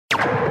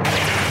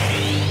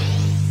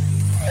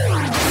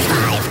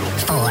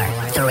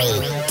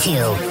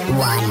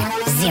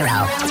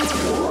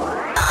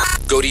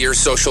Go to your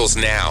socials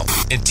now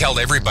and tell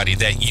everybody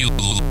that you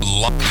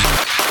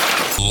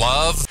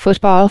love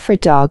Football for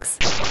Dogs.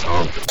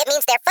 It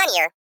means they're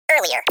funnier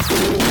earlier.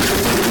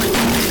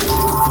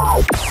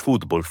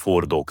 Football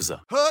for Dogs.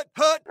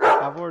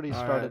 I've already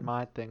started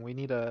my thing. We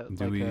need a.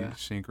 Do we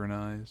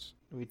synchronize?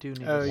 We do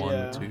need. One,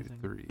 a 2,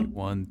 3.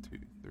 1, 2,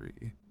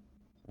 3.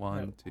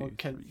 1, 2,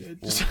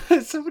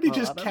 3. Somebody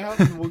just count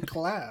and we'll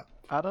clap.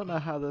 I don't know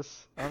how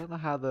this. I don't know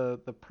how the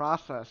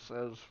process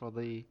is for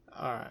the.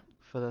 All right.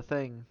 For the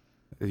thing.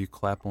 You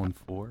clap on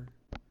 4.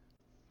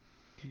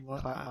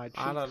 What? Clap my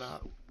I don't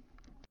know.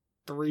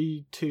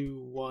 3,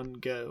 2, 1,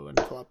 go, and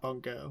clap on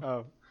go.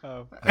 Oh.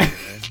 Okay.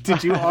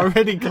 Did you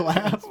already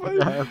clap?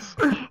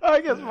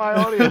 I guess my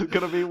audio is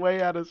gonna be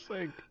way out of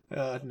sync.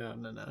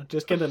 No.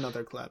 Just get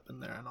another clap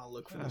in there, and I'll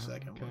look for the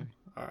second one.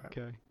 All right.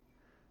 Okay.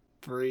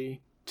 3,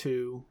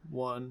 2,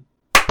 1.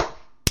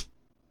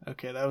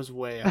 Okay, that was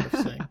way out of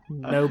sync.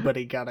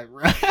 Nobody got it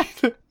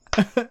right.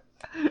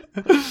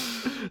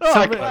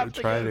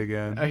 Try it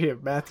again. Here,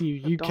 Matthew,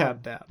 you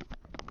count down.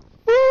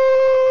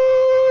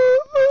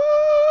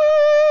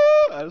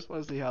 I just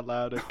want to see how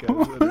loud it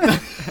goes.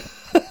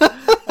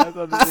 I just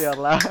want to see how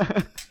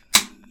loud.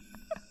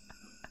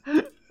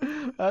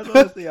 I just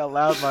want to see how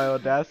loud my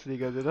Audacity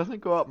goes. It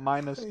doesn't go up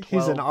minus 12.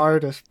 He's an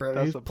artist,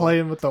 bro. He's Decibel.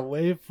 playing with the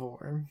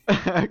waveform.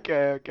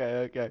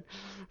 Okay.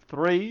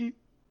 3,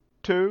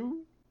 2,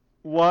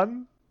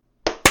 1.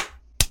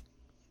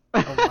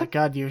 Oh my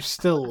god, you're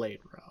still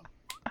late, Rob.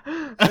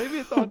 Maybe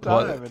it's on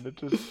time and it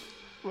just.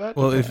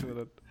 Well, if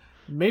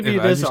Maybe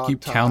I it is just on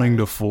keep time. counting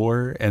to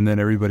 4 and then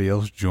everybody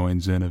else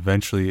joins in,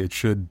 eventually it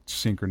should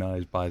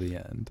synchronize by the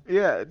end.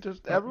 Yeah,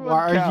 just everyone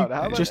Why are count. you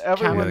How about just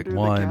everyone Be like do the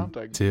 1,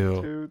 counting?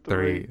 2,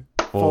 3,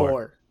 4.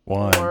 4.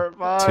 1, 4,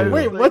 5, 2,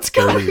 Wait, what's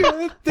going 3,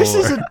 on? This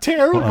is a 4,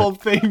 terrible 1,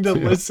 thing to 2,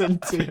 listen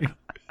to.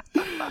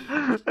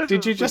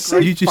 Did you just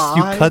say You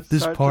 5? cut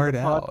this Start to part the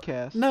out.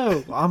 podcast.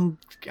 No,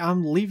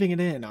 I'm leaving it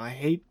in. I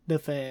hate the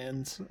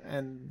fans,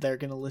 and they're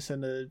gonna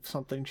listen to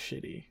something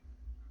shitty.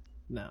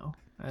 No,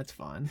 that's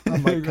fine. I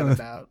might cut it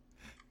out.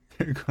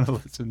 They're gonna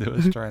listen to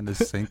us trying to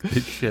sync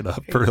this shit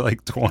up for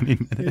like 20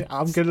 minutes.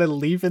 I'm gonna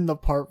leave in the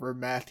part where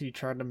Matthew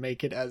tried to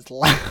make it as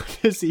loud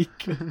as he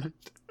could.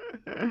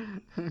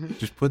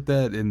 Just put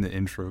that in the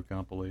intro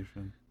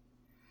compilation.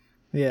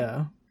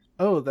 Yeah.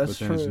 Oh, that's But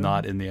then true. it's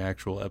not in the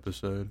actual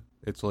episode.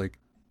 It's like,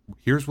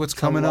 here's what's It's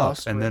a coming up,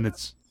 lost and then rip.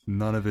 it's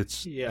none of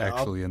it's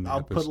actually in the I'll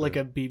episode. put like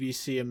a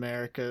BBC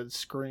America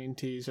screen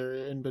teaser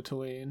in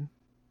between.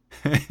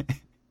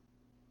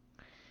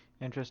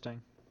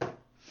 Interesting.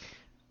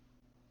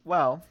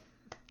 Well,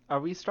 are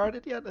we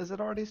started yet? Is it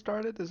already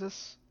started? Is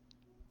this?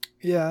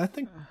 Yeah, I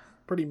think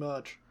pretty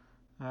much.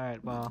 All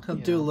right. Well, I'll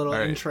do a little All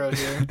right. intro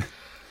here.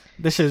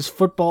 This is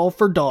Football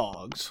for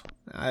Dogs.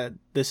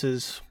 This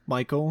is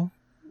Michael.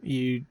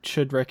 You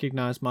should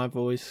recognize my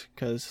voice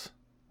because,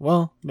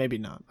 well, maybe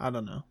not. I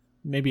don't know.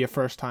 Maybe a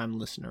first-time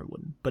listener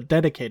wouldn't, but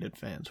dedicated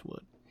fans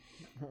would.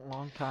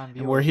 long time.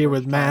 And we're here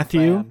with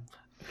Matthew,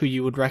 who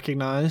you would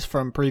recognize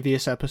from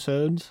previous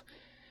episodes,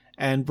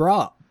 and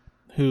Rob,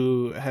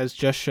 who has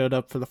just showed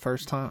up for the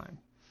first time.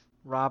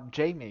 Rob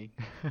Jamie.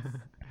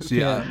 See,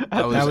 Yeah,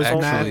 I was that was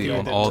actually Matthew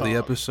on that all the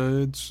talked.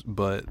 episodes,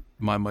 but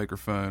my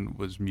microphone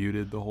was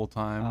muted the whole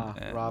time,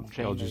 and Rob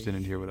y'all just Jamie.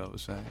 didn't hear what I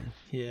was saying.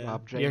 Yeah,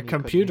 Rob Jamie your couldn't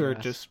computer hear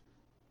us. just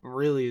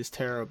really is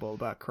terrible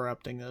about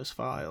corrupting those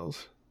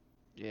files.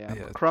 Yeah,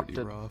 Yeah, it's corrupted.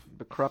 pretty rough.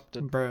 The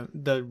corrupted. Bro,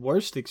 the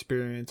worst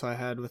experience I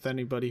had with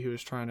anybody who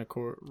was trying to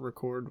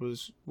record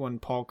was when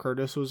Paul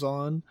Curtis was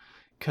on,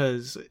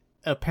 because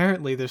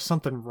apparently there's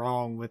something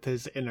wrong with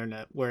his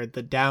internet where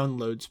the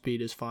download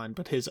speed is fine,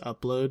 but his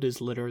upload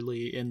is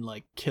literally in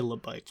like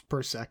kilobytes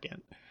per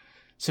second.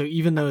 So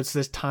even though it's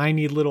this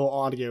tiny little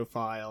audio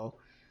file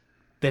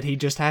that he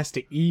just has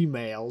to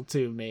email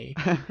to me,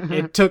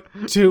 it took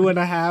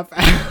 2.5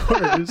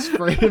 hours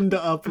for him to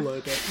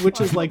upload it,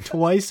 which is like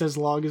twice as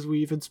long as we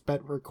even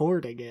spent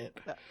recording it.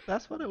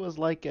 That's what it was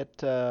like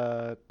at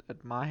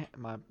my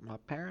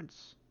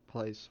parents'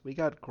 place. We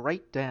got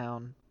great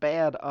down,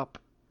 bad up,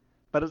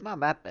 but it's not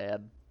that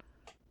bad.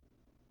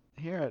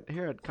 Here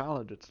at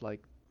college, it's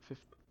like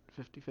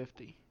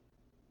 50-50.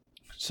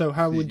 So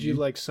how See, would you you-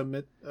 like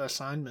submit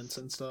assignments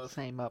and stuff?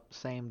 Same up,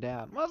 same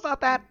down. Well, it's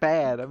not that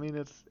bad. I mean,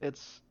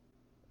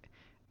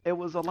 it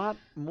was a lot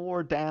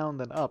more down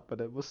than up, but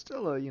it was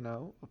still a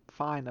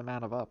fine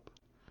amount of up.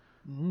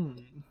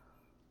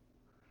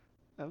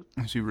 So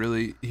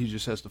he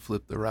just has to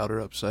flip the router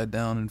upside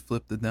down and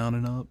flip the down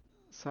and up.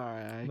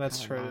 Sorry, That's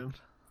kinda true.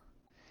 knocked.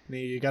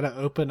 You gotta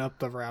open up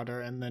the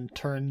router and then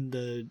turn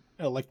the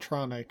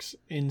electronics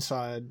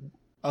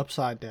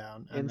upside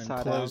down and Inside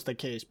then close out. the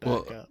case back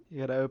Well, up. You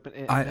gotta open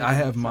it. I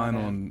have inside mine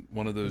out. on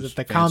one of those If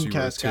the fancy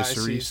Comcast guy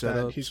rotisserie sees that,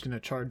 setups, he's gonna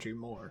charge you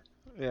more.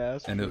 Yeah,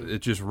 that's and true. it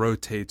just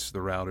rotates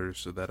the router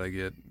so that I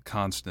get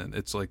constant.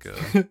 It's like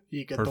a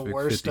You get the perfect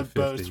worst of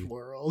both 50-50.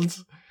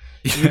 worlds.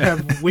 You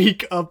have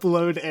weak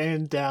upload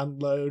and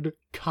download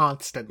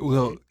constantly.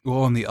 well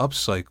on the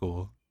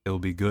upcycle it'll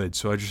be good.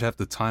 So I just have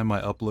to time my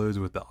uploads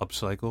with the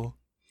upcycle,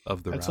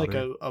 of the That's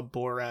router. like a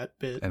Borat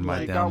bit. And my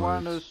They like, got one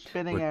of downloads those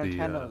spinning with the,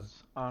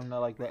 antennas on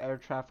the air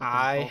traffic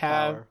I control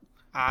have tower.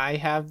 I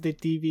have the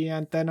TV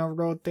antenna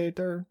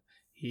rotator.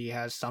 He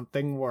has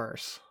something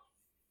worse.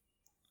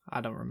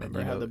 I don't remember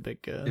you how know, the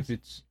bit goes.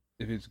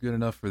 If it's good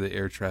enough for the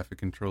air traffic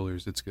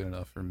controllers, it's good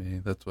enough for me.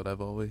 That's what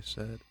I've always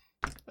said.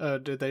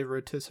 Do they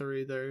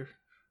rotisserie their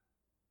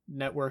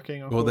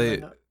networking Well,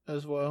 equipment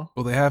as well?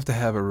 Well, they have to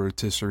have a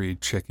rotisserie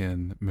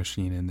chicken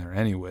machine in there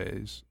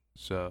anyways.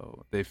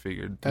 So they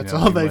figured That's we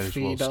all they might as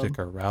well feed 'em. stick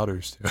our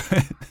routers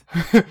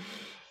to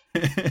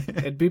it.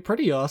 It'd be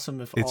pretty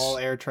awesome if It's- all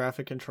air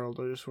traffic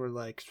controllers were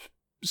like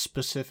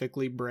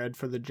specifically bred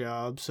for the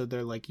job, so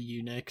they're like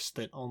eunuchs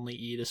that only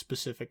eat a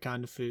specific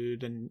kind of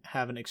food and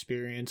haven't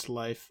experienced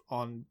life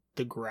on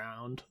the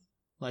ground.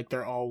 Like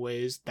they're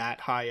always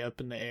that high up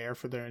in the air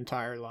for their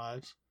entire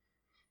lives.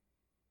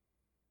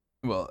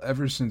 Well,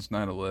 ever since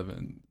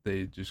 9/11,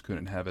 they just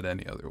couldn't have it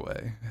any other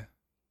way.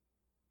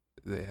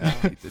 They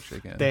had to eat the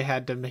chicken. They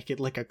had to make it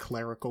like a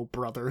clerical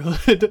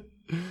brotherhood.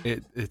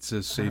 It's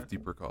a safety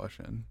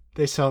precaution.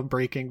 They saw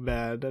Breaking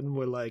Bad and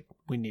were like,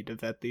 we need to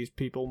vet these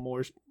people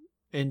more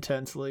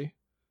intensely.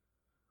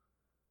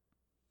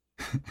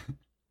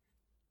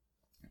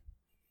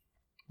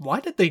 Why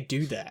did they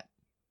do that?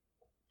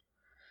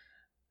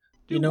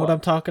 You know what I'm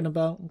talking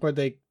about? Where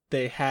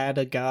they had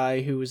a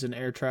guy who was an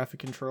air traffic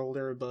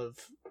controller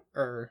above,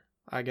 or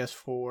I guess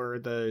for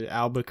the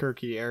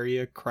Albuquerque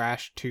area,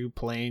 crashed two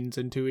planes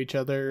into each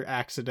other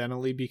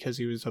accidentally because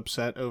he was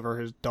upset over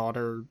his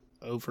daughter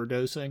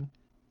overdosing.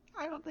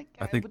 I don't think.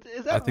 I think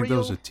Is that that real?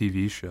 was a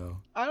TV show.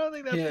 I don't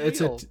think that's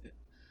Yeah, real.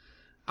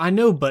 I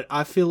know, but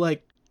I feel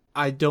like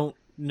I don't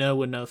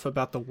know enough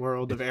about the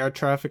world of air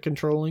traffic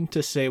controlling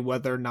to say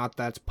whether or not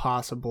that's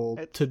possible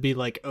to be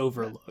like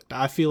overlooked.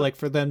 I feel like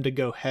for them to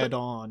go head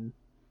on.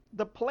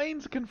 The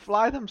planes can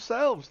fly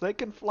themselves. They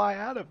can fly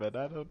out of it.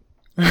 I don't.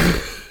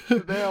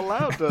 They're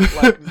allowed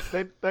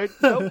to. They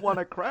don't want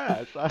to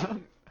crash. I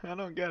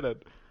don't get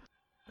it.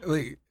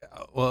 Like,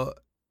 well,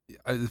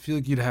 I feel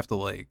like you'd have to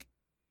like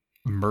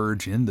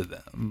merge into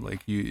them.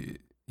 Like you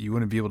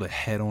wouldn't be able to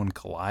head on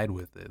collide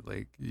with it.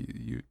 Like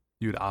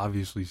you'd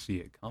obviously see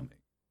it coming.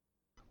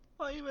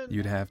 Well, even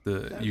You'd have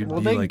to. You'd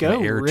Well, be they like go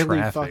an air really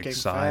traffic fucking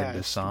side to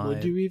fast. side.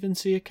 Would you even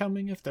see it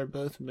coming if they're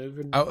both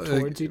moving Like,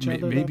 towards each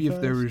other? maybe that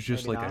if there fast? was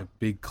just Maybe like not. a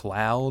big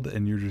cloud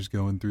and you're just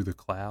going through the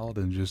cloud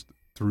and just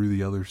through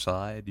the other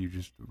side, you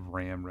just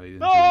ram right into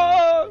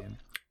Ah! another plane.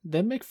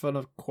 They make fun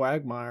of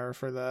Quagmire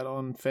for that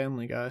on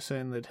Family Guy,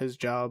 saying that his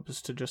job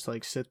is to just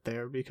like sit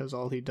there because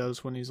all he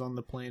does when he's on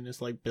the plane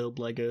is like build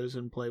Legos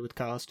and play with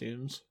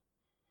costumes.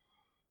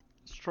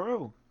 it's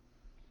true.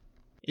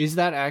 Is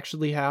that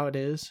actually how it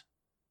is?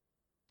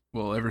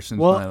 Well, ever since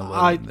Well,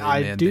 9/11, they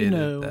I do mandated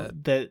know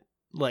that. that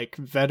like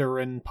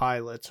veteran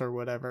pilots or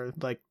whatever,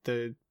 like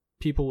the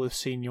people with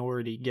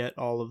seniority get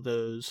all of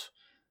those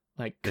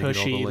like They get all the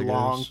cushy Legos.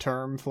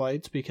 long-term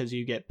flights because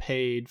you get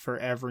paid for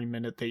every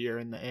minute that you're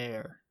in the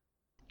air.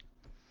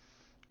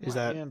 Is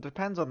Well, that yeah, it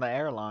depends on the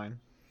airline.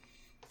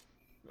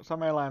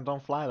 Some airlines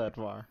don't fly that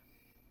far.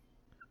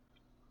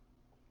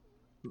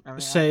 I mean,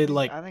 say I think-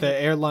 like I think the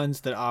it's-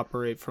 airlines that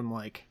operate from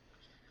like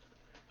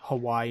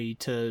Hawaii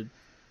to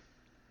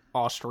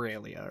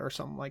Australia or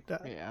something like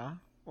that? Yeah.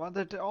 Well,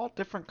 they're all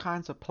different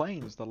kinds of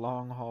planes, the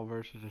long haul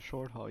versus the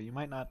short haul. You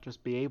might not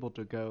just be able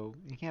to go.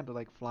 You can't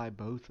like fly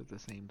both at the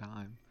same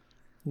time.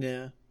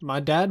 Yeah. My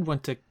dad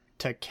went to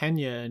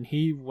Kenya and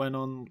he went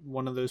on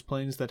one of those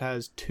planes that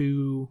has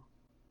two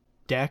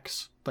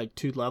decks, like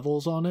two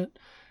levels on it.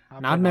 And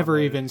I've been on never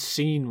those. even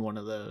seen one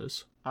of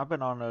those. I've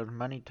been on those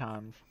many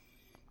times.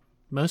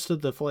 Most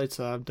of the flights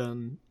that I've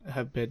done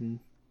have been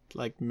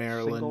like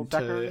Maryland to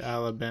Single-deckers?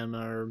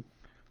 Alabama or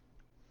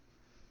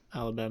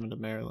Alabama to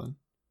Maryland.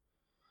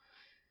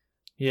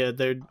 Yeah,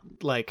 they're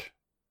like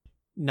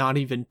not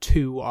even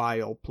two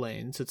aisle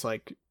planes. It's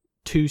like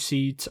 2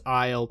 seats,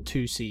 aisle,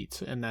 2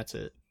 seats, and that's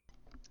it.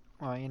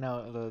 Well, you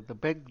know, the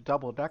big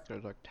double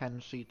deckers are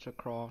 10 seats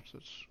across.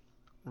 It's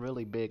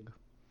really big.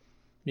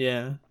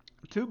 Yeah.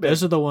 Too big.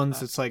 Those are the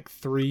ones that's like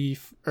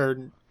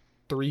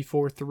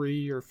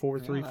 343 or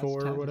 434 that's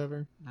or 10.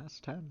 whatever. That's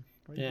 10.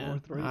 3, Yeah,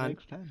 4, 3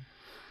 makes 10.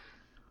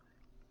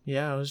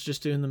 Yeah, I was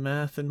just doing the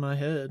math in my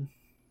head.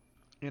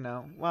 You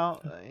know,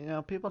 well,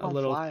 people A don't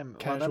little fly them. Well,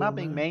 casual they're not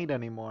being math. made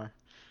anymore.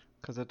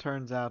 Because it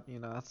turns out,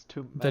 that's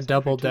too. The that's actually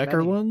double too decker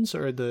many. ones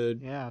or the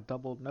Yeah,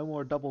 no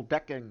more double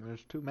decking.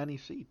 There's too many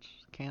seats.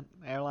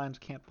 Airlines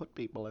can't put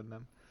people in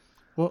them.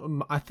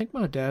 well, I think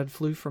my dad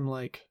flew from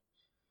like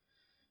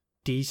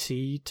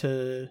DC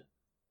to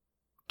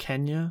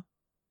Kenya.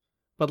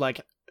 But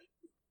like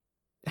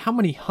how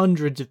many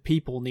hundreds of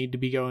people need to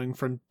be going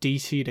from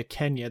DC to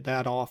Kenya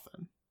that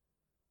often?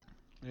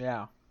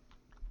 Yeah.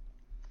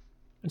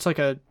 It's like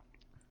a,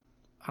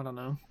 I don't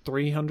know,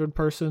 300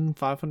 person,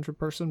 500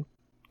 person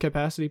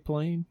capacity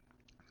plane.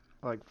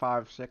 Like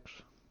 5, 6.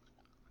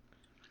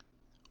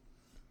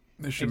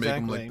 They should make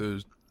them Exactly. like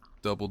those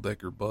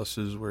double-decker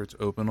buses where it's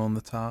open on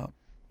the top.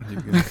 You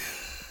can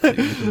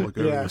look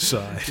over Yeah. the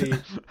side. See,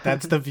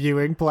 that's the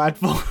viewing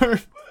platform.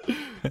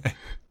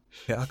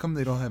 Yeah, how come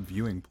they don't have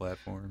viewing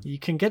platforms? You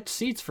can get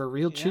seats for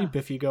real cheap Yeah.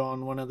 if you go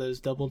on one of those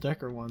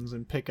double-decker ones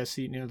and pick a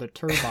seat near the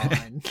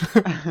turbine.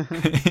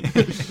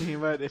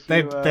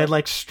 They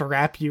like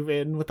strap you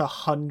in with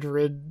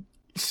 100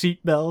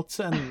 seat belts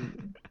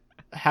and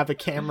have a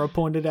camera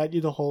pointed at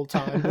you the whole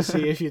time to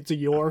see if it's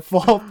your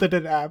fault that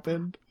it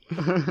happened.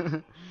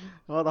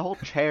 Well, the whole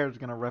chair is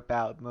gonna rip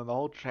out, and then the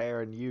whole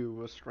chair and you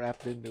was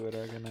strapped into it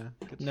are gonna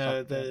get No,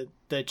 sucked in.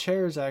 the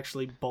chair's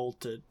actually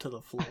bolted to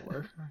the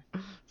floor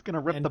It's gonna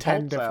rip in the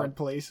 10 bolts different out.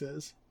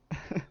 places.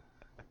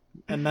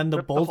 And then the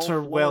Rip the bolts whole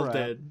are floor out.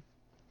 welded.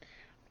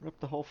 Rip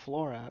the whole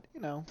floor out.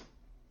 You know.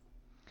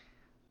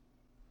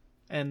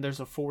 And there's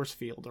a force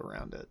field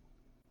around it.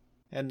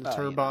 And the Oh, you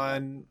know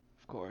turbine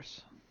Of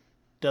course.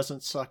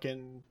 doesn't suck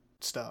in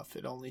stuff,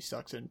 it only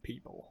sucks in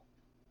people.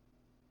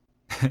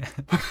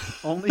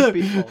 Only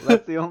people.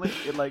 That's the only.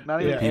 Like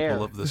not even Yeah. air.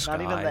 People of the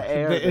Not even sky. the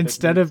air. that it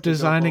Instead needs of to go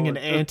designing an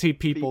forward, just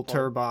anti-people people.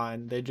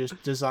 turbine, they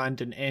just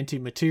designed an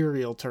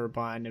anti-material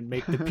turbine and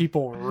make the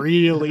people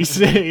really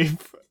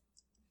safe.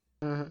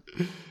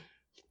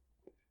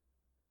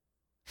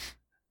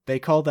 They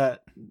call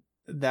that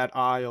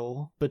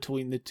aisle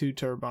between the two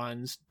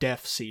turbines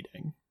deaf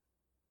seating.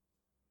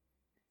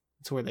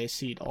 It's where they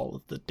seat all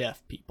of the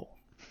deaf people.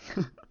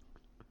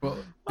 Well,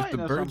 I if the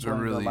know birds some are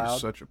planes are really loud.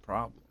 such a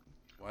problem,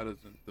 why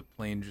doesn't the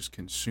plane just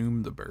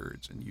consume the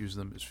birds and use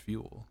them as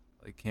fuel?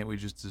 Like, can't we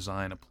just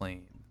design a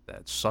plane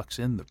that sucks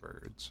in the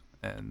birds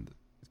and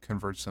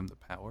converts them to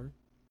power?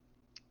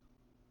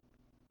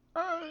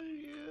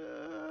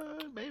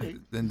 Maybe.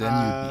 Then you'd be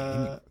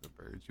aiming for the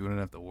birds. You wouldn't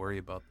have to worry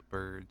about the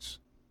birds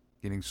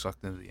getting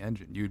sucked into the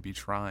engine. You'd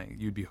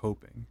be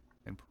hoping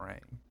and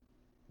praying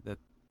that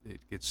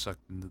it gets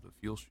sucked into the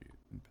fuel chute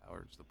and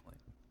powers the plane.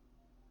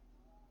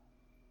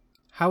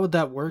 How would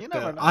that work, You though?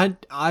 never know.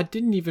 I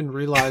didn't even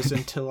realize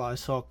until I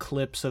saw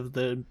clips of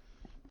the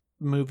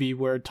movie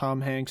where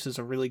Tom Hanks is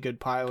a really good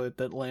pilot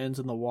that lands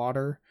in the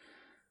water.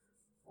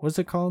 What's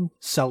it called?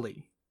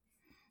 Sully.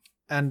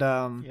 And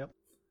Yep.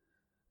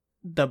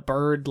 the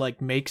bird like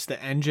makes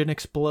the engine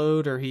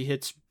explode, or he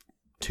hits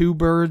two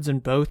birds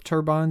and both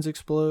turbines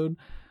explode.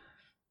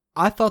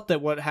 I thought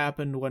that what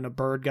happened when a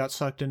bird got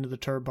sucked into the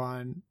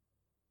turbine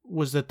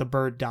was that the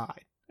bird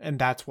died, and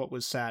that's what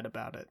was sad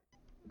about it.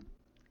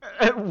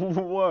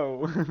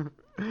 Whoa.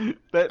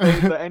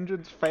 The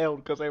engines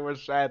failed because they were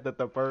sad that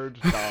the birds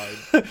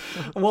died.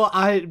 Well,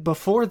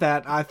 before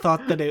that I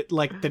thought that it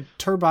like the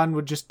turbine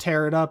would just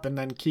tear it up and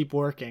then keep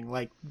working.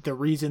 Like the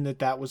reason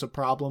that was a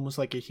problem was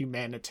like a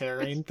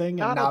humanitarian It's thing,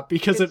 not and a- not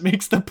because it it's-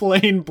 makes the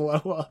plane blow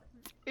up.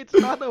 It's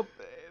not a.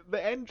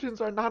 The engines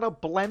are not a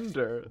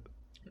blender.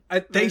 They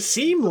They're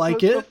seem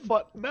like supposed it.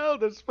 to no,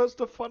 they're supposed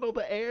to funnel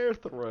the air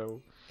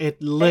through. It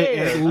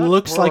Air, not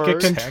looks like a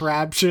birds.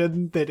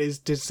 contraption that is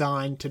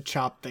designed to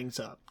chop things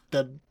up.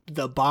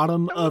 The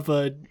bottom of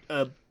a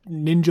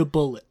ninja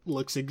bullet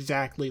looks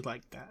exactly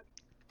like that.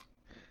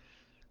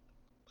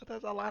 But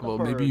there's a lot Well, of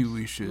birds. maybe we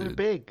They're should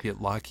big.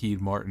 get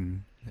Lockheed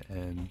Martin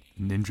and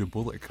Ninja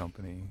Bullet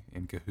Company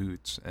in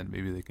cahoots, and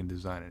maybe they can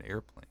design an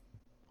airplane.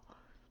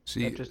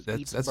 See, That just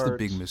eats that's the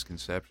big birds.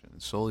 misconception.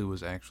 Sully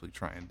was actually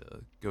trying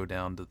to go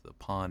down to the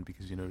pond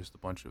because he noticed a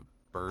bunch of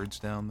birds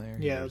down there.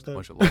 He Yeah, noticed the, a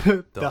bunch of like,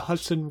 the ducks.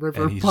 Hudson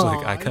River And he's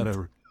pond.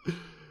 like,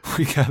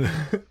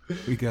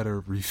 we gotta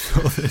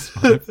refill this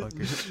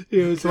motherfucker. He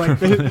was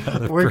like, Running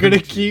out of we're bird gonna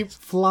juice." keep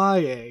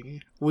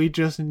flying. We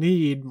just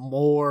need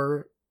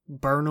more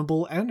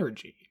burnable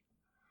energy.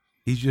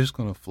 He's just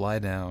gonna fly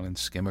down and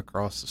skim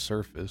across the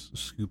surface,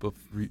 scoop up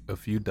a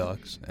few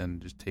ducks,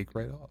 and just take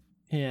right off.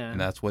 Yeah. And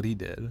that's what he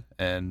did.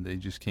 And they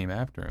just came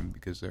after him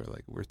because they were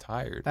like, "We're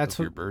tired That's of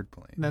your what- bird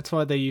plane." That's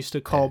why they used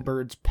to call And-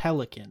 birds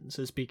pelicans,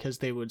 is because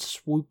they would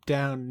swoop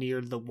down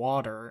near the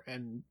water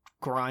and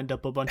grind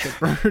up a bunch of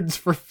birds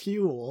for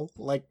fuel,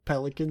 like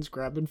pelicans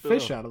grabbing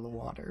fish Ugh. out of the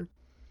water.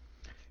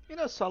 You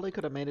know, Sully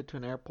could have made it to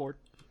an airport.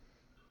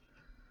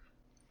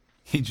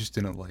 He just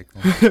didn't like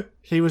them.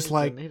 He was He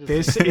like, didn't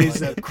this like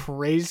is it." a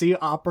crazy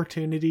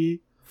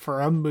opportunity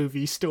for a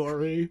movie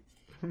story.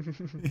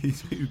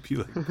 He'd be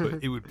like,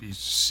 "But it would be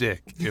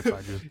sick if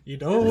I just You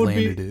know, it would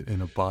landed be. it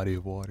in a body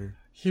of water."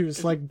 He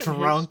was like his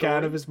drunk out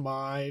story. of his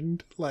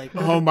mind. Like,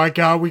 oh my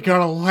god, we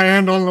gotta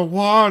land on the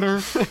water.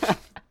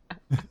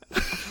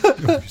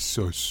 It would be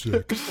so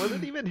sick. Was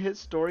it even his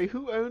story?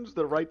 Who owns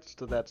the rights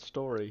to that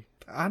story?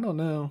 I don't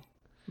know.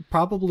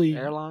 Probably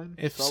Airline?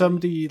 if Sully?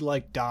 somebody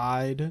like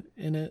died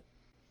in it.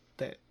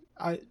 That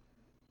I.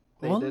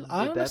 They Well, did-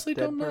 I did that honestly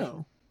dead don't person?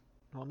 know.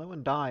 Well, no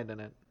one died in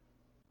it.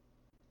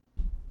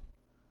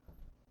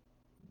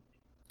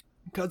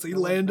 Because he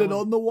No one- landed no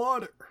one- on the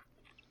water.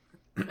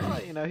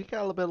 Well, you know, he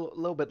got a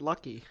little bit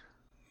lucky.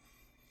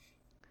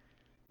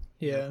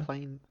 You know, Yeah.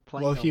 plane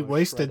Well, he almost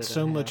wasted shredded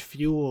so in much half.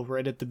 fuel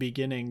right at the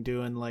beginning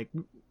doing like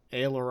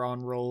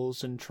aileron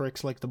rolls and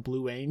tricks like the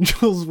Blue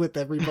Angels with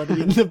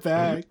everybody in the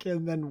back,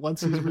 and then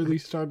once he really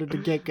started to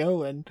get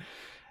going,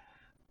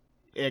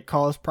 it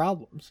caused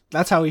problems.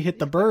 That's how he hit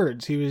the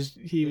birds. He was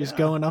Yeah,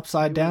 going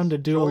upside he down was to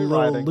do a little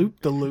joyriding. loop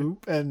the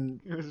loop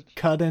and He was-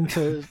 cut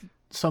into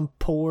some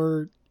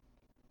poor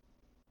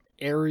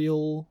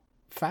aerial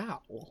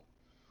foul.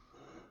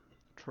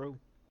 True.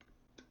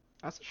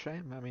 That's a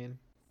shame. I mean,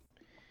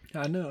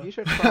 I know. you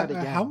should try it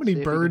again. How many See if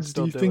you can birds do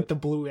still you do think it. the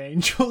Blue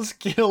Angels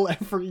kill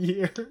every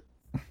year?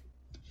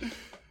 At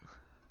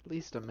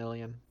least 1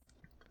 million.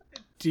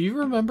 Do you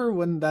remember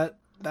when that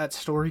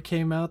story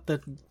came out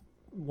that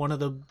one of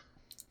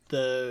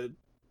the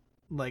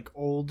like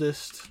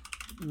oldest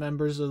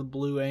members of the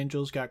Blue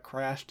Angels got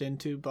crashed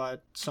into by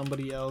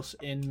somebody else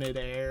in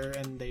midair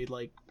and they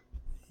like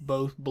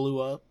both blew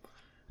up?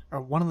 Or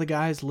one of the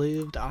guys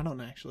lived? I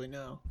don't actually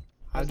know.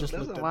 There's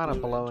looked a up lot of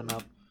Blue blowing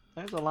Angels. up.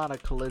 There's a lot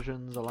of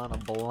collisions, a lot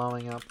of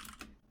blowing up,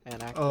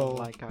 and acting Oh,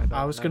 like I don't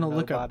I was know gonna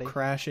look nobody. up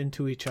crash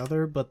into each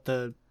other, but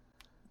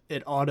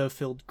it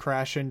auto-filled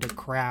crash into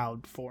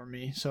crowd for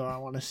me, so I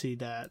want to see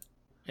that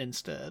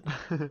instead.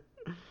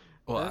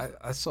 Well,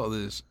 I saw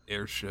this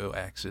air show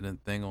accident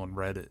thing on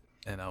Reddit,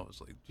 and I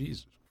was like,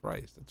 Jesus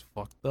Christ, that's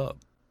fucked up.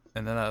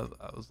 And then I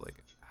was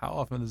like, how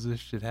often does this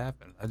shit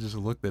happen? I just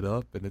looked it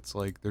up, and it's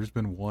like there's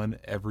been one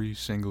every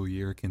single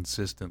year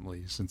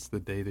consistently since the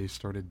day they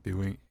started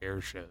doing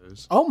air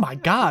shows. Oh my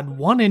god,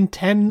 1 in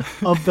 10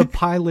 of the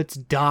pilots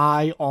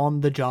die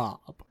on the job.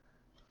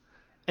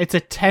 It's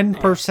a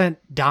 10%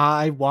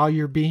 die while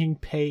you're being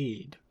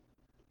paid.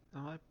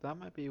 That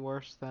might be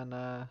worse than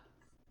I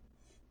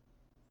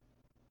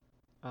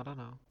don't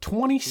know.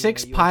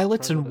 26 Being a US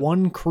pilots and president.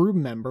 1 crew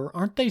member.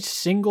 Aren't they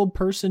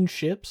single-person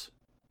ships?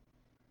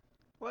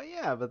 Well,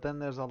 yeah, but then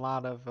there's a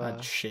lot of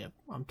Not ship.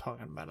 I'm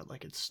talking about it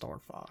like it's Star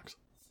Fox.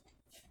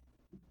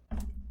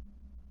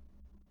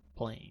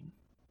 Plane.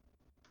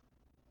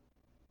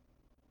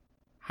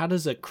 How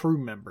does a crew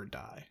member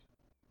die?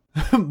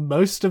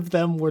 Most of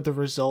them were the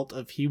result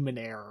of human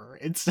error,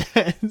 it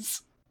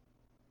says.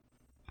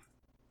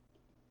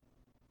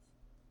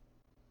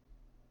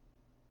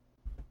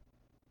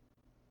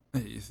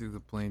 You think the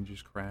plane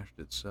just crashed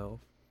itself?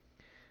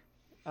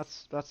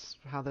 that's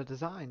how they're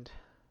designed.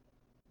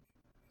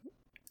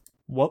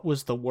 What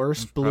was the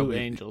worst It's Blue probably-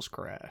 Angels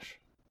crash?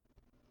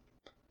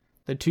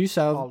 The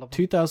All of them.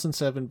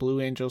 2007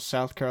 Blue Angels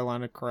South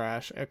Carolina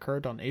crash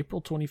occurred on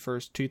April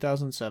 21st,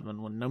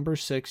 2007, when number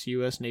 6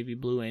 U.S. Navy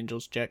Blue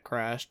Angels jet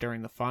crashed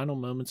during the final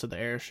moments of the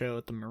air show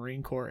at the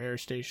Marine Corps Air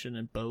Station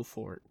in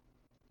Beaufort.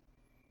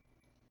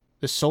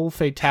 The sole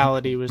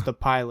fatality was the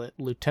pilot,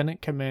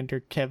 Lieutenant Commander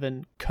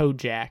Kevin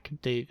Kojak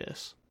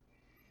Davis.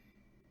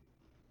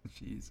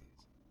 Jesus,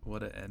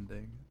 what an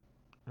ending.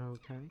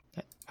 Okay.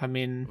 I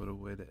mean, What a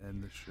way to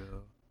end the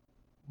show.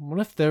 what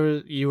if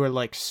you were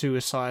like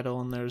suicidal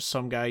and there was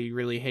some guy you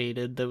really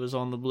hated that was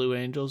on the Blue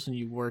Angels and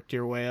you worked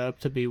your way up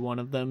to be one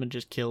of them and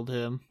just killed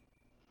him?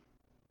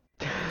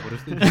 What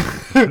if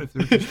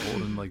they're just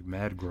holding like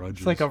mad grudges?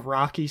 It's like a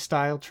Rocky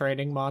style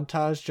training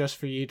montage just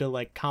for you to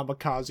like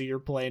kamikaze your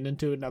plane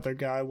into another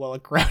guy while a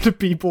crowd of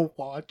people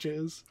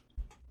watches.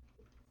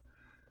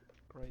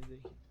 Crazy.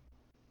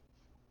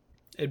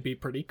 It'd be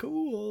pretty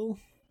cool.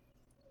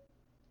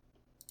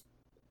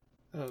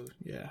 Oh,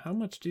 yeah. How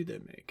much do they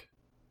make?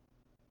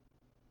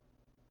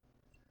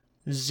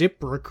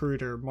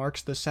 ZipRecruiter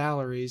marks the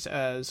salaries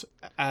as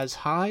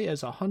high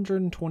as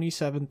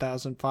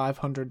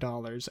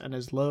 $127,500 and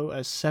as low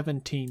as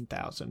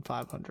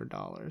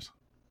 $17,500.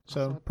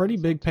 So That's pretty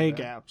not big too pay bad.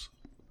 gaps.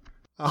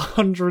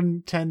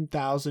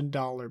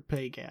 $110,000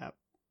 pay gap.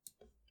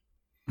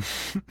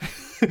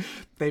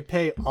 They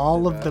pay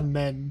all of the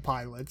men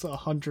pilots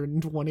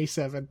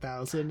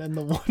 $127,000 and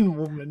the one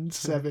woman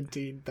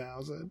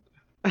 $17,000.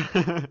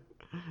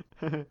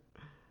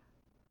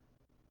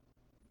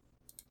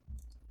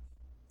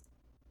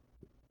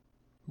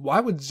 Why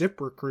would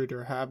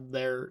ZipRecruiter have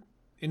their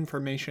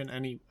information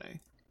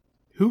anyway?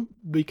 Who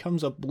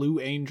becomes a Blue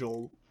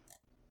Angel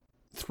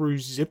through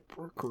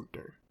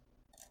ZipRecruiter?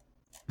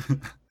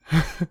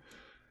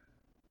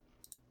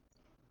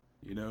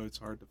 You know, it's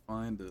hard to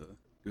find a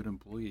good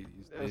employee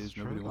these That's days.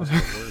 true. Nobody wants to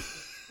work.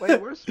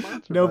 Wait, we're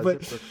sponsored No, by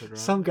but ZipRecruiter, aren't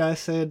some guy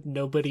said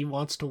nobody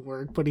wants to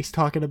work, but he's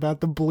talking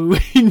about the Blue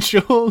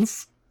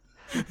Angels.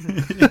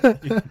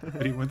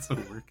 Nobody wants to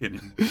work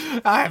anymore.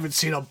 I haven't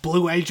seen a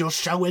Blue Angel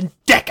show in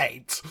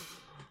decades.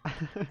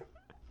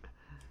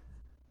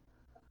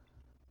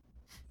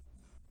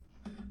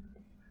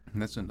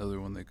 And that's another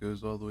one that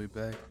goes all the way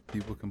back.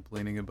 People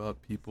complaining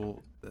about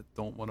people that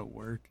don't want to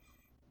work.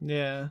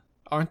 Yeah.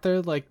 Aren't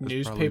there like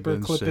That's probably newspaper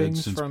been said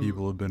clippings since from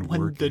people have been when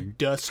the working.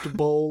 Dust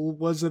Bowl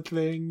was a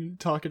thing,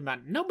 talking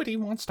about nobody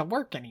wants to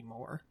work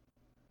anymore?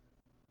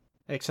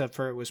 Except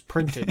for it was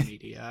printed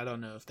media. I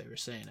don't know if they were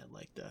saying it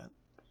like that.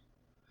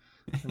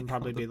 It'd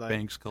probably The be like,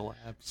 banks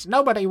collapse.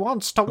 nobody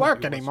wants to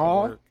work Nobody wants to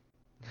anymore. work.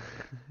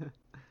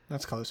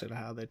 That's closer to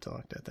how they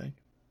talked, I think.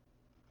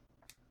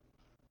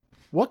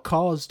 What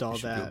caused all We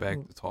should that? go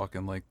back to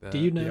talking like that. Do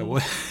you Yeah, know?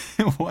 what,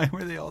 why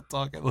were they all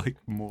talking like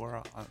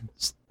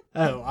morons?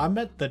 Oh, I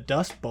meant the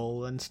Dust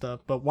Bowl and stuff,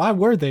 but why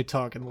were they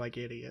talking like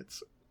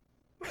idiots?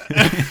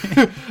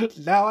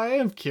 Now I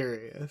am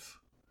curious.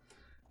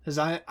 Because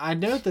I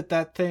know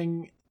that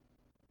thing,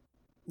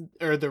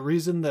 or the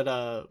reason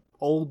that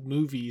old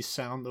movies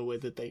sound the way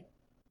that they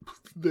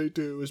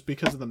do is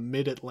because of the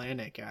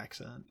Mid-Atlantic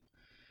accent.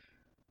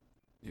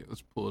 Yeah,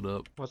 let's pull it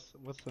up. What's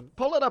the...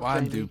 Pull it up, Why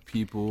Jamie. do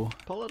people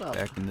Pull it up.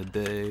 back in the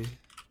day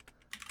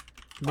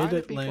Why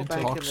do people Mid-Atlantic. back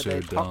in Talk the so day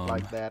talk dumb.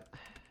 like that?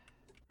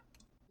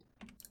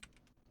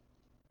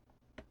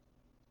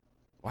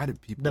 Why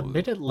did people The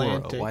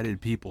Mid-Atlantic. Why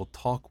did people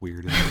talk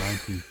weird in the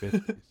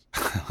 1950s?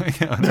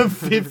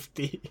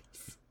 The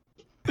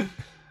 50s.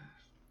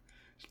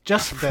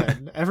 Just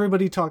then,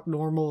 everybody talked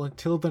normal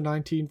until the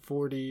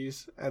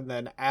 1940s, and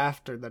then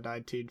after the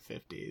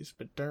 1950s,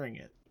 but during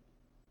it.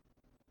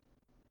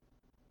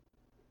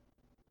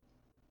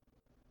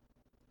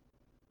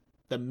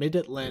 The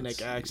Mid-Atlantic Let's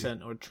see.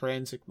 accent or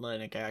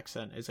transatlantic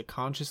accent is a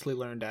consciously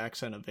learned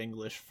accent of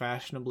English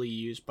fashionably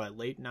used by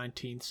late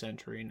 19th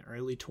century and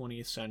early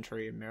 20th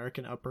century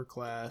American upper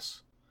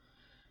class,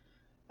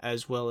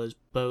 as well as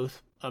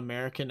both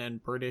American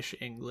and British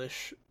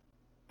English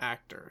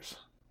actors.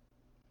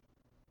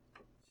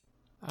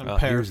 I'm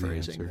Here's the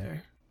paraphrasing answer.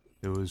 there.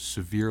 It was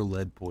severe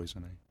lead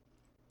poisoning.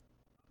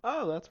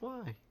 Oh, that's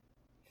why.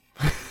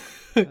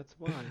 That's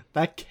why.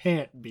 That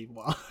can't be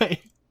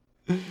why.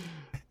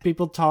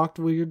 People talked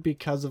weird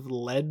because of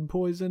lead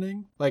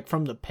poisoning? Like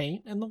from the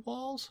paint in the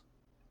walls?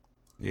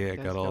 Yeah, it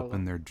Guys got all got up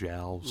in their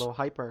jowls. Low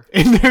hyper.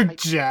 In their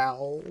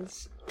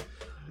jowls.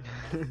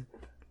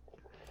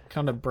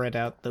 Kind of bred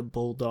out the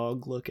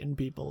bulldog looking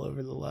people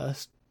over the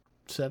last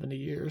 70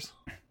 years.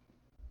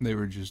 They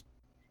were just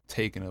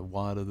taking a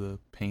wad of the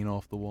paint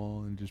off the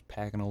wall and just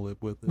packing a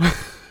lip with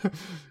it.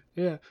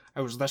 Yeah,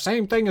 it was the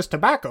same thing as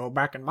tobacco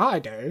back in my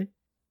day.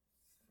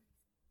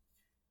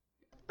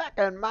 Back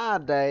in my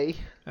day.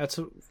 That's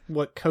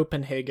what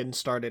Copenhagen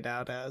started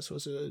out as.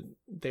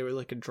 They were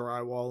like a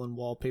drywall and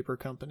wallpaper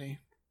company.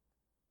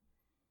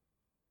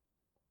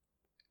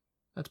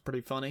 That's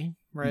pretty funny,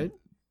 right?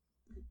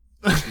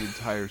 The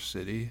entire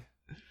city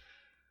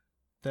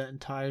The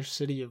entire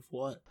city of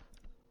what? of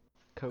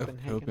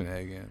Copenhagen.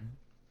 Copenhagen.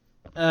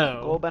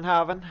 Oh,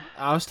 Copenhagen.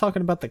 I was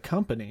talking about the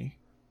company.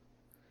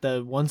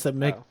 The ones that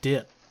make Oh.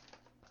 dip.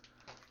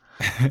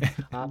 They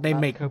Not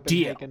make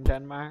Copenhagen,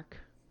 Denmark.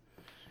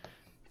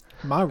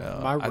 My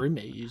I-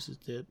 roommate uses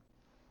dip.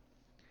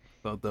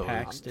 Thought that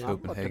Hacks was did.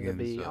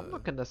 Copenhagen's I'm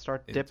looking to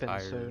start dipping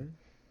entire soon.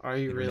 Are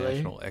you really?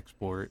 international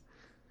export.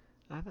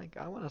 I think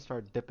I want to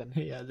start dipping.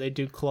 Yeah, they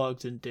do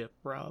clogs and dip,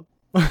 Rob.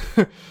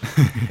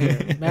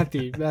 Here,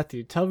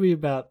 Matthew, tell me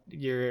about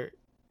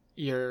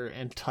your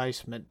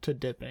enticement to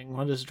dipping.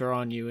 What is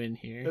drawing you in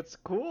here? It's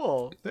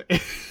cool.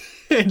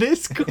 It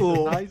is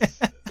cool. Nice.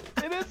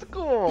 It is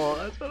cool.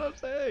 That's what I'm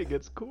saying.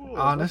 It's cool.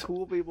 Honest- What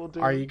cool people do.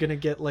 Are you gonna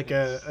get like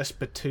a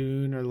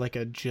spittoon or like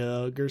a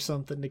jug or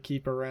something to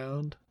keep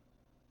around?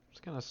 I'm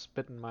just gonna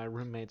spit in my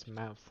roommate's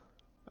mouth.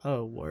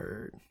 Oh,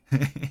 word.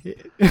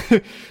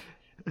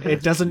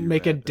 It doesn't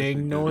make a That's a ding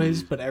good noise,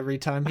 reason. but every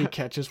time he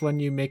catches one,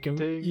 you make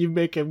Ding.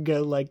 him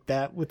go like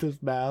that with his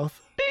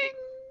mouth, Ding.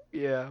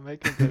 Yeah,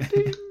 make it go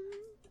ding.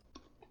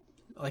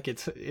 like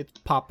it's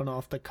popping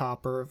off the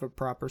copper of a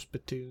proper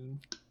spittoon.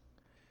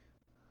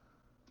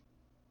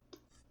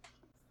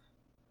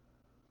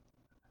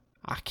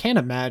 I can't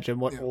imagine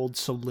what old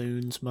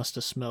saloons must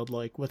have smelled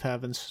like with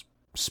having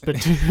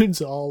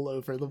spittoons all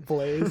over the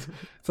place.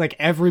 It's like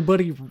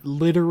everybody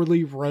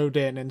literally rode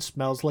in and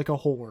smells like a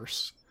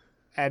horse.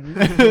 And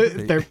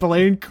they're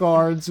playing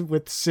cards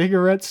with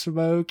cigarette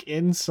smoke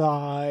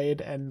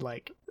inside and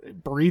like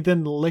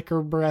breathing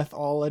liquor breath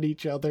all at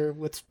each other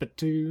with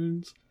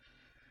spittoons.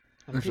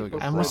 And There's like people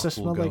a I must have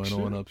brothel smelled like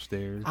going on shit.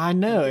 upstairs. I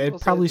know, People it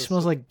say probably this-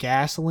 smells like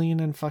gasoline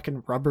and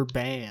fucking rubber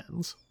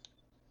bands.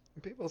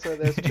 People say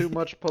there's too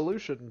much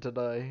pollution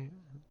today.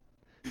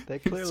 They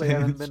clearly saying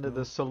haven't it been to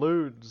the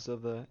saloons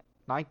of the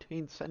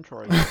 19th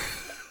century.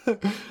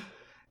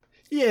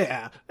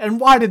 Yeah, and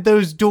why did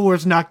those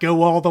doors not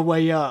go all the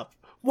way up?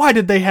 Why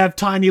did they have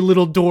tiny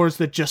little doors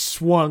that just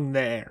swung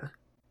there?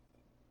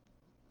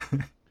 Why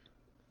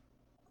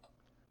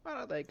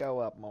don't they go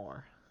up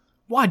more?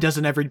 Why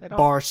doesn't every They don't-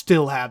 bar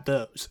still have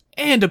those?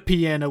 And a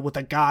piano with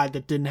a guy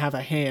that didn't have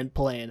a hand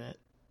playing it.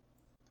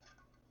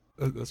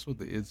 That's what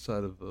the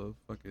inside of a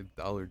fucking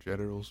Dollar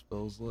General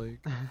smells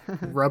like.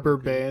 Rubber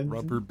bands.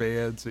 Rubber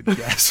bands and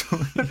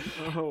gasoline.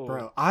 Oh.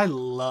 Bro, I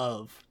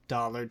love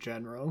Dollar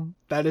General.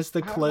 That is the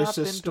I've not closest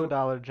been to store.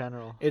 Dollar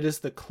General. It is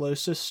the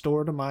closest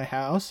store to my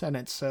house, and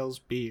it sells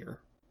beer.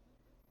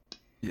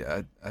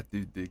 Yeah, I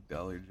do dig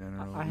Dollar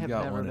General. I We have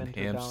got never one in been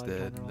to Dollar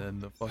Hampstead, and General. then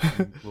the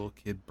fucking little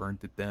kid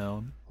burnt it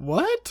down.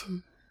 What?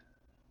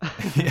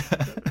 Yeah,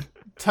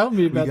 Tell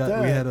me about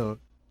that.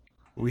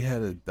 we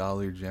had a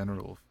Dollar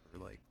General for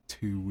like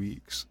 2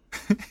 weeks.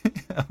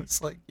 I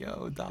was like,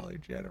 yo, Dollar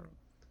General.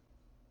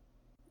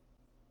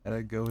 And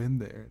I go in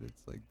there, and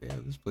it's like,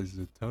 damn, this place is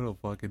a total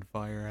fucking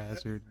fire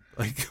hazard.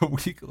 Like a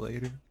week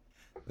later,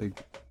 like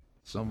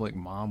some like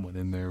mom went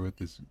in there with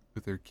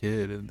her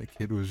kid, and the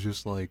kid was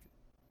just like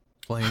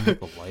playing with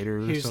the lighter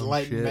or He was some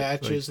lighting shit.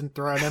 matches and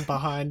throwing them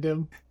behind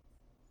him.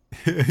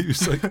 Like, he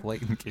was like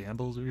lighting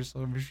candles or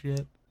some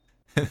shit,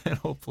 and that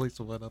whole place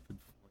went up in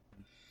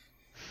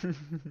flames.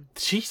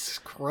 Jesus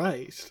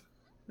Christ.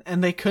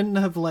 And they couldn't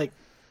have, like...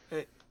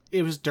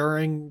 it was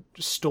during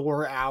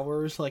store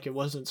hours. Like, it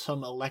wasn't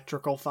some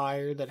electrical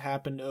fire that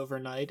happened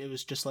overnight. It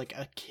was just like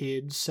a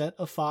kid set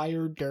a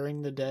fire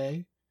during the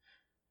day.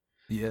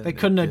 Yeah, They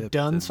couldn't have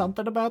done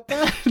something about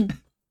that.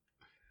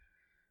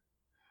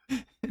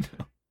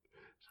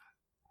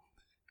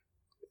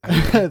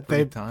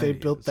 They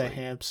built the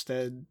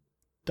Hampstead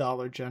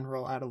Dollar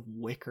General out of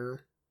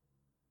wicker.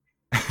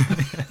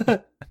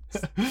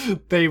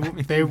 they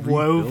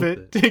wove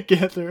it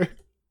together.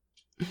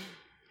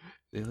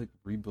 They like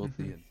rebuilt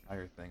the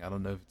entire thing. I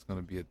don't know if it's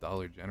gonna be a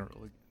Dollar General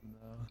again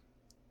though.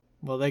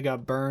 Well, they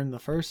got burned the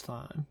first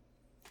time.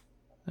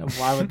 And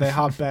why would they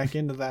hop back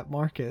into that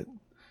market?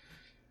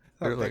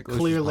 They're like,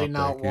 clearly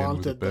not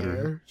wanted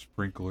there.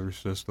 Sprinkler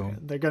system.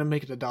 They're gonna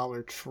make it a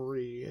Dollar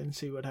Tree and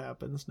see what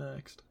happens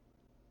next.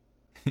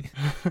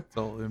 It's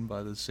all in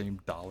by the same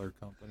dollar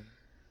company.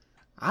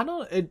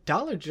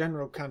 Dollar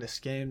General kind of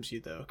scams you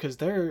though, because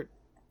they're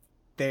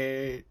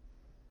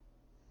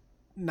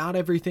not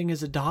everything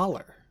is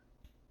 $1.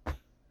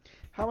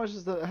 How much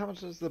is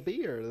the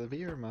beer? The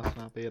beer must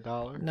not be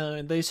 $1.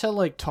 No, they sell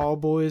like tall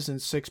boys and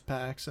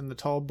 6-packs, and the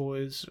tall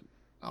boys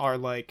are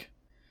like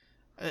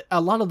a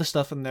lot of the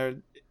stuff in there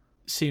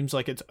seems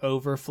like it's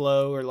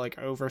overflow or like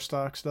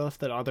overstock stuff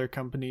that other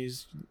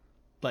companies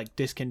like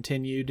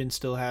discontinued and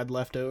still had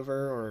left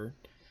over, or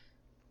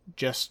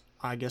just,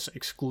 I guess,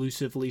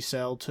 exclusively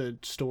sell to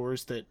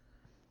stores that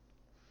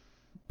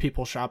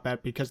people shop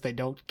at because they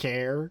don't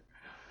care.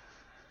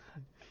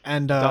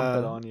 And dump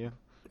it on you.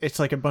 It's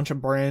like a bunch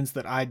of brands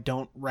that I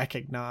don't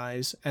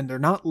recognize, and they're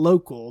not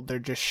local, they're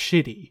just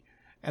shitty,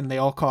 and they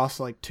all cost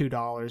like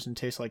 $2 and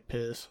taste like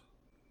piss.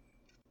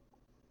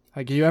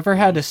 Like, you ever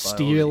had a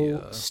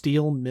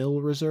steel mill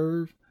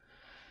reserve?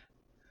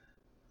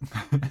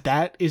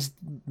 That is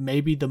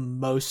maybe the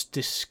most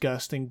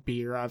disgusting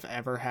beer I've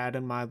ever had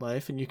in my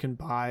life, and you can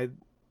buy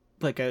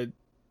like a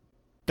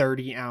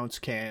 30-ounce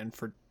can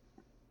for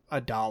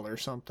 $1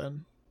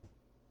 something.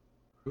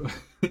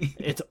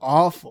 It's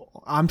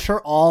awful. I'm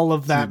sure all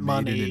of that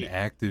money in an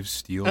active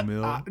steel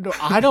mill.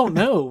 I don't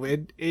know.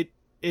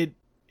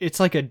 It's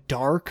like a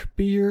dark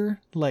beer,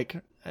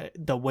 like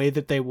the way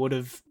that they would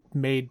have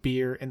made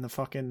beer in the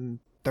fucking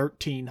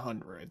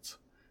 1300s.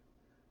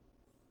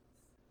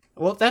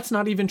 Well, that's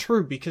not even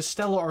true, because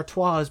Stella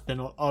Artois has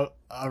been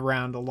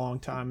around a long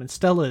time, and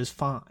Stella is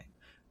fine.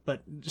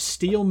 But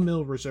Steel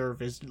Mill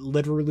Reserve is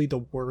literally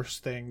the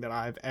worst thing that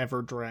I've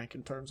ever drank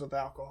in terms of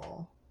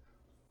alcohol.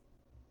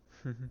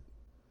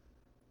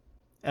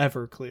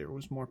 Everclear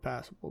was more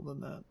passable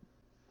than that.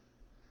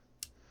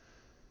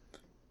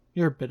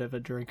 You're a bit of a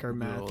drinker,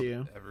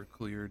 Matthew.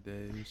 Everclear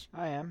days.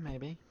 I am,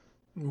 maybe.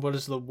 What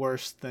is the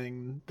worst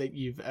thing that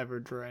you've ever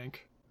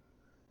drank?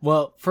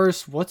 Well,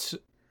 first, what's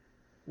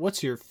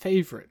your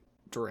favorite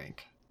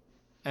drink?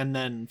 And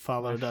then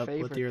followed up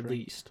with your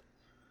least.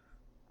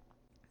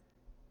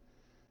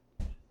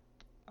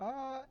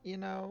 I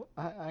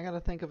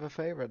gotta think of a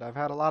favorite. I've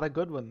had a lot of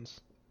good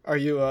ones. Are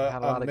you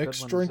a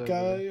mixed drink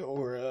guy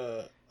or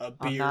a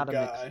beer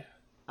guy?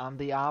 I'm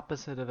the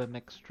opposite of a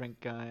mixed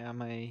drink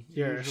guy.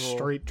 You're a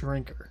straight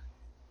drinker.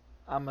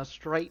 I'm a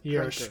straight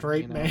You're drinker. A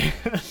straight man.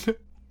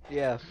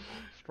 Yes.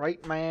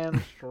 Straight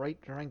man,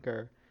 straight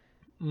drinker.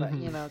 But,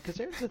 because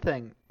here's the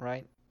thing,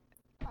 right?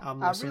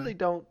 I really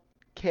don't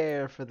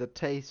care for the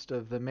taste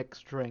of the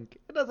mixed drink.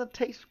 It doesn't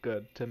taste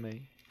good to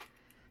me.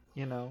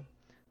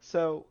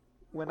 So,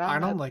 when I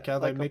don't like how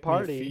they make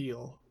me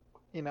feel.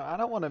 I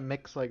don't want to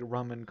mix like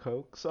rum and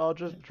Coke, so I'll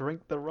just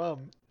drink the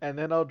rum and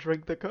then I'll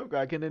drink the Coke.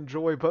 I can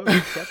enjoy both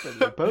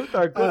separately. Both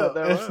are good at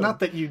their own. It's not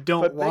that you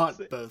don't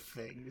want both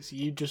things.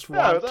 You just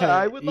want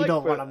you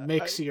don't want to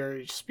mix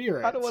your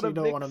spirits. You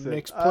don't want to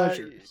mix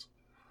pleasures.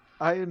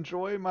 I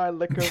enjoy my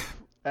liquor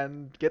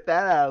and get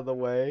that out of the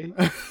way.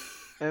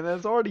 And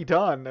it's already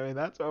done. I mean,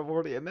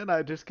 and then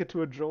I just get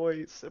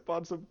to sip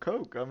on some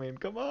Coke. I mean,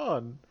 come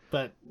on.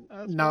 But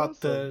that's not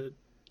awesome.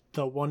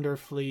 The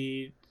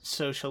wonderfully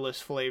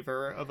socialist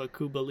flavor of a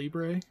Cuba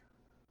Libre?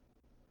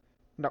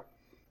 No.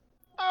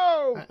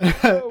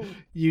 Oh!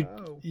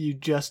 You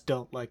just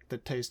don't like the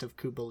taste of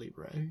Cuba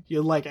Libre.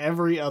 You like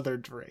every other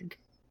drink.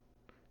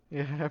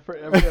 Yeah,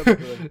 every other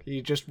drink.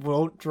 You just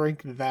won't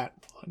drink that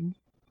one.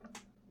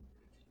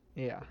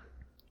 Yeah.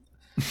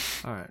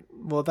 Alright.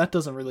 Well, that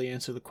doesn't really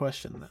answer the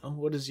question, though.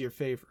 What is your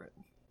favorite?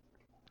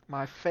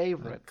 My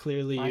favorite?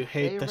 Clearly you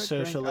hate the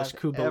socialist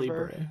Cuba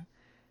Libre.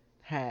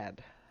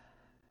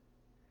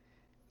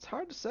 It's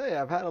hard to say.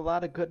 I've had a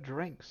lot of good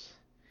drinks.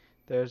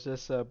 There's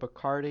this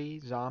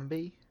Bacardi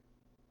Zombie.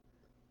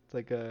 It's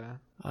like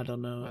a... I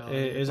don't know.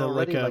 Is it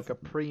already like a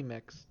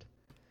pre-mixed?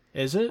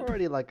 Is it? It's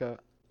already like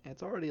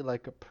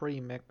a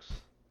pre-mix.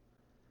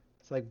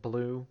 It's like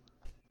blue.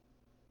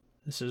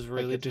 This is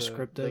really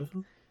descriptive.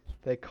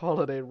 They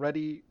call it a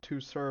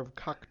ready-to-serve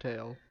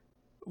cocktail.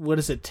 What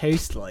does it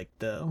taste like,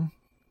 though?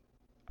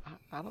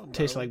 I don't know.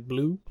 Tastes like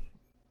blue?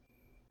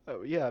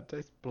 Oh, yeah, it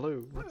tastes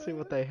blue. Let's see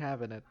what they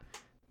have in it.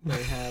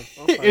 They have...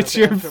 It's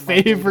your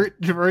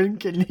favorite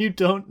drink and you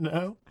don't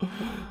know?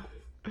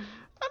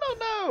 I don't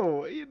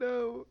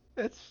know.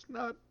 It's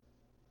not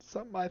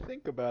something I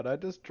think about. I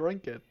just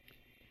drink it.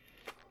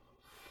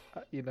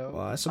 You know.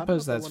 Well, I I'm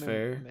suppose not the that's one who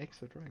fair. makes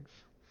the drinks.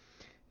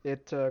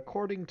 It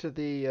according to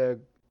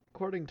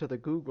the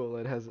Google,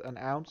 it has an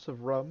ounce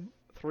of rum,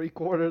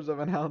 3/4 of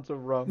an ounce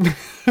of rum,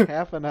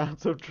 half an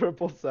ounce of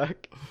triple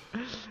sec,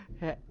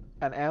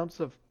 an ounce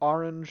of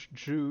orange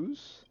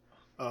juice,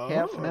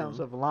 half an ounce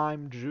of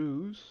lime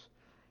juice,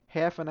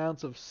 half an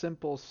ounce of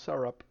simple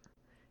syrup,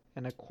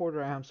 and a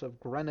 1/4 ounce of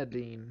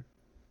grenadine.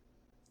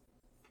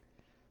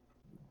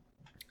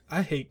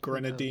 I hate Who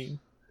knows? grenadine.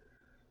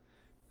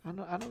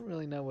 I don't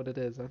really know what it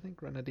is. I think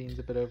grenadine's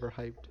a bit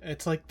overhyped.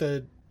 It's like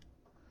the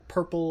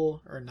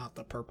purple, or not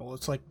the purple.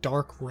 It's like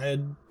dark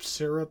red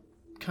syrup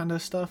kind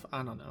of stuff.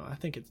 I don't know. I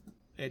think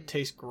it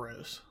tastes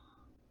gross.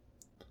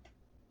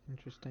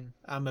 Interesting.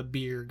 I'm a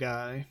beer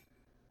guy.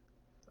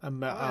 I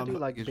do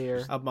like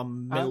beer. I'm a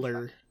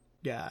Miller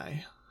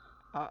guy.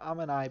 I'm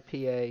an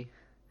IPA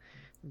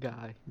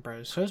guy.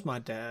 Bro, so's my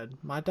dad.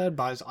 My dad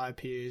buys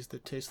IPAs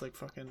that taste like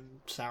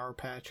fucking Sour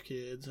Patch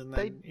Kids, and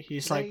then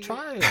he's like,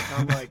 "Try it." And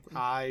I'm like,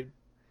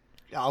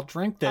 I'll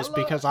drink this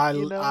because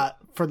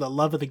for the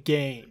love of the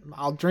game.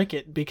 I'll drink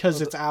it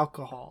because it's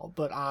alcohol,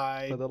 but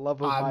for the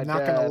love of I'm my not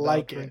dad, gonna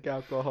like I'll drink it.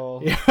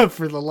 alcohol. Yeah,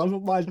 for the love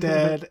of my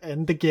dad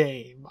and the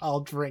game,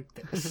 I'll drink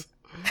this.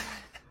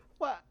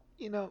 Well,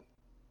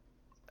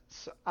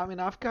 so, I mean,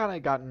 I've kind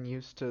of gotten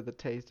used to the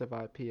taste of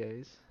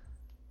IPAs.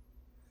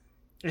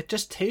 It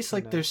just tastes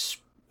like there's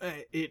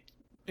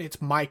it's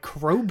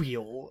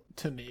microbial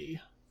to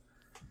me.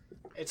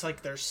 It's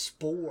like there's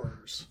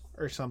spores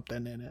or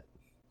something in it.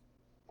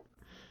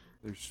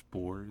 There's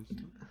spores.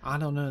 I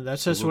don't know.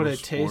 That's just what it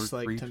tastes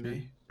like to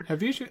me.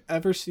 Have you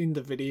ever seen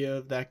the video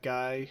of that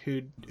guy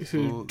who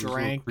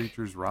drank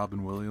creatures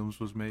Robin Williams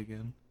was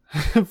making?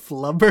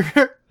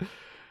 Flubber?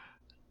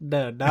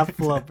 No, not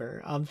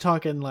Flubber. I'm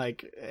talking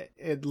like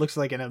it looks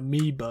like an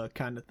amoeba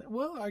kind of thing.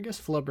 Well, I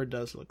guess Flubber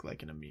does look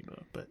like an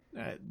amoeba, but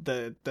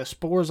the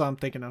spores I'm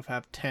thinking of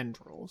have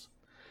tendrils.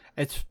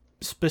 It's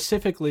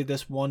specifically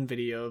this one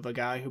video of a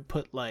guy who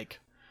put like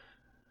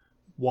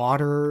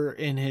water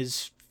in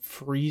his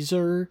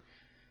freezer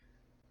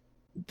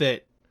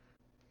that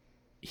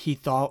he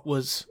thought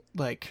was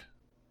like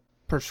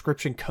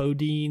prescription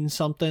codeine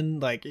something.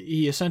 Like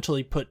he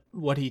essentially put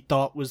what he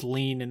thought was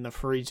lean in the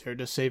freezer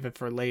to save it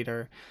for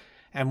later,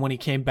 and when he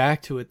came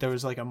back to it there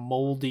was like a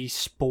moldy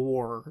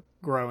spore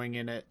growing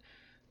in it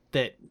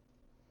that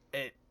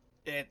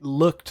it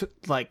looked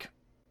like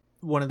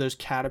one of those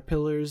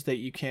caterpillars that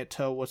you can't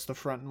tell what's the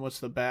front and what's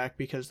the back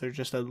because they're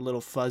just a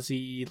little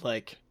fuzzy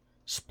like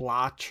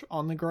splotch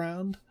on the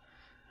ground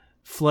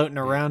floating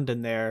around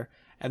in there.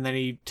 And then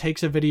he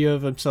takes a video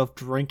of himself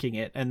drinking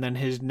it, and then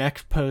his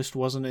next post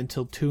wasn't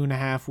until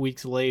 2.5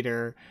 weeks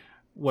later,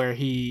 where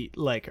he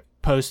like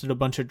posted a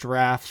bunch of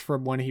drafts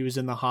from when he was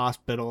in the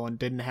hospital and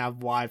didn't have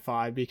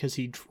Wi-Fi because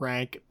he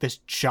drank this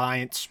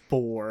giant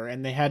spore,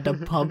 and they had to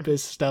pump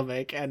his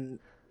stomach and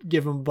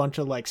give him a bunch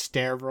of like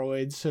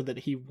steroids so that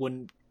he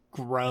wouldn't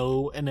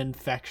grow an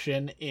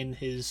infection in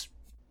his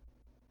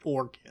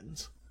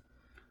organs.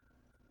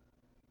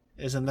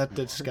 Isn't that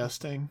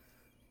disgusting?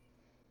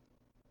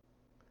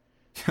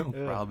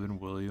 Robin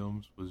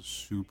Williams was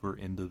super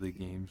into the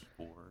game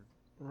sport.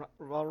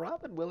 Well,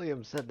 Robin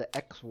Williams said the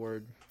X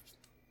word.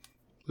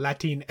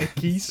 Latin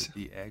X.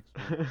 The X.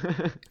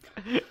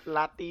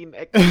 Latin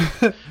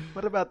X.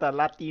 What about the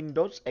Latin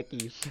dos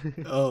X?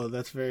 Oh,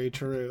 that's very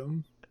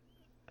true.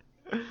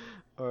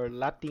 Or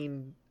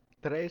Latin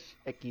tres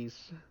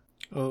X.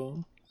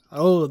 Oh,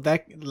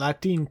 that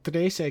Latin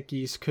tres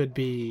X could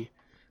be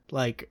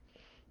like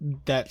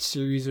that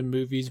series of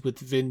movies with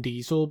Vin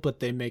Diesel,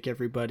 but they make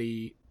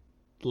everybody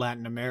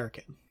Latin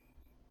American.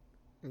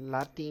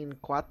 Latin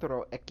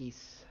cuatro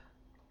X.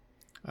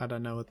 I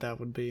don't know what that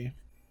would be.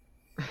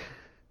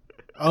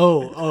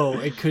 Oh,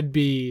 it could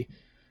be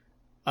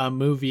a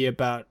movie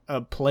about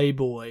a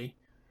playboy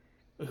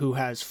who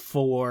has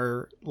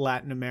 4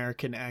 Latin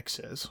American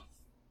exes.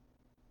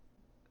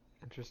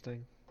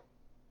 Interesting.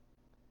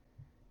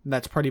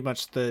 That's pretty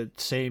much the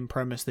same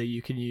premise that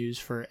you can use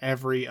for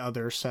every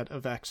other set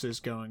of exes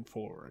going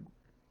forward.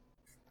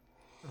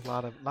 A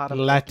lot of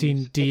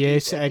Latin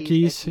X's. 10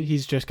 X.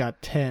 He's just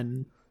got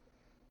 10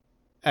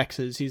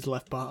 X's he's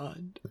left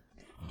behind.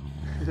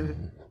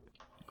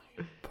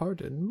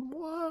 Pardon?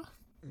 What?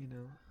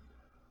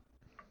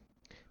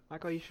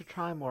 Michael, you should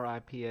try more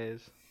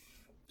IPAs.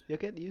 You'll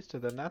get used to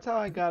them. That's how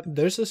I got.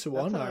 There's this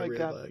one I really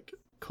like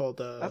called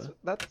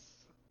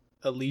that's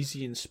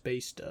Elysian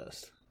Space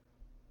Dust.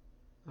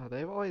 Oh,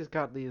 they've always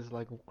got these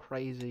like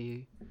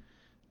crazy,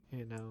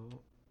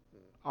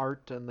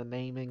 art and the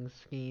naming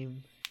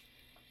scheme.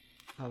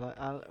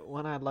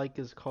 One I like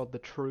is called The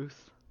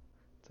Truth.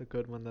 It's a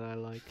good one that I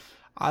like.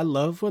 I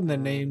love when the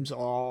names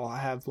all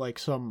have like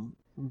some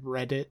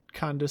Reddit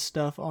kind of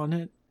stuff on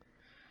it.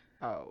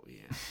 Oh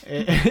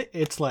yeah.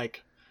 It's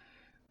like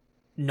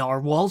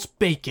Narwhal's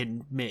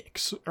Bacon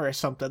Mix or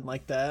something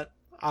like that.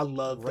 I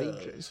love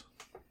those.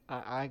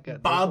 I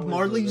get Bob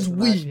Marley's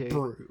Weed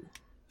Brew.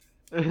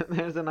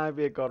 There's an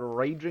IPA called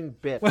Raging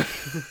Bitch.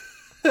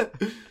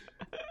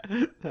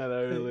 that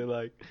I really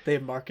like. They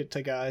market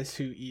to guys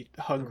who eat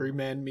hungry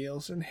man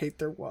meals and hate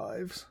their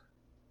wives.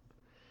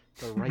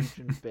 The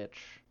raging bitch.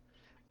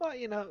 Well,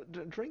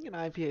 drinking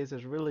IPAs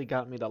has really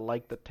got me to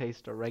like the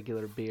taste of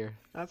regular beer.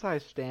 That's how I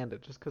stand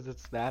it, just because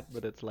it's that,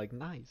 but it's like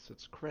nice,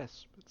 it's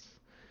crisp, it's...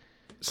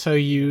 So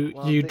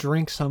you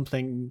drink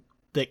something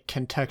that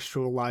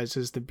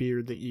contextualizes the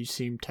beer that you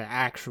seem to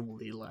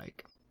actually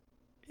like.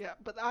 Yeah,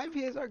 but the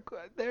IPAs are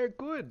good. They're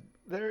good.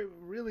 They're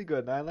really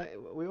good.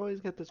 We always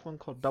get this one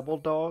called Double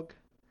Dog.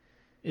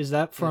 Is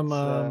that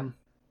from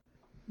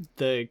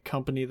the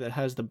company that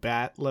has the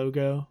bat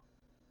logo?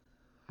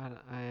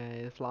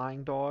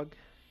 Flying Dog.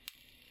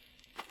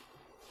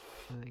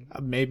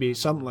 Maybe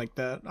something like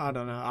that. I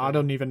don't know. I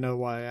don't even know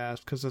why I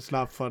asked, because it's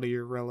not funny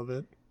or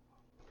relevant.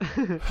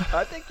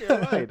 I think you're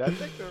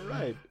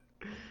right.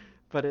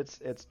 But it's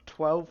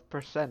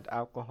 12%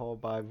 alcohol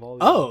by volume.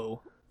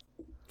 Oh,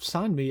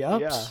 sign me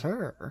up, Yeah.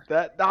 sir.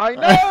 That I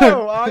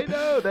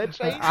know. That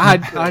changed.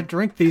 I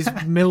drink these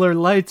Miller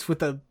Lights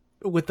with a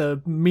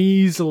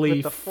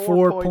measly With the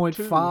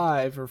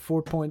 4.5 or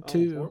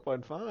 4.2.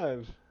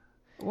 4.5.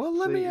 Well,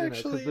 let me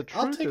actually. The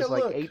I'll truth take is a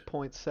like look.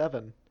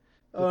 8.7.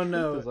 Oh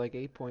no, It's like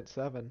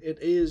 8.7. it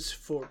is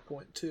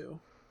 4.2.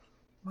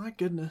 My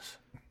goodness,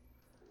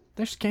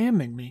 they're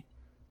scamming me.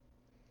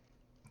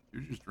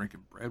 You're just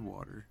drinking bread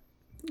water.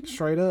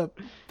 Straight up.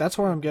 That's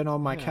where I'm getting all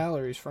my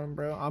calories from,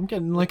 bro. I'm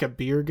getting like a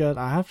beer gut.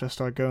 I have to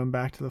start going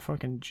back to the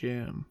fucking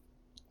gym.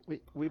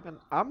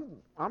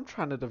 I'm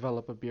trying to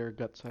develop a beer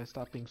gut so I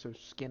stop being so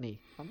skinny.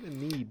 I'm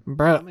in need.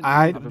 Bro, I'm in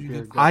need of a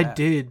beer gut. I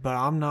did, but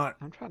I'm not.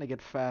 I'm trying to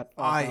get fat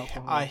off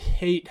alcohol. I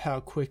hate how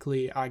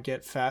quickly I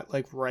get fat,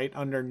 like right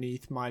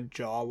underneath my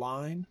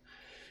jawline.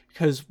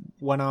 Because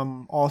when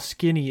I'm all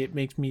skinny, it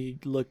makes me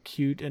look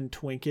cute and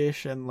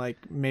twinkish, and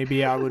like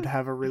maybe I would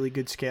have a really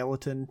good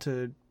skeleton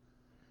to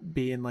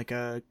be in like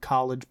a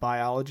college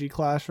biology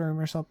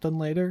classroom or something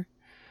later.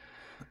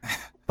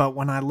 But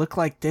when I look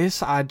like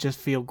this, I just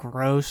feel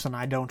gross, and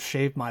I don't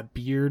shave my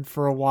beard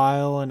for a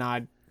while, and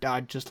I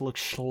just look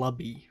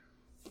schlubby.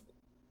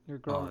 You're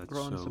growing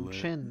so some lit.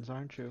 chins,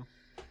 aren't you?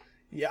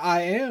 Yeah,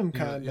 I am You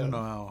kind don't of.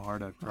 know how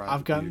hard I've tried I've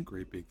to be gotten- a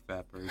great big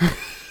fat person.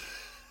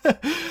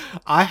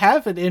 I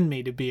have it in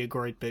me to be a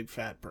great big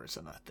fat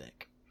person, I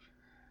think.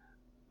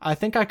 I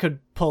think I could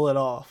pull it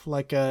off,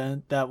 like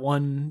that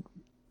one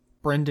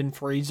Brendan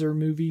Fraser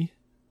movie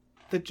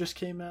that just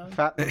came out.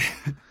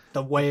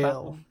 The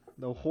Whale.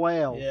 The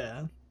Whale.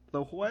 Yeah.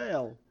 The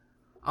Whale.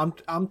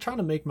 I'm trying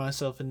to make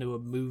myself into a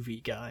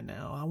movie guy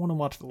now. I want to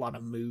watch a lot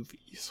of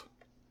movies.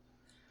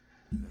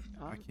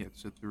 I can't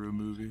sit through a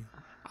movie.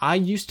 I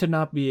used to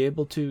not be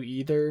able to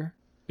either,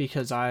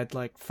 because I had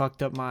like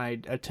fucked up my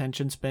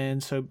attention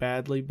span so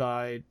badly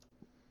by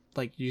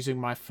like using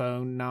my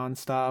phone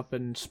nonstop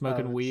and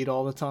smoking weed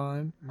all the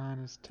time. Mine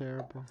is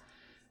terrible.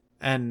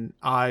 And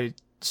I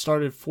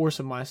started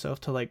forcing myself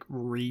to like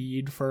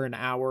read for an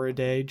hour a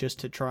day just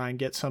to try and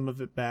get some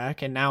of it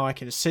back, and now I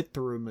can sit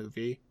through a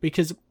movie,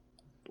 because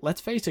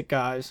let's face it,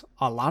 guys,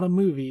 a lot of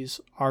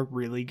movies are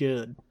really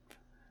good.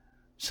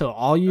 So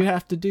all you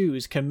have to do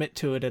is commit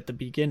to it at the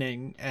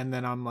beginning, and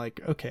then I'm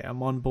like, okay,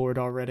 I'm on board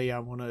already. I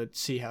want to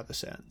see how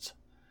this ends.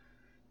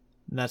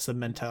 And that's the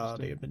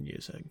mentality I've been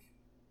using.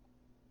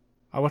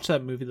 I watched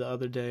that movie the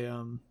other day,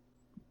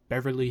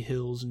 Beverly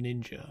Hills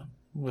Ninja,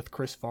 with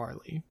Chris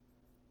Farley.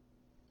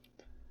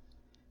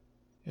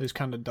 It was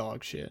kind of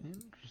dog shit.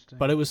 Interesting.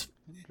 But it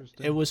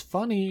was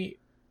funny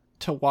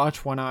to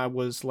watch when I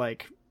was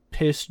like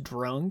pissed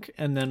drunk,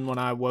 and then when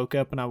I woke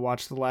up and I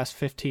watched the last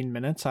 15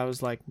 minutes, I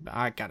was like,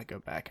 I gotta go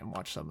back and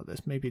watch some of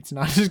this. Maybe it's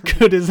not as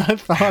good as I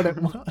thought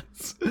it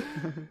was.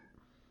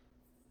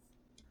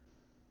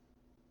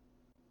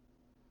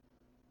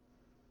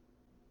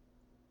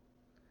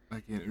 I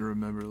can't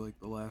remember like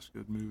the last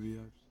good movie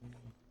I've seen.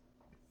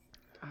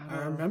 I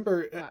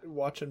remember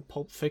watching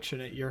Pulp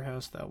Fiction at your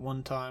house that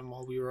one time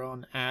while we were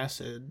on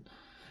acid,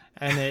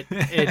 and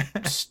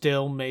it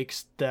still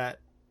makes that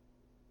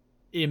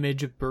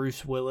image of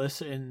Bruce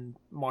Willis in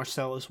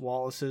Marcellus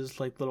Wallace's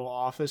like little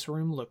office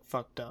room look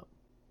fucked up.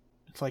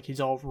 It's like he's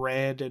all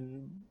red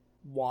and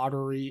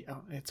watery.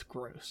 Oh, it's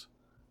gross.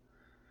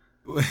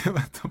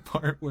 The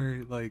part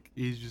where like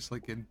he's just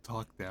like getting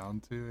talked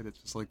down to, and it's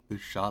just like the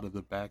shot of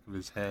the back of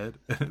his head,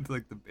 and it's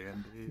like the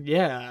band-aid.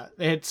 Yeah,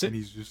 and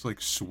he's just like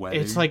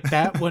sweating. It's like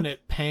that when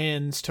it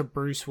pans to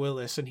Bruce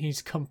Willis, and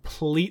he's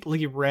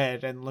completely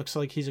red and looks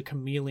like he's a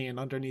chameleon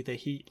underneath a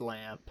heat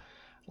lamp.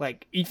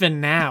 Like,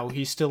 even now,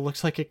 he still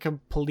looks like a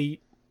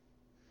complete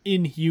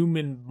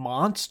inhuman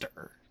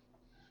monster.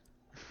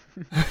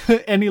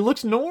 And he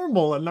looks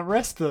normal in the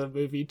rest of the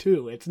movie,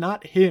 too. It's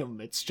not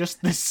him, it's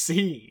just the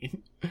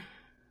scene.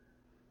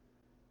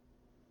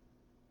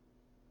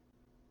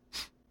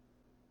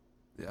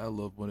 Yeah, I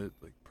love when it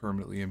like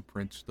permanently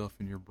imprints stuff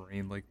in your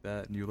brain like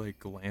that, and you like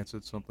glance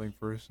at something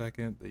for a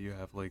second that you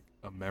have like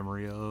a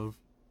memory of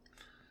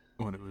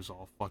when it was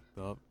all fucked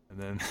up, and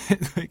then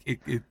like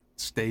it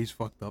stays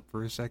fucked up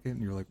for a second,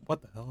 and you're like,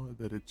 what the hell? And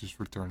then it just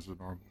returns to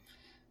normal.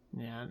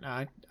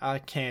 Yeah, I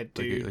can't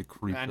do Like, it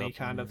creeps any up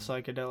kind on of you.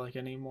 psychedelic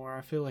anymore.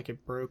 I feel like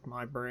it broke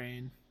my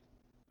brain.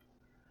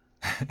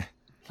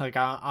 Like,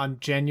 I'm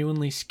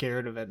genuinely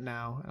scared of it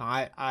now.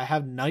 I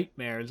have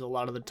nightmares a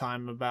lot of the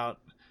time about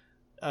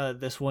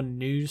this one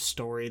news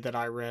story that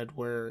I read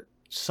where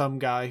some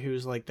guy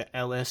who's like the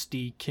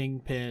LSD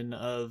kingpin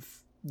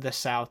of the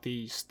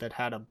Southeast that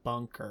had a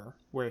bunker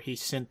where he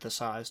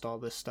synthesized all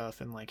this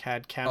stuff and like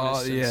had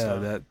chemists and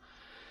stuff.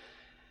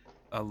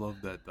 I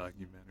love that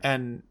documentary.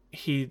 And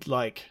he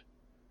like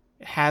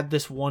had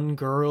this one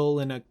girl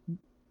in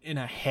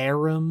a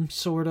harem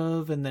sort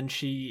of, and then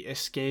she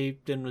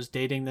escaped and was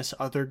dating this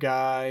other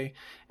guy,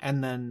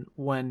 and then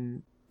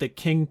when the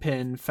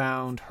kingpin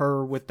found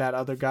her with that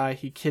other guy,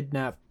 he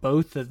kidnapped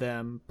both of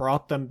them,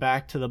 brought them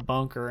back to the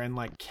bunker, and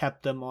like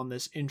kept them on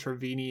this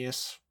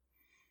intravenous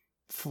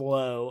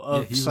flow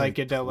of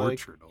psychedelic. Like,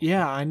 tortured them.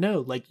 Yeah, I know.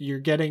 Like, you're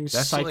getting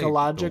That's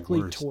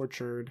psychologically like,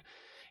 tortured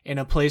in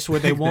a place where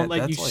they won't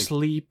let you like,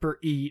 sleep or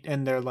eat,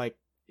 and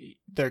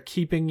they're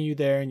keeping you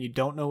there and you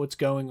don't know what's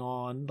going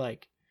on.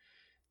 Like,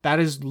 that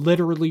is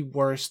literally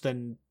worse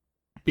than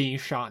being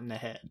shot in the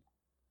head.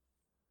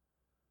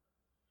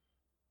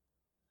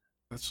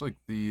 That's like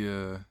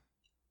the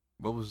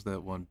what was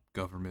that one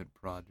government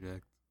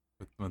project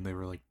when they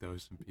were like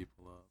dosing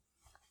people up?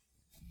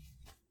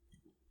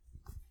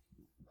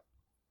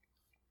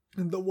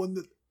 And the one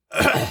that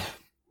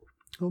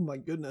oh my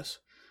goodness.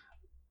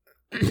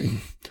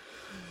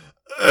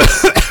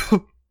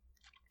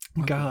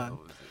 God.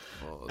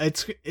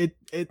 It's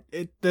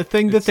the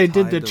thing that they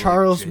did to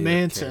Charles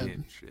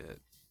Manson.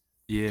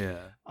 Yeah.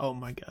 Oh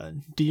my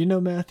God. Do you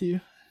know Matthew?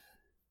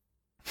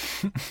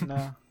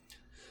 No.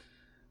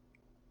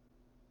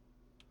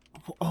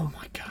 Oh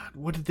my God.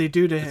 What did they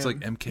do to him? It's like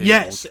MK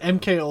Yes, Ultra.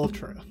 MK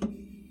Ultra.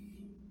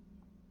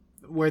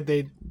 Where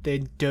they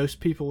dosed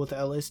people with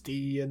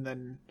LSD and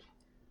then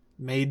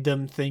made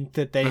them think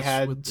that they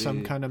had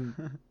some kind of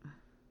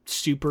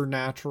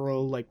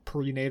supernatural, like,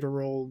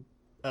 prenatal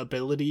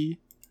ability.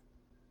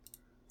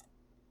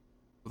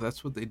 Well,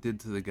 that's what they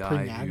did to the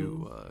guy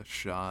who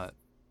shot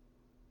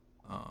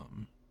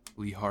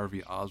Lee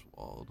Harvey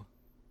Oswald.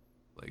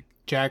 Like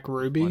Jack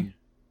Ruby?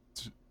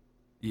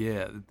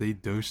 Yeah, they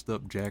dosed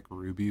up Jack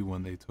Ruby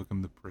when they took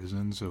him to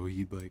prison, so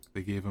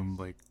they gave him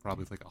like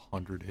probably like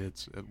 100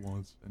 hits at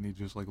once, and he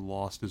just like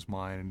lost his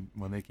mind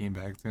when they came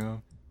back to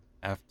him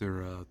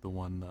after the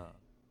one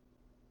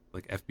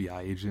like FBI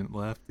agent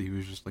left. He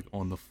was just like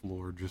on the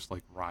floor, just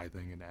like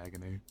writhing in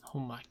agony. Oh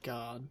my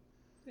God.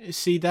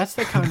 See, that's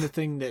the kind of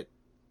thing that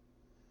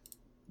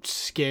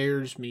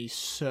scares me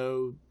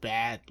so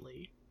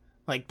badly.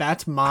 Like,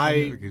 that's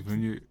my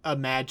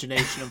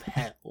imagination of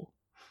hell.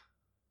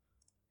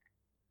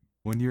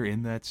 When you're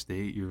in that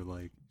state, you're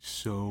like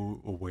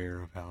so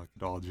aware of how it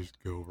could all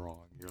just go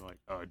wrong. You're like,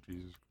 oh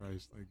Jesus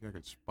Christ, like I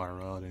could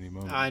spiral out any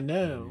moment. I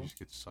know. You just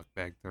get sucked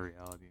back to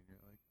reality, and you're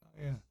like,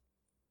 oh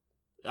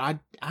yeah.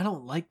 I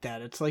don't like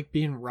that. It's like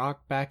being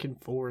rocked back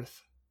and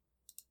forth.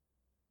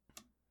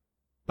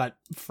 But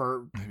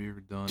for Have you ever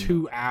done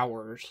 2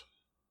 hours.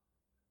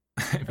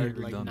 Have you Or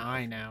ever like done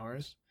 9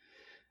 hours.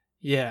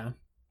 Yeah.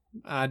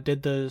 I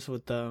did those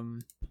with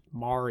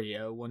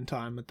Mario one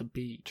time at the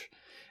beach.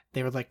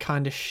 They were like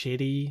kind of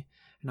shitty,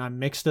 and I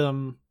mixed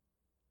them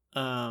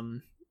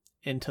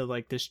into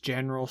like this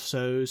General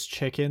Tso's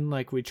chicken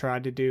like we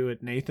tried to do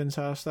at Nathan's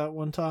house that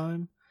one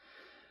time.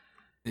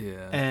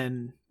 Yeah.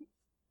 And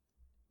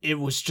it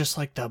was just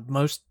like the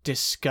most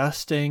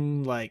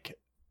disgusting, like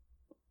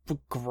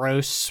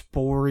gross,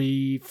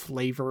 spory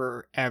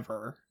flavor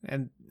ever.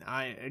 And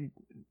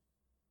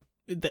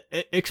the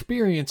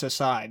experience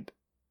aside,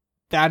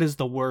 that is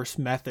the worst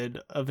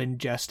method of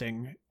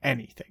ingesting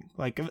anything.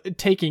 Like,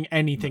 taking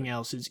anything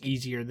else is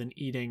easier than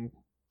eating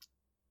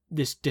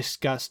this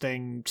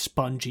disgusting,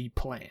 spongy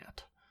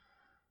plant.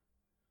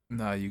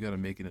 Nah, you gotta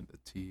make it into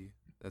tea.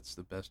 That's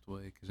the best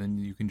way, because then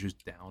you can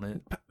just down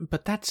it.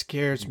 But that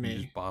scares You can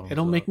me. just bottom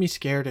It'll it make up. me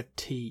scared of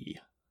tea.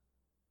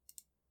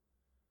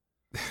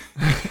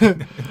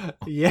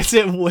 Yes,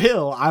 it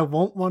will. I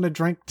won't want to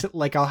drink.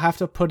 Like, I'll have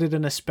to put it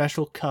in a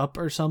special cup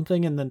or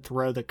something and then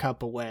throw the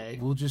cup away.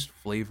 We'll just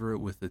flavor it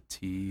with a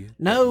tea.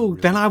 No,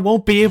 then I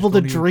won't be able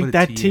to don't even drink put a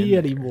that tea tea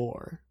in there.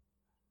 anymore.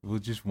 We'll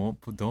just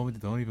won't put.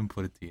 Don't even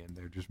put a tea in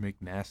there. Just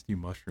make nasty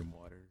mushroom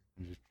water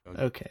and just chug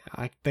it. Okay,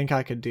 I think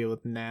I could deal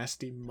with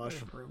nasty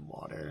mushroom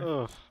water.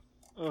 Ugh.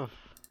 Ugh.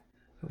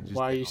 Just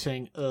Why are you down it.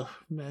 saying ugh,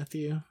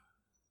 Matthew?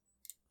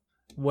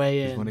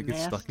 Weigh 'Cause when it in.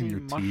 gets stuck in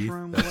your Nasty teeth,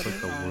 mushroom that's like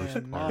water? the I worst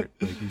am part.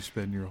 not- Like you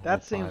spend your whole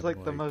That seems time,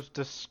 like the most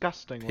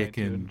disgusting way to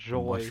picking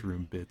enjoy.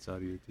 mushroom bits out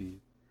of your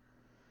teeth.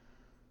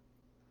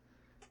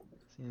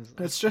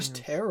 That's just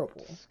seems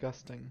terrible.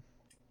 Disgusting.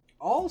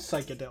 All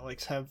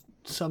psychedelics have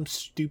some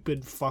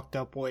stupid fucked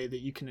up way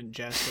that you can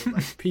ingest it.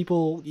 Like,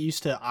 people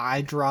used to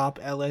eye drop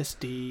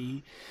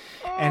LSD,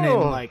 and in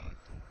Oh. like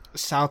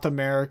South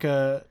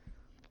America,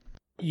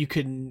 you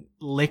can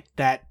lick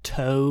that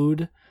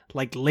toad,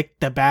 like lick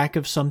the back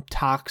of some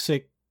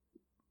toxic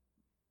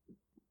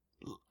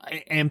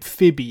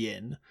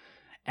amphibian,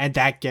 and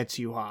that gets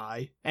you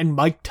high. And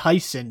Mike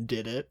Tyson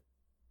did it.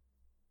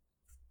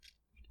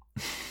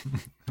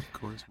 Of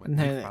course. And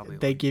then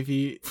they give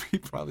you... He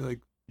probably like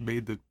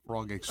made the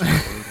frog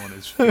explode on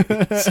his face.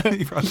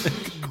 He probably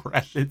like,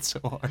 grabbed it so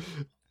hard.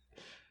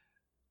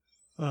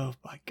 Oh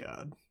my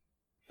god.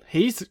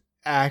 He's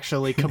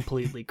actually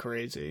completely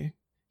crazy.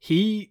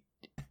 He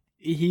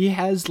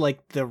has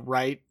like the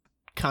right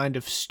kind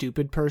of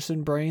stupid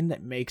person brain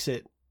that makes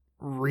it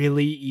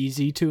really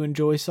easy to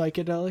enjoy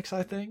psychedelics,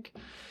 I think.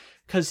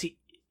 Because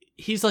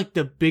he's like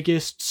the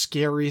biggest,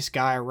 scariest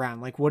guy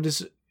around. Like,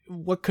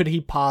 what could he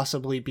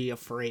possibly be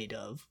afraid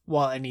of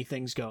while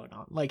anything's going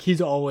on? Like,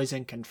 he's always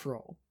in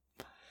control.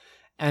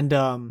 And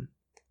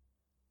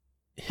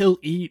he'll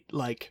eat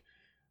like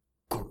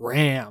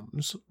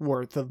grams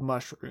worth of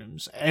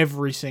mushrooms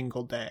every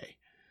single day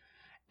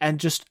and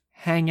just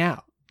hang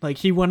out. Like,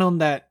 he went on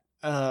that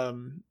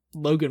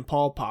Logan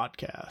Paul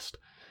podcast,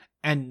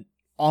 and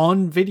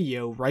on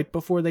video, right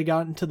before they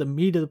got into the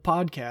meat of the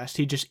podcast,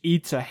 he just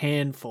eats a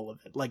handful of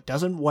it. Like,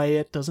 doesn't weigh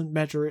it, doesn't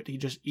measure it. He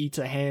just eats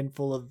a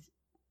handful of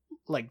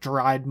like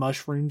dried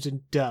mushrooms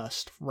and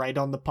dust right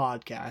on the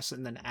podcast,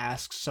 and then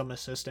asks some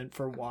assistant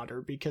for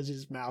water because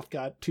his mouth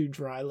got too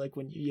dry, like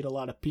when you eat a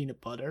lot of peanut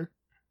butter.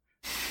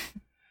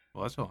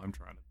 Well, that's all I'm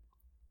trying to.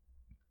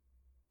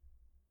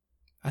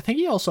 I think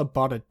he also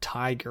bought a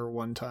tiger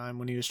one time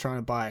when he was trying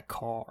to buy a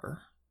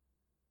car.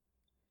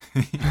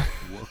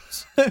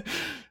 Whoops.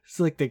 It's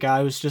like the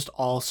guy was just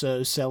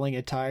also selling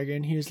a tiger,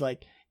 and he was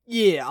like,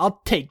 "Yeah, I'll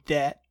take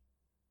that."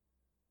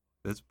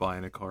 That's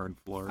buying a car in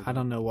Florida. I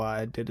don't know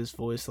why I did his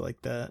voice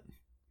like that.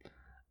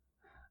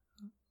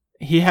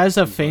 He has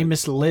a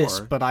famous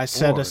lisp, but I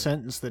said a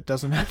sentence that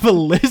doesn't have a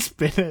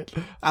lisp in it.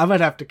 I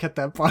might have to cut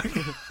that part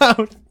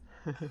out.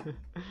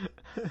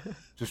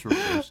 Just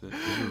reverse it.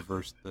 Just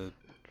reverse the...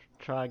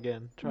 Try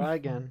again.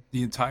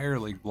 The entire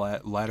like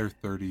latter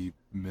 30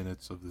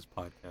 minutes of this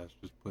podcast,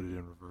 just put it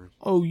in reverse.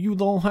 Oh, you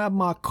don't have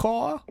my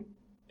car?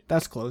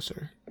 That's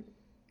closer.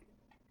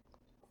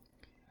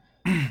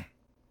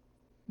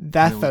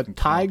 That's a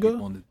tiger?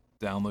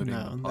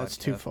 No, that's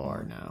too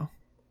far now.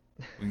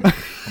 We can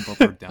pump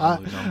up our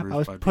download numbers. I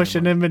was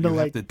pushing him into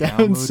like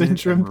Down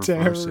syndrome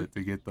terror.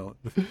 To get the...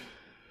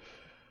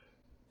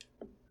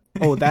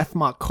 Oh, that's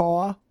my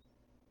car?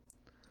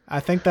 I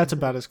think that's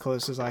about as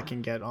close as I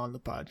can get on the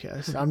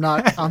podcast. I'm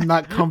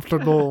not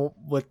comfortable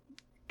with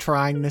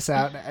trying this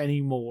out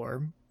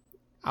anymore.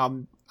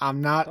 I'm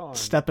not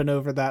stepping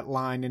over that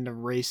line into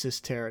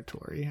racist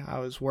territory. I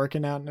was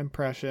working out an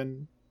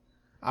impression.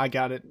 I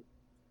got it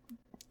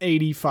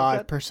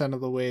 85%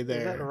 of the way there.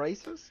 Is that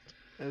racist?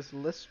 Is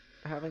lisp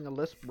having a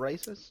lisp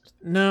racist?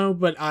 No,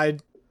 but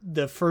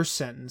the first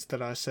sentence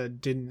that I said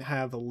didn't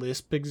have a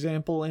lisp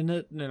example in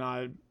it, and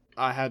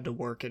I had to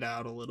work it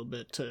out a little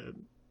bit to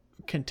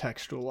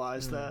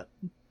contextualize that.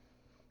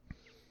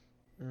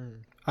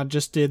 I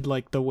just did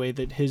like the way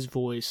that his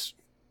voice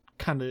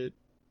kind of...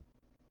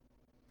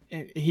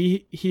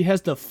 He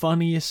has the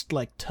funniest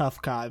like tough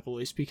guy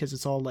voice because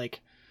it's all like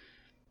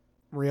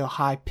real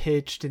high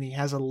pitched, and he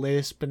has a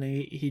lisp, and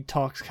he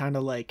talks kind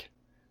of like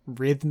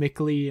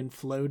rhythmically and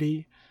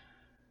floaty.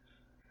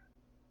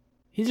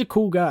 He's a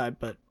cool guy,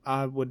 but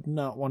I would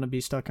not want to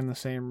be stuck in the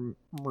same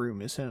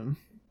room as him,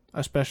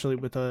 especially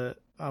with a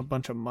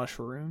bunch of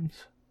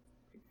mushrooms.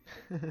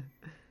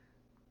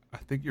 I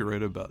think you're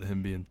right about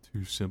him being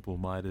too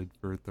simple-minded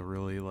for it to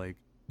really like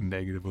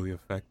negatively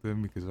affect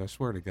him, because I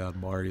swear to God,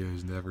 Mario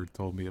has never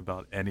told me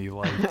about any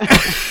like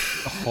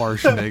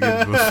harsh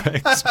negative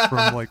effects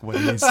from like what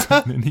he's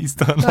done, and he's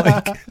done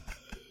like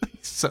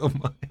so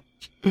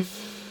much.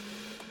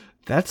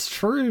 That's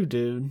true,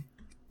 dude.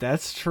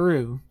 That's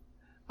true.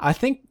 I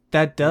think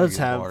that does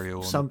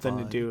have something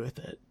to do with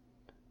it.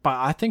 But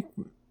I think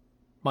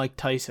Mike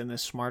Tyson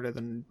is smarter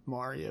than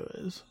Mario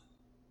is.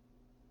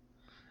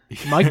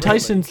 Mike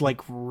Tyson's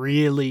like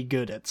really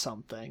good at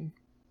something.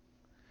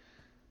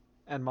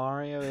 And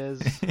Mario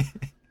is...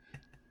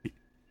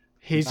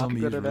 He's not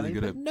good at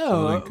anything?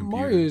 No,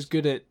 Mario is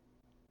good at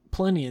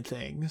plenty of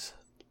things.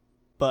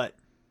 But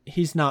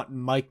he's not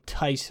Mike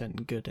Tyson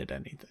good at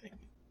anything.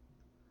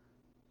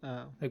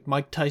 Oh. Like,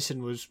 Mike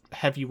Tyson was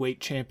heavyweight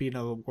champion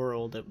of the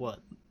world at what,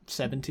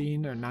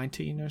 17 or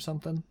 19 or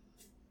something?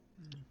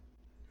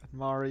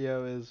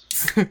 Mario is...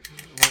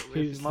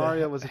 He's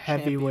Mario was a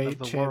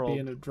heavyweight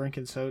champion of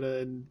drinking soda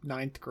in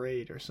 9th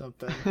grade or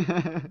something.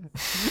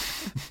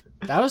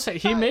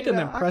 He made an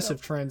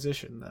impressive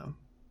transition, though.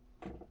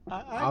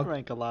 I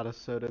drank a lot of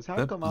sodas.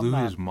 That blew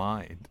his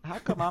mind. How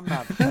come I'm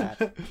not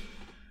fat?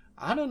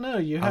 I don't know.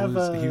 You have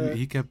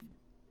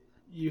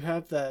you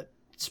have that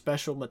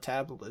special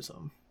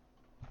metabolism.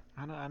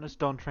 I just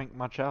don't drink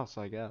much else,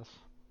 I guess.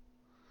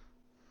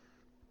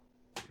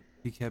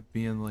 He kept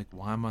being like,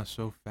 "Why am I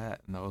so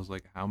fat?" And I was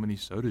like, "How many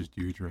sodas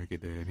do you drink a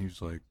day?" And he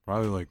was like,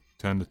 "Probably like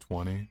 10 to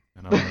 20."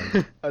 And I'm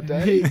like, a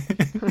day?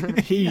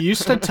 He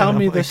used to tell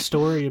me this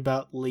story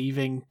about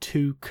leaving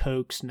 2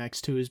 Cokes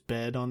next to his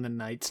bed on the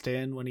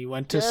nightstand when he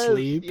went to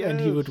sleep,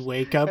 and he would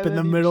wake up in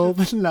the middle of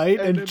the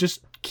night and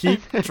just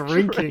keep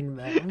drinking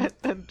them.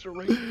 And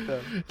drink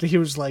them. He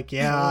was like,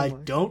 yeah, Oh I my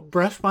don't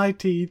brush my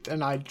teeth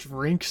and I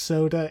drink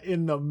soda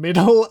in the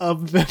middle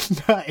of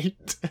the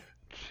night.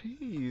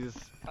 Jeez.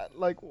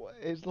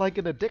 It's like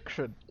an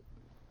addiction.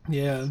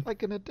 Yeah. It's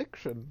like an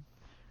addiction.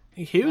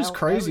 He was Now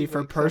crazy he for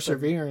wakes up and-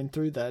 persevering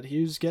through that.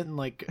 He was getting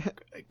like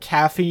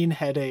caffeine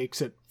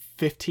headaches at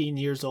 15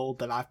 years old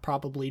that I've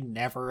probably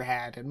never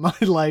had in my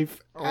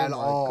life at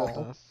all.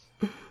 Goodness.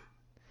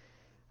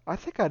 I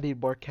think I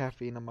need more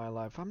caffeine in my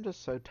life. I'm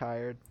just so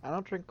tired. I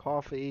don't drink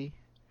coffee.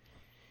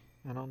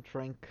 I don't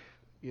drink,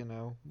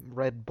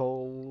 Red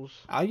Bulls.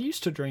 I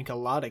used to drink a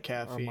lot of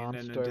caffeine in a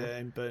Monster.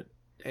 day, but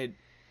it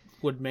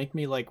would make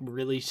me like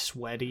really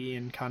sweaty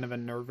and kind of a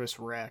nervous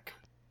wreck.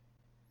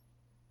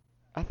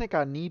 I think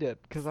I need it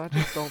because I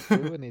just don't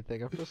do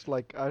anything. I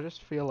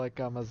just feel like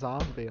I'm a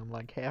zombie. I'm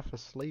like half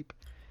asleep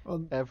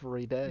Well,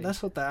 every day.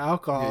 that's what the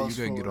alcohol Yeah, is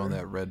you gotta for. get on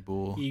that Red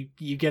Bull. You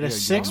get You a gotta get on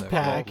six that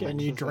pack Red and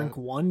Bull. you What drink is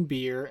one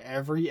beer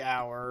every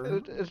hour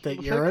It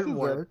that you're at fixes it.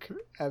 work,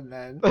 and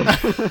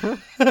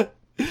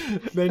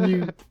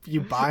then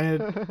you buy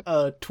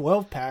a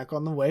 12 pack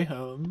on the way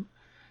home,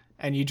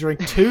 and you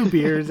drink 2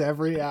 beers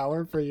every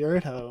hour for you're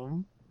at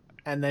home,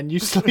 and then you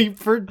sleep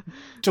for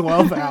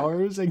 12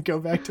 hours and go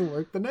back to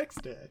work the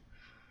next day.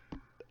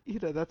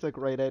 That's a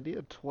great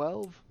idea.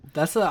 12.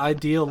 That's the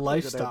ideal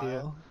That's a good idea.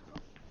 lifestyle.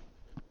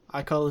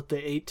 I call it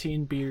the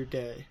 18 beer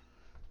day.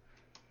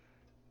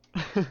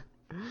 I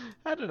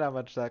don't know how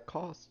much that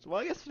costs. Well,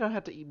 I guess you don't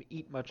have to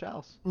eat much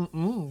else.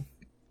 Mm-mm.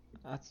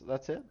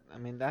 That's it. I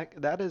mean,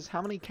 that is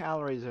how many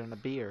calories are in a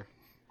beer.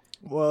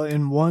 Well,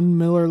 in one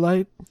Miller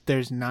Lite,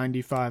 there's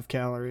 95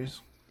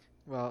 calories.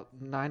 Well,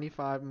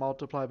 95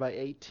 multiplied by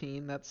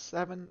 18, that's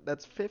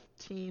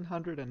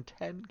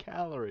 1,510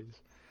 calories.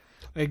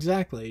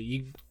 Exactly.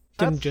 You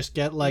can That's, just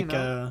get like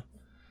And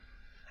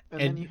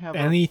then you have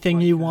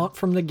anything you want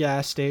from the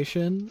gas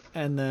station,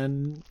 and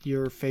then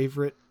your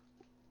favorite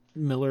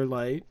Miller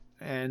Lite,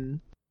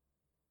 and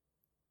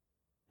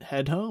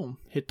head home.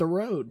 Hit the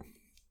road.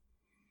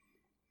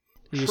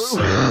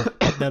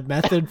 The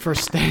method for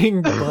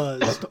staying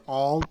buzzed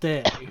all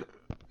day.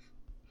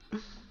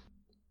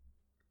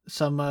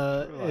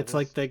 It's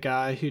like the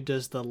guy who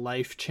does the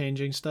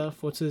life-changing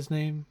stuff. What's his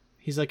name?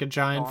 He's like a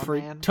giant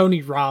freak. Darman?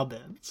 Tony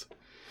Robbins.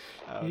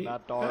 Oh,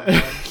 not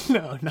Darman.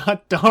 No,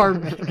 not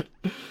Darman.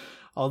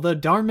 Although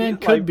Darman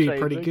could be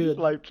pretty He's good.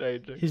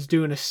 life-changing. He's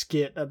doing a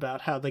skit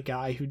about how the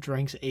guy who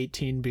drinks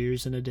 18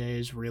 beers in a day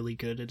is really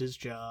good at his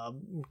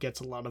job, gets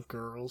a lot of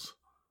girls.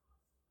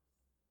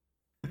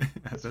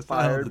 He's That's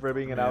fired how for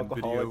being an the video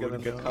alcoholic, would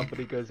and then go. the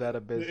company goes out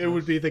of business. It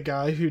would be the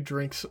guy who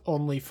drinks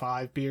only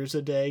 5 beers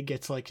a day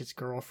gets like his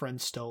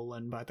girlfriend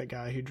stolen by the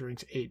guy who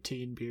drinks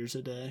 18 beers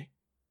a day.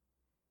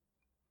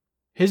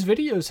 His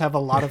videos have a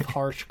lot of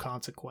harsh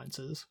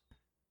consequences.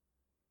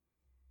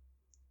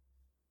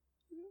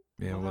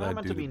 Man, Well, what they're I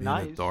meant do to be in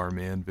nice. a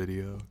Darman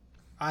video.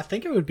 I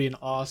think it would be an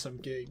awesome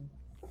gig.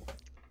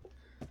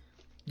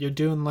 You're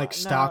doing like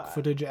stock No,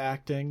 footage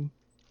acting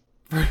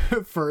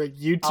for a A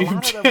YouTube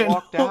lot of them channel.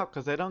 walked out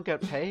because they don't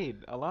get paid.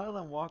 A lot of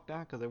them walked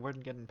out because they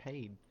weren't getting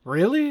paid.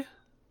 Really?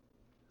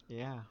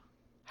 Yeah.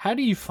 How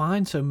do you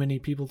find so many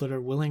people that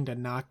are willing to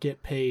not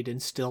get paid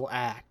and still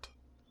act?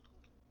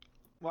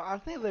 Well, I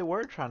think they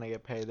were trying to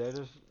get paid. They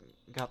just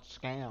got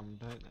scammed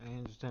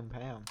and just didn't pay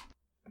them.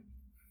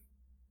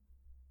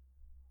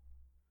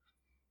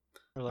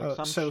 Or like Oh,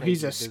 some so shady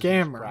he's a business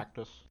scammer.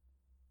 Practice.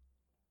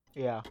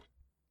 Yeah.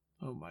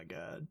 Oh my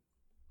god.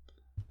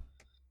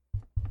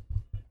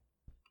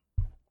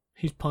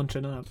 He's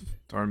punching up.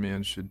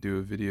 Darman should do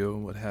a video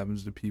on what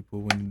happens to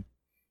people when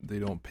they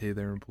don't pay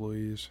their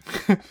employees.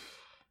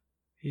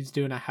 He's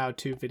doing a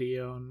how-to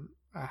video on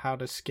how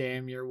to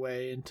scam your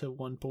way into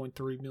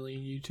 1.3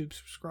 million YouTube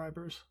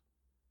subscribers.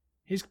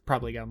 He's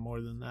probably got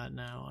more than that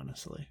now,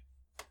 honestly.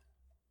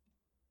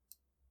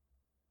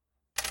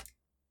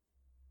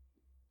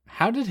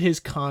 How did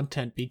his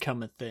content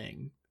become a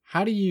thing?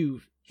 How do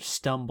you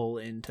stumble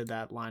into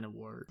that line of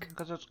work?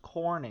 Because it's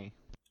corny.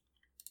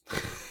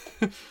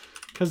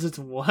 Because it's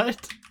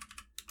what?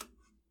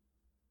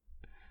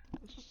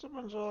 It's just a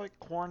bunch of like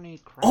corny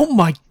crap. Oh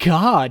my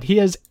god, he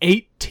has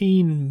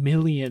 18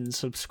 million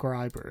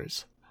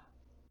subscribers.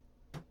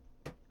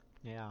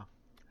 Yeah.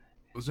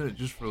 Wasn't it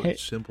just for Hey- like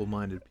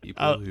simple-minded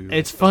people Oh, who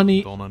it's don't-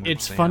 funny. don't It's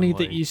understand, funny that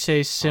like, you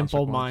say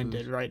simple-minded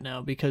consequences? right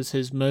now, because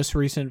his most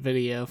recent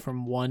video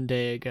from one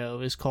day ago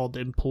is called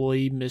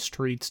 "Employee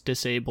Mistreats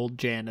Disabled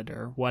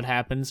Janitor. What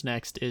happens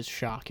next is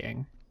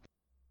shocking."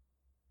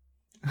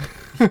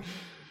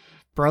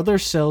 Brother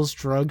sells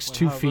drugs What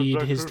to happens feed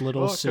next his is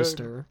little shocking.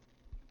 sister.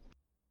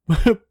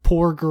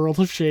 Poor girl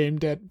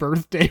shamed at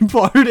birthday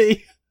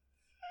party.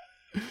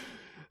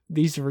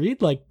 These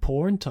read like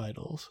porn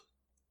titles.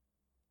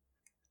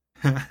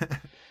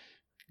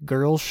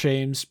 Girl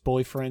shames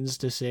boyfriend's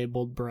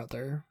disabled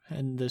brother,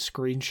 and the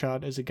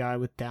screenshot is a guy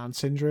with Down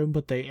syndrome,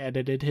 but they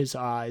edited his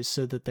eyes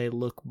so that they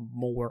look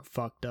more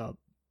fucked up.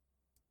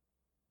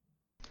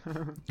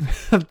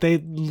 They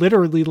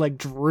literally like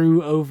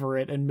drew over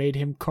it and made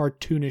him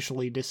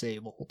cartoonishly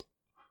disabled.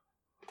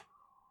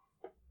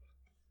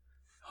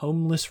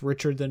 Homeless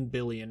richer than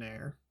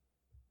billionaire.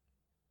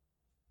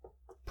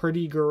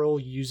 Pretty girl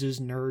uses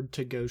nerd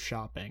to go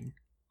shopping.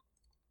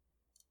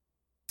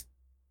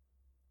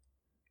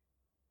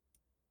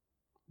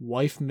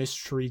 Wife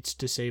mistreats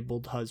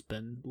disabled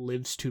husband,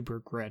 lives to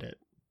regret it.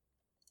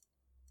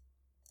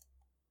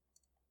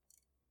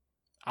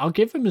 I'll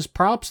give him his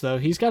props, though.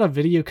 He's got a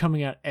video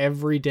coming out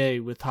every day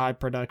with high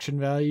production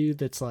value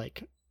that's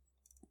like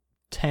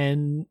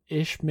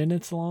 10-ish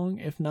minutes long,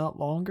 if not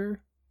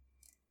longer.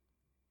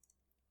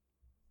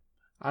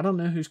 I don't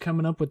know who's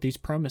coming up with these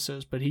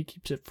premises, but he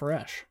keeps it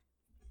fresh.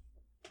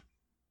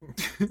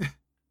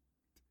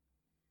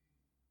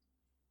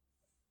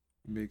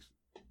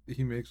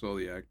 He makes all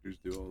the actors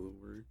do all the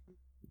work.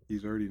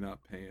 He's already not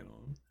paying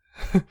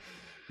them.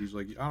 He's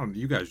like, I don't.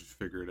 You guys just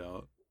figure it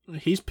out.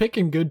 He's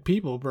picking good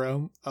people,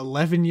 bro.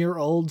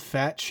 11-year-old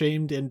fat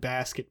shamed in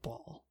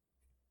basketball.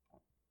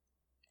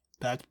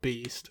 That's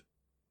beast.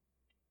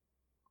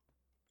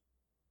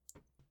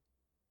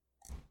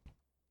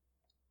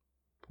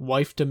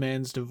 Wife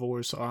demands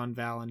divorce on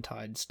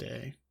Valentine's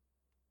Day.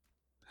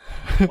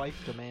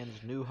 Wife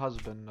demands new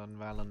husband on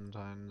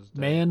Valentine's Day.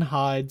 Man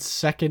hides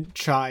second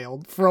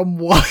child from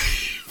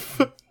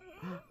wife.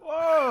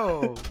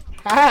 Whoa!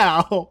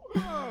 How?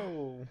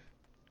 Whoa!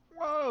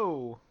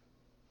 Whoa!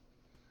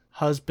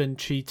 Husband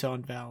cheats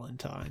on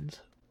Valentine's.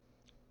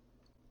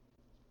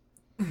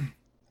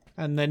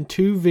 And then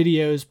 2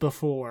 videos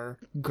before,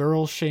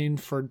 girl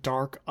shamed for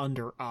dark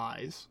under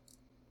eyes.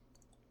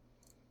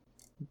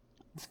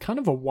 It's kind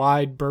of a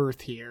wide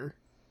berth here.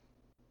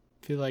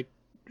 I feel like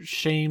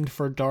shamed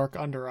for dark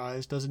under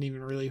eyes doesn't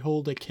even really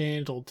hold a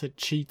candle to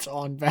cheats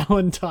on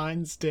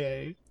Valentine's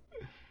Day.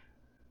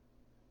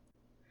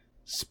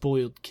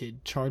 Spoiled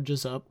kid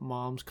charges up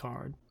mom's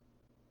card.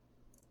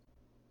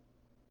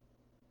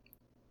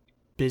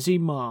 Busy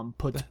mom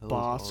puts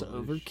boss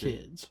over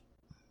kids.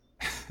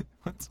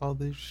 What's all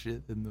this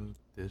shit in the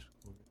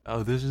Discord?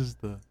 Oh, this is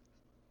the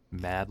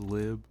Mad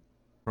Lib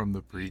from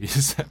the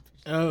previous episode.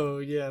 Oh,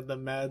 yeah, the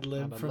Mad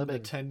Lib from the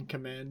 10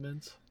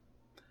 Commandments.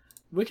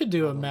 We could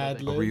do a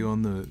Mad Lib. Are we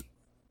on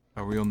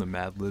the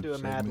Mad Lib Do a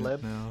segment Mad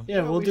Lib? now?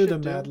 Yeah, we'll do the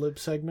Mad Lib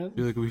segment. I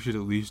feel like we should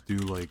at least do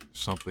like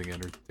something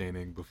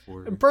entertaining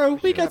before. Bro,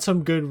 we got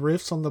some good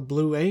riffs on the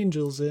Blue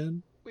Angels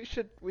in. We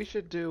should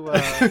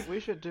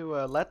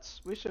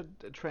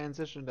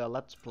transition to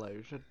let's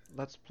play.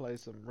 Let's play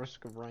some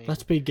Risk of Rain.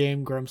 Let's be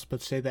Game Grumps,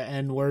 but say the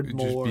N-word It'd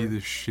more. just be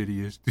the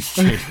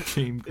shittiest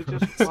game. It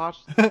just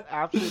watched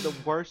absolutely the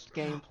worst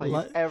gameplay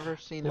you've ever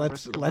seen in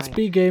Risk of Rain. Let's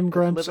be Game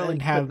Grumps literally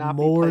and could have not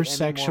be more played any more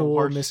sexual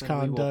worse than we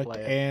will misconduct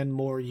play it. and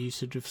more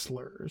usage of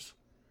slurs.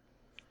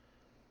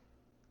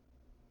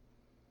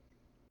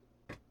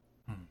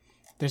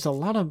 There's a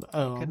lot of...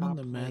 Oh, I'm on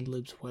the Mad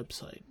Lib's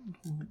website.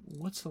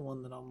 What's the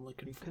one that I'm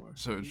looking for?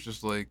 So it's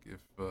just like if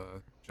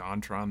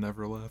JonTron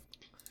never left.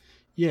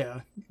 Yeah,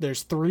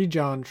 there's 3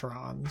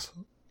 JonTrons.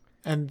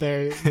 And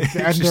they're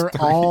Just 3.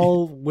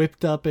 all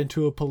whipped up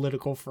into a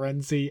political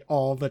frenzy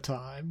all the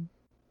time.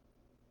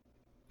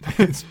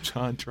 It's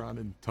JonTron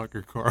and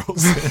Tucker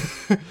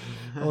Carlson.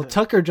 Well,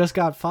 Tucker just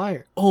got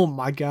fired. Oh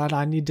my god,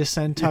 I need to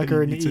send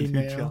Tucker an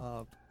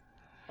email.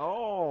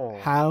 Oh.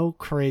 How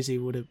crazy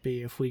would it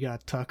be if we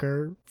got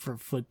Tucker for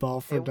Football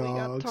for If we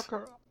got Dogs?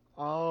 Tucker,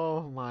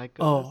 oh my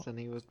goodness, and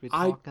he would be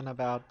I- talking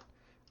about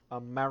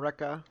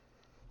America.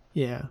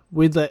 Yeah,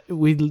 we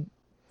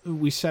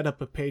set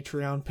up a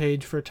Patreon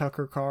page for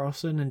Tucker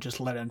Carlson and just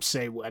let him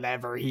say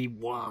whatever he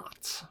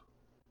wants.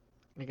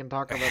 We can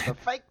talk about the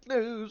fake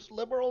news,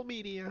 liberal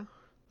media,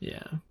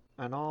 Yeah,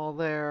 and all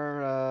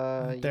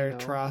their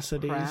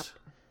atrocities. crap.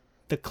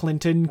 The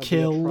Clinton The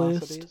kill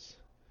list. atrocities.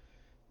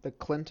 The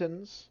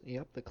Clintons,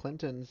 yep, the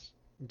Clintons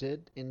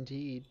did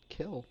indeed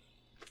kill.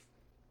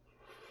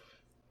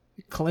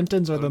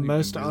 Clintons are I the don't even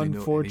most really know anything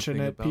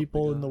unfortunate about the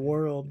people in the guy.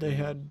 world. They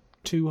had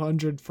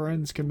 200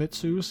 friends commit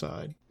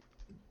suicide.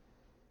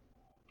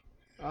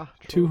 Ah,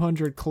 true.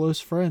 200 close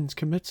friends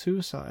commit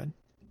suicide.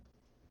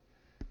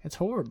 It's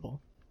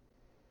horrible.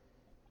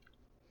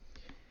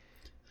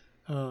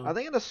 Are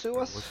they gonna sue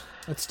us?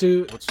 Let's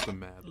do... What's the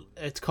Mad Lib?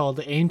 It's called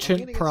Are we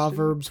Ancient gonna get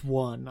Proverbs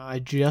 1. I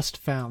just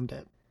found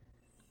it.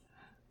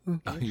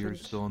 Oh, you're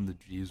still on the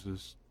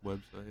Jesus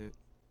website?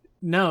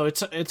 No,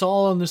 it's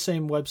all on the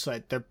same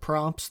website. They're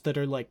prompts that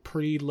are like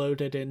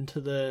preloaded into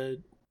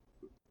the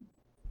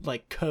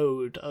like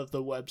code of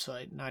the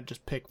website, and I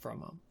just pick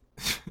from them.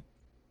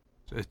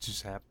 So it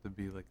just happened to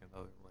be like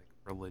another like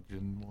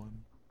religion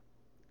one.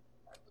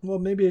 Well,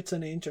 maybe it's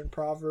an ancient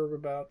proverb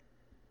about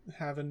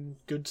having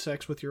good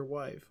sex with your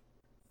wife.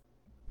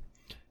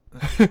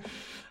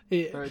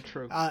 Very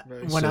true.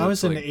 Very When So I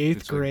was it's in like- 8th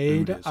it's like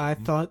grade, Buddhism. I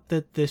thought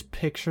that this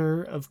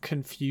picture of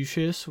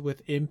Confucius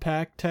with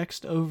impact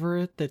text over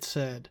it that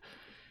said...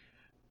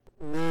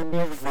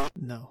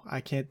 No,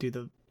 I can't do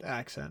the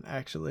accent,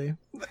 actually.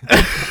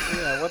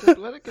 Yeah, what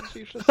did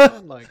Confucius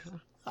sound like? Huh?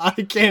 I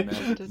can't...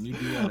 Can you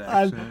do that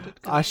accent?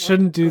 I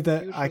shouldn't do that.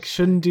 Confucius I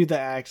shouldn't do the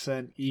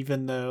accent,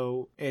 even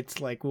though it's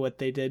like what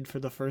they did for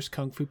the first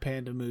Kung Fu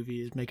Panda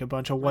movie is make a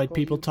bunch of white well,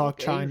 people you talk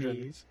look Asian.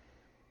 Chinese.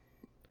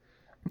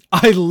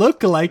 I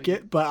look like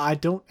it, but I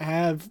don't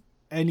have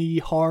any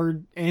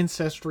hard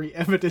ancestry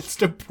evidence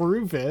to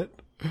prove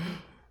it.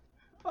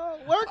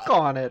 Work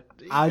on it.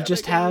 I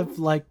just have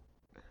like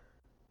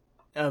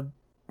an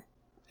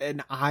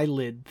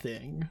eyelid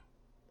thing.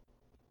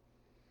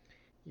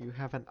 You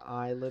have an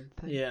eyelid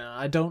thing? Yeah,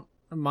 I don't.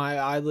 My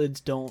eyelids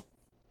don't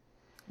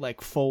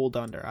like fold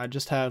under. I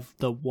just have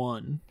the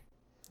one.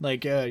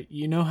 Like,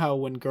 you know how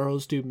when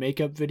girls do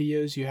makeup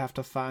videos, you have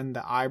to find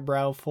the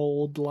eyebrow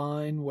fold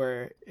line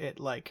where it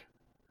like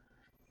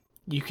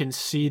you can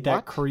see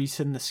that crease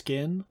in the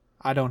skin?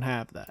 I don't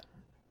have that.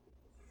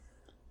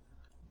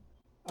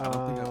 I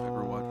don't think I've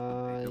ever watched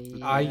a makeup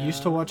tutorial. I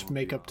used to watch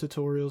makeup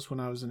tutorials when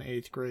I was in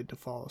 8th grade to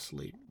fall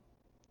asleep.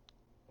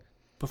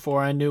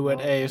 Before I knew what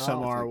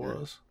ASMR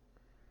was.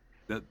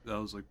 That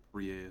was like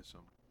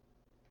pre-ASMR.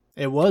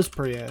 It was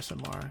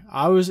pre-ASMR.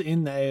 I was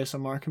in the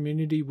ASMR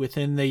community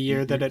within the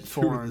year that it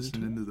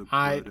formed.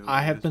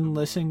 I have been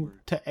listening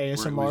to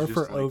ASMR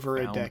for like over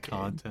a decade.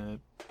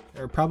 Content.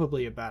 Or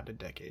probably about a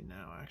decade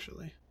now,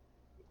 actually.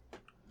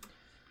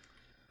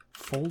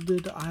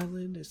 Folded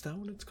eyelid? Is that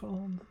what it's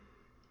called?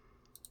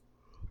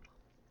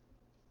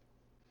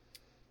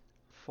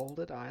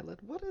 Folded eyelid?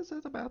 What is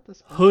it about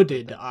this?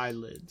 Hooded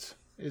eyelids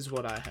is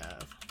what I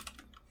have.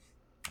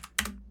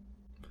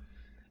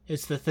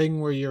 It's the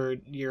thing where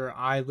your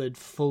eyelid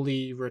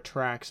fully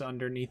retracts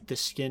underneath the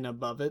skin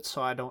above it,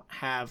 so I don't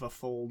have a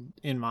fold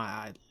in my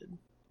eyelid.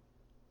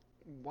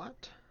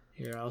 What?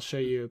 Here, I'll show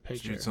you a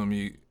picture. So you tell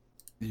me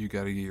you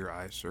gotta get your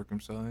eyes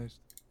circumcised?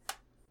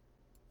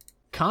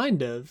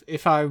 Kind of,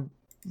 if I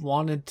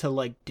wanted to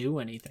like do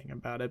anything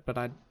about it, but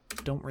I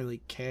don't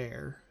really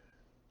care.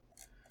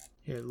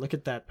 Here, look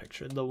at that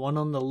picture. The one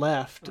on the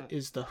left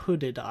is the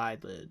hooded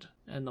eyelid,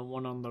 and the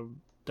one on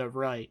the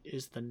right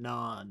is the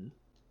non.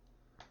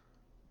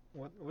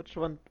 Which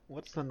one?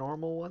 What's the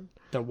normal one?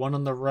 The one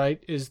on the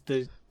right is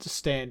the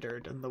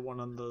standard, and the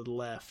one on the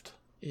left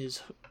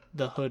is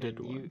the hooded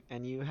one.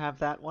 And you have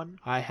that one?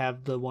 I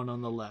have the one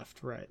on the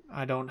left, right.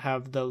 I don't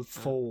have the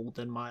fold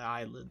in my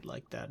eyelid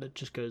like that. It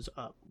just goes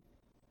up.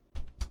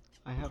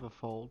 I have a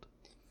fold.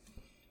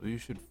 Well, you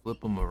should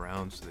flip them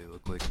around so they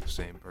look like the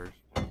same person.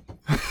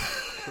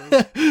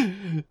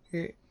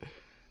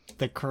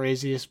 The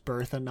craziest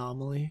birth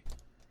anomaly.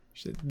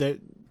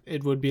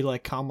 It would be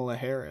like Kamala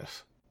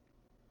Harris.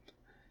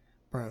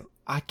 Bro,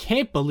 I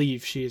can't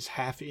believe she is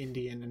half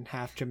Indian and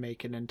half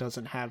Jamaican and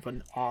doesn't have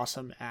an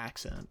awesome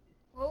accent.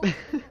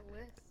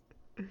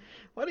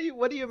 What do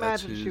you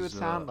imagine she would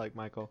sound like,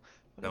 Michael?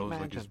 That was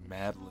like his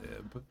Mad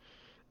Lib.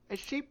 If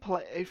she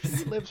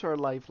lives her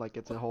life like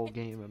it's a whole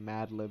game of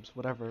Mad Libs,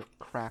 whatever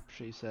crap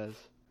she says.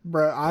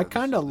 Bro, I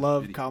kind of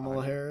love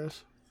Kamala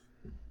Harris.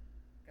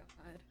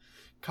 God.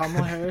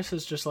 Kamala Harris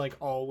is just like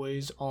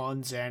always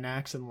on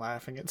Xanax and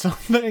laughing at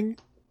something.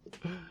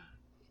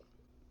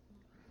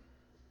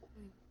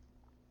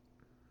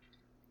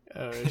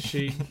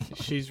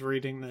 She's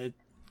reading the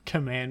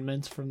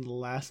commandments from the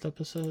last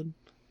episode.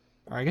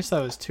 Or I guess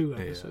that was 2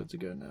 episodes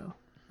ago now.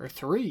 Or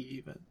 3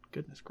 even.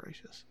 Goodness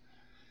gracious.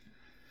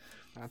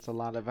 That's a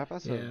lot of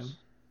episodes.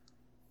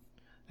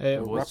 Yeah.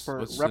 What's the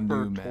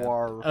new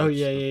repertoire. Oh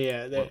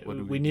yeah.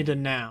 What we need a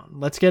noun.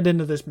 Let's get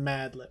into this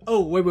Mad Lib.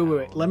 Oh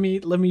wait. Let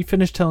me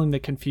finish telling the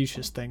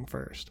Confucius thing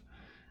first.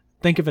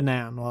 Think of a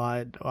noun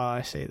while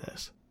I say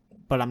this.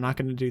 But I'm not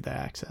going to do the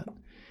accent.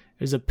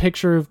 There's a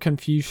picture of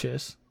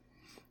Confucius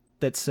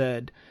that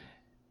said,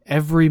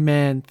 "Every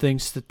man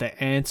thinks that the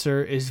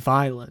answer is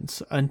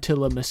violence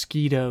until a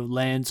mosquito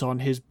lands on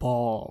his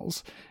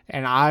balls."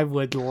 And I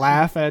would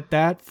laugh at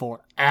that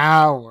for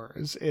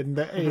hours in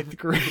the 8th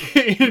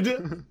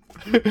grade.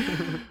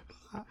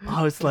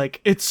 I was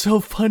like, it's so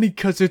funny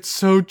because it's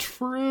so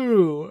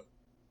true.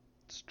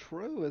 It's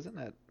true, isn't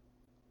it?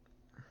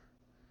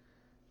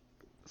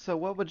 So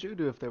what would you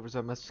do if there was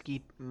a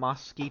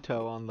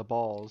mosquito on the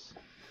balls?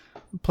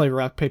 Play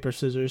rock, paper,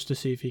 scissors to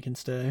see if he can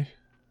stay.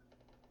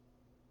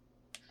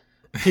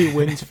 If he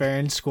wins fair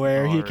and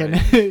square, he can.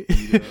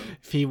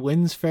 If he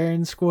wins fair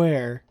and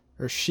square,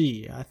 or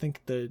she, I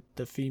think the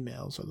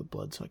females are the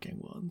blood-sucking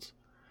ones.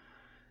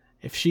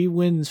 If she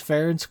wins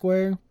fair and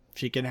square,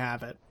 she can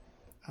have it.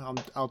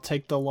 I'll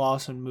take the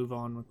loss and move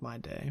on with my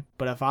day.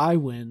 But if I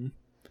win,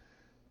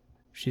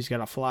 she's got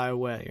to fly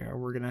away, or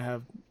we're gonna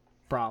have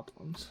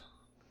problems.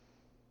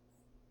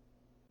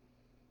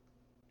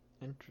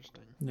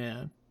 Interesting.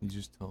 Yeah. You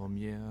just tell him,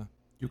 yeah,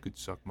 you could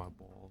suck my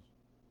balls.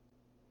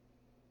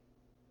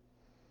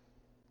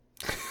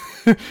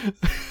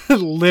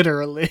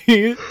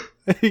 Literally.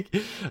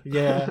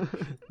 Yeah.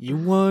 You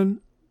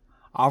won.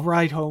 All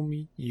right,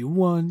 homie. You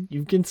won.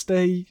 You can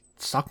stay.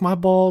 Suck my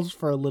balls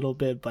for a little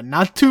bit, but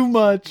not too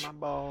much. Suck my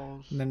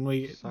balls. And then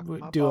we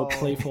do a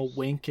playful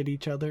wink at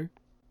each other.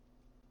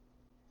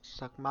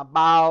 Suck my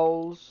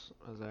balls,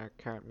 as Eric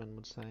Cartman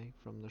would say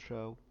from the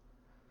show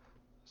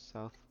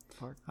South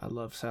Park. I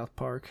love South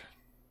Park.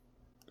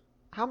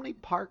 How many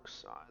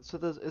parks? So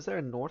is there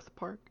a North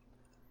Park?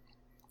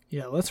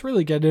 Yeah, let's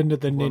really get into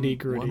the nitty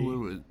gritty.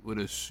 One would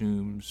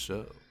assume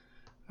so.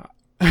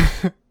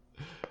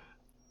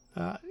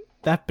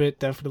 That bit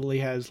definitely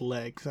has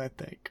legs, I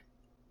think.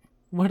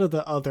 What are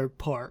the other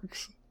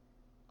parks?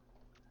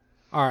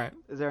 Alright.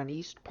 Is there an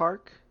East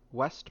Park?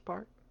 West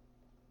Park?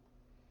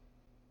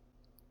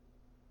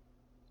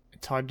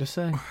 It's hard to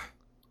say.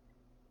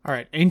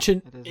 Alright,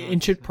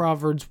 ancient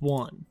Proverbs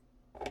 1.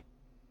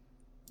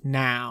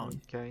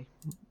 Noun. Okay.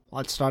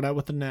 Let's start out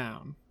with a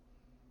noun.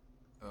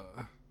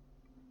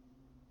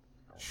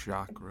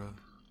 Chakra.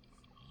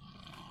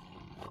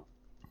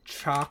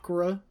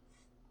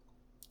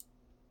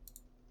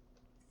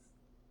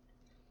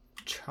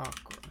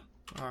 Chakra.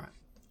 Alright.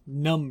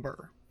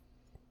 Number.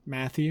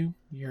 Matthew,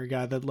 you're a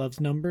guy that loves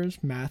numbers,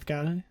 math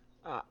guy.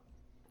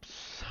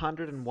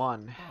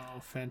 101. Oh,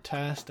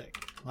 fantastic.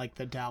 Like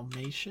the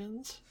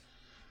Dalmatians?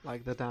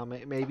 Like the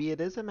Maybe it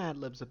is a Mad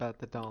Libs about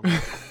the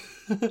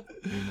Dalmatians.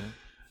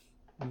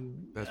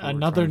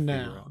 Another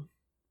noun.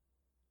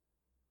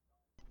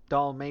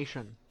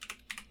 Dalmatian.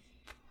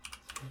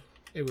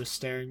 It was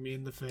staring me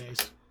in the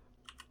face.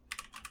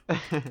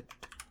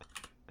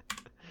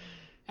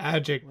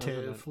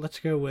 Adjective. Let's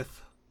go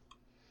with...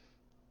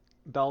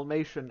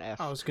 Dalmatian-esque.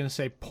 I was going to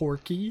say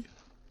porky.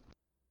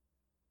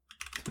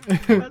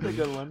 That's a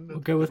good one. We'll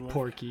go with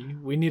porky.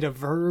 We need a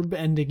verb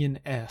ending in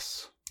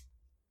S.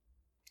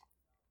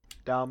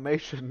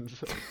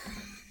 Dalmatians.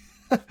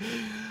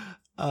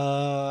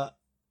 As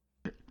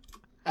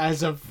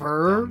a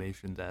verb?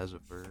 Dalmatians as a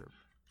verb.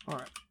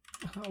 Alright.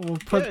 We'll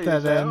put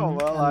that in. Oh,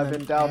 well, I've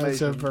been Dalmatian.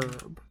 As a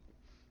verb.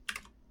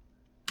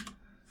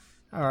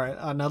 Alright,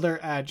 another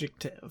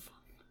adjective.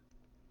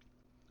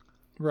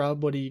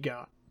 Rob, what do you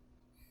got?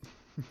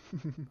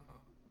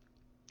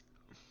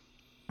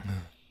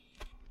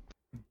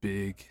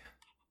 Big.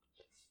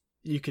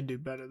 You could do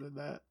better than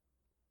that.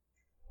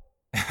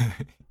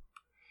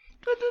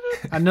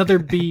 Another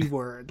B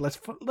word. Let's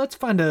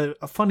find a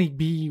funny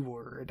B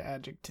word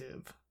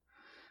adjective.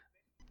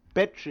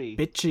 Bitchy.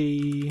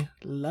 Bitchy.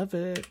 Love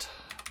it.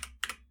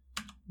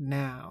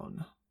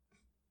 Noun.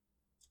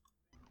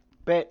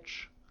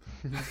 Bitch.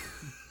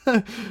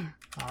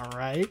 All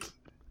right.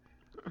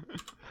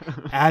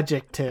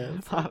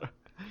 Adjective. A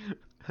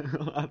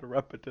lot of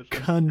repetition.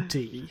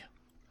 Cunty.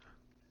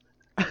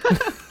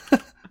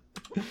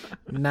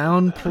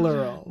 Noun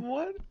plural.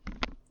 What?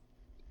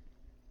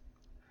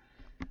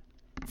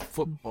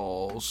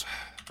 Footballs.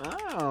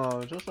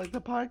 Oh, just like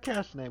the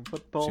podcast name,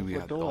 Football See, we for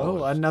got Dogs. Oh,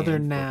 Dogs another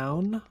and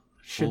noun.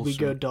 Should Full we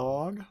go circle.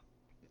 dog?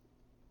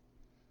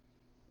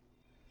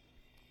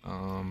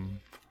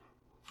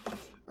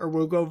 Or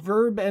we'll go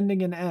verb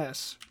ending in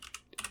S.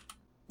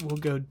 We'll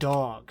go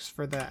dogs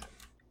for that.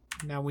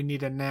 Now we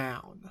need a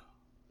noun.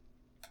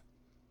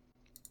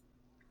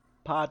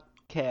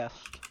 Podcast.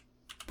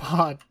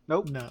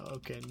 Nope. No,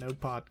 okay, no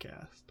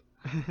podcast.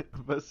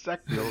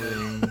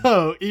 Vasectomy.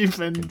 Oh,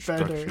 even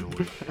better. Construction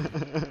work.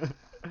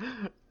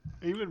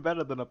 Even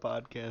better than a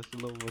podcast, a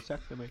little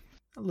vasectomy.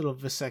 A little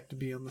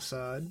vasectomy on the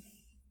side.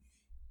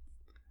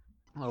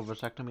 A little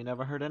vasectomy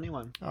never hurt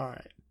anyone.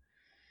 Alright.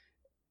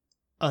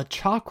 A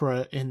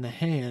chakra in the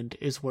hand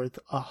is worth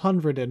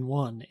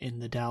 101 in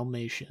the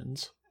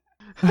Dalmatians.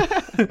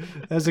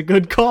 That's a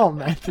good call,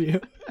 Matthew.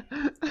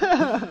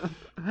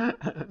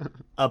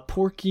 A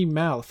porky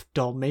mouth,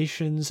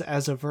 Dalmatians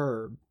as a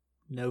verb.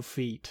 No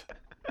feet.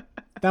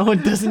 That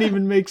one doesn't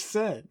even make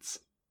sense.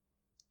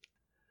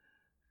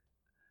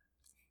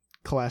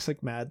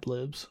 Classic Mad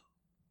Libs.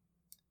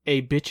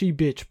 A bitchy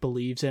bitch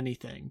believes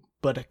anything,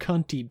 but a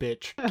cunty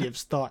bitch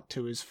gives thought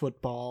to his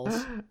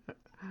footballs.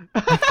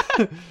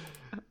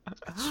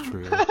 That's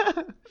true.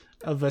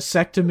 A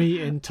vasectomy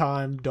in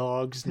time,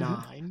 Dawgs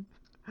 9.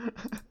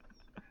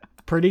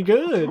 Pretty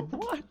good.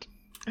 What?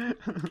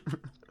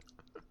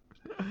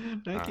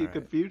 Thank you, Alright.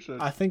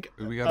 Confucius. I think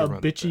We gotta a run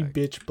it bitchy back.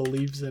 bitch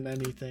believes in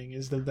anything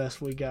is the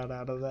best we got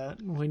out of that.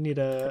 We need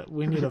a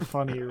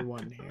funnier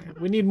one here.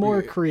 We need more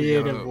We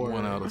creative got a words.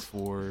 1 out of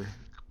 4.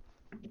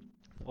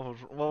 What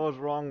was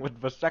wrong with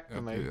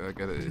vasectomy? Okay, I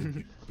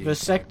gotta.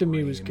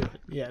 Vasectomy was good.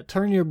 Yeah,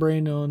 turn your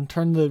brain on.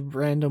 Turn the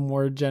random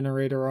word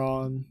generator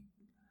on.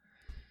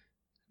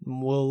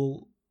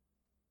 Well,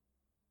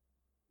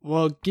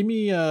 give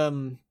me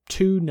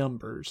 2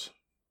 numbers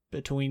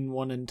between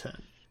 1 and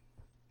 10.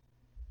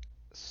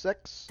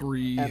 6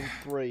 3. and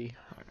 3.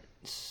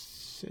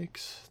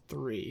 6,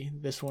 3.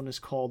 This one is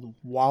called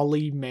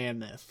Wally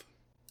Mammoth.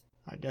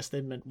 I guess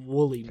they meant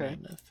woolly Okay.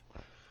 mammoth.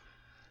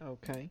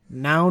 Okay.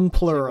 Noun See what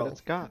plural.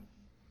 it's got.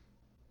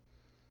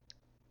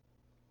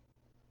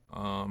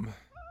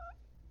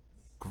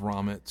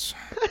 Grommets.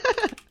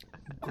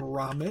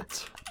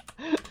 Grommet.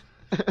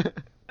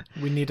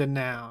 We need a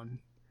noun.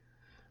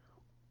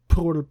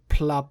 Pul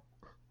plop.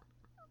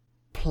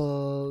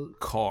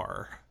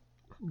 Car.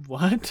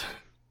 What?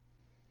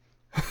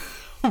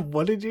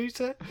 What did you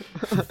say?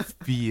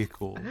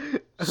 Vehicle.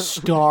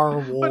 Star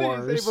What did you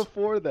Wars. say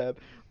before that?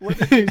 What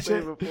did you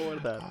say before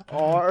that?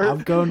 R.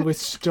 I'm going with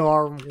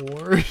Star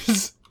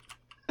Wars.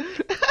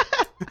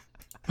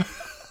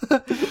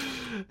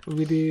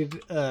 We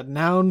need a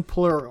noun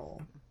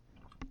plural.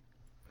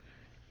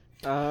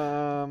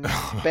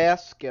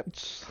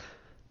 Baskets.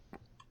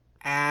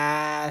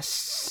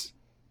 Ass.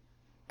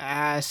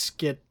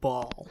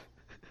 Asketball.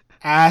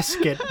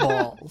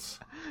 Asketballs.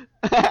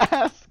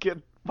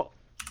 Basketball.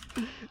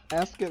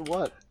 Ask it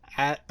what?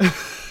 Yeah.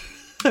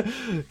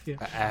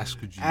 Ask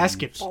Jeeves.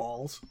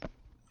 Asketballs.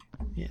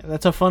 Yeah,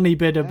 that's a funny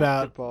bit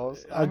about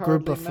Basketballs. a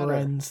group of hardly met her.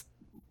 friends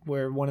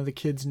where one of the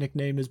kids'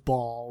 nickname is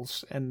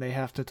Balls, and they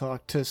have to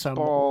talk to some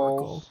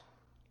oracle.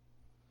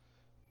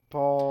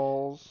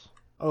 Balls.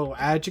 Oh,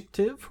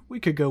 adjective? We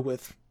could go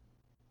with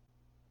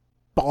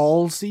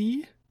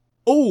ballsy.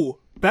 Oh,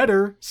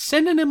 better.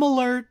 Synonym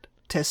alert.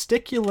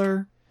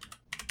 Testicular.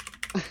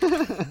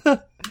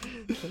 Testicular.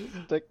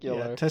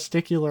 Yeah,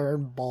 testicular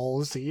and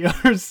ballsy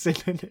are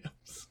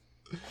synonyms.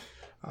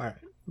 Alright.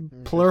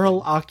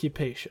 Plural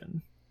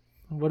occupation.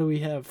 What do we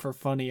have for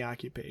funny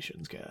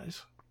occupations,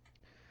 guys?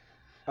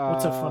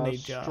 What's a funny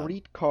job?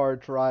 Streetcar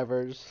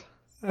drivers.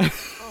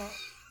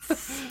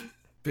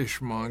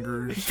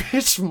 Fishmongers.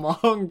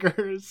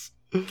 Fishmongers.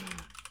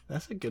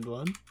 That's a good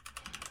one.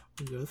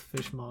 We'll go with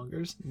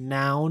fishmongers.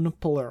 Noun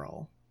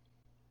plural.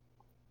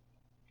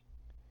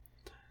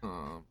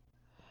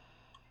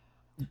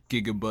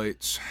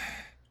 Gigabytes.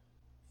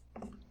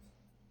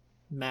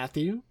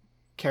 Matthew,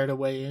 care to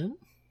weigh in?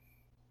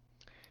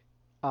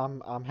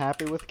 I'm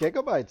happy with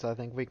gigabytes. I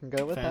think we can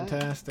go with that.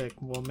 Fantastic.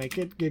 We'll make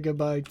it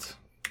gigabytes.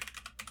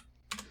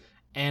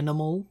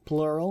 Animal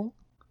plural.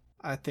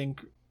 I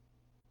think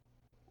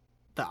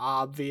the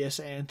obvious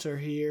answer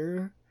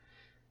here.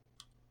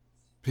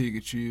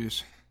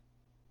 Pikachu's.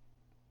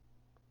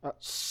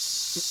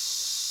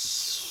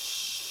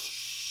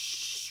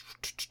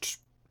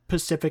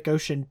 Pacific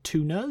Ocean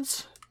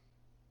tunas.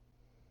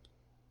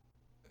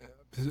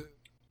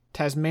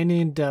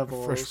 Tasmanian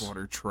devils.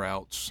 Freshwater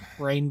trouts.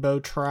 Rainbow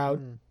trout.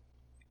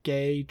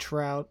 Gay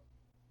trout.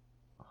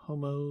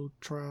 Homo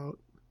trout.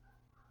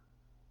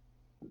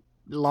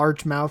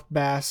 Largemouth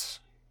bass.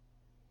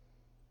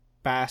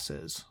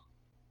 Basses.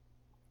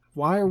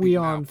 Why are we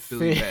on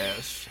Billy fish?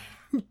 Bass.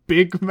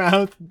 Big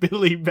mouth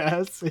Billy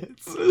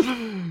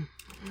Bassets.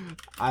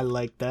 I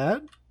like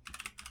that.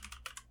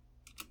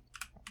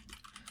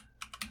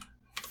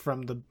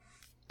 From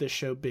the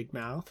show Big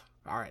Mouth.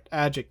 Alright,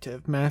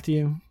 adjective.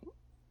 Matthew,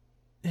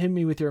 hit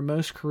me with your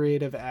most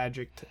creative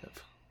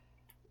adjective.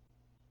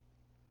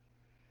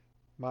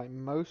 My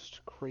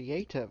most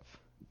creative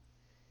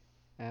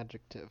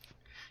adjective.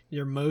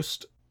 Your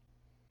most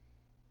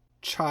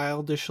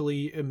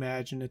childishly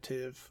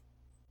imaginative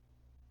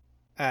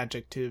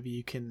adjective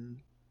you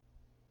can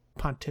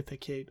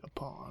pontificate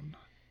upon.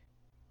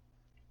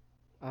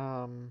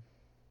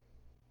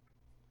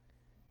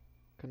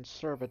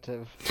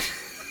 Conservative.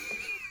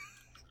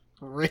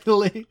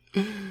 Really?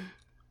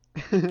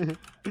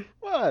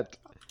 What?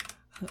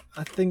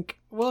 I think,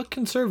 well,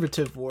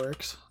 conservative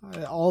works.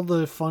 All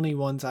the funny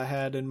ones I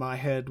had in my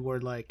head were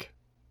like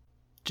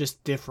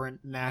just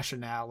different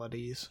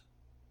nationalities.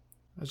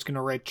 I was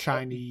gonna write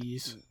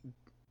Chinese.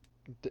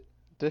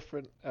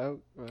 Different. Oh,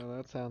 well,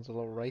 that sounds a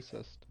little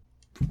racist.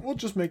 We'll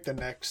just make the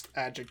next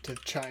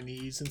adjective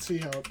Chinese and see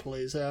how it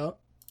plays out.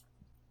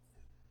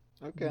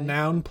 Okay.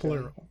 Noun okay.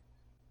 plural.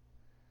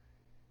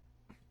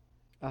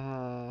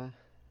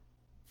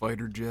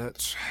 Fighter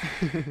jets.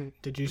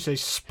 Did you say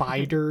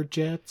spider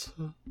jets?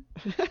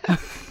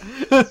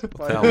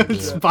 Spider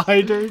jets.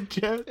 Spider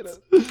jets?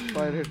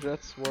 Spider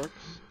jets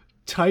works.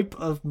 Type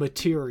of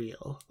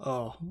material.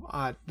 Oh,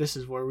 this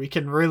is where we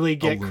can really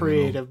get Aluminum.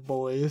 creative,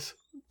 boys.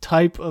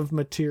 Type of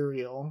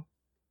material.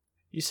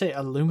 You say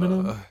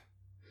aluminum?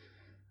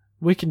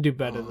 We can do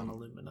better than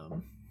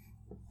aluminum.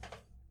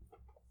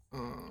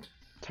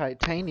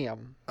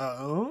 Titanium.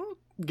 Oh,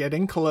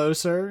 getting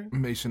closer.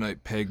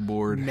 Masonite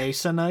pegboard.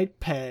 Masonite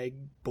peg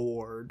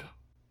board.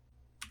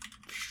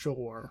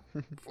 Sure.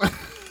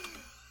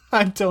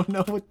 I don't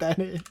know what that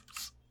is.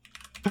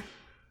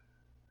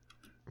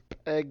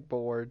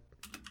 Pegboard.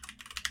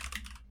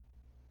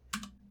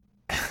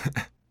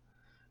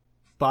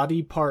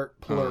 Body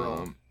part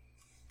plural.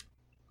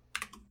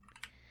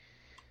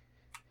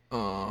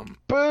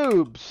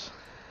 Boobs.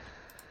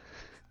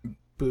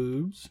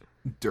 Boobs.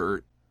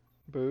 Dirt.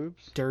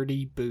 Boobs.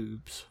 Dirty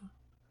boobs.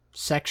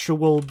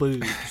 Sexual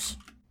boobs.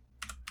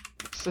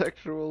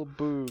 Sexual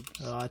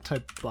boobs. I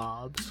typed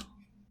bobs.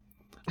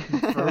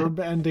 Verb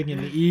ending in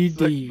ed.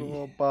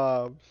 Sexual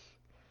bobs.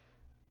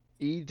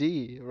 ED.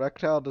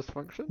 Erectile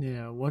dysfunction?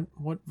 Yeah,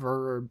 what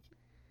verb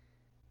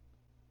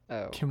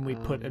Oh. can we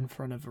put in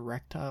front of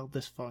erectile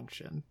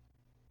dysfunction?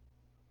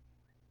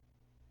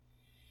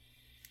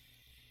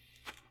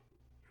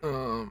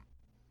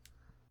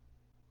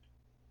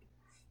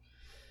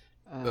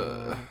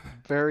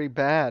 Very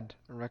bad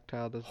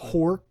erectile dysfunction.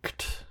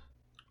 Horked.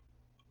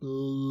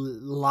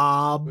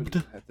 Lobbed.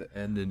 At the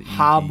end in ED.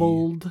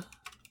 Hobbled.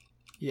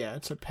 Yeah,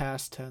 it's a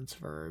past tense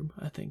verb.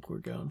 I think we're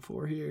going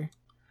for here.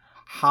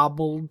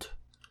 Hobbled.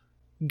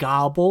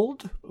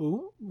 Gobbled.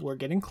 Ooh, we're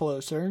getting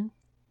closer.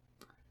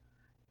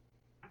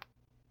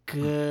 We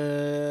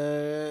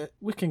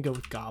can go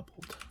with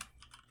gobbled.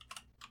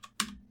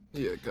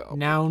 Yeah, go.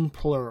 Noun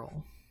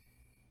plural.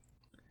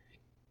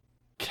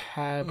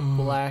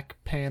 Black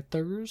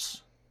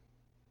Panthers.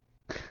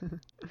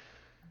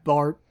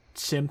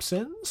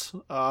 Simpsons.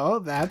 Oh,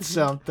 that's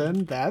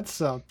something. That's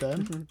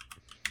something.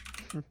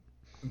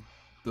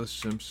 The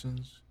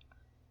Simpsons.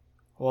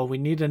 Well, we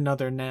need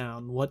another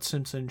noun. What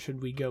Simpson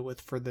should we go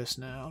with for this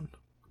noun?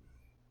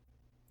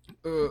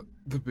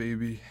 The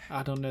baby.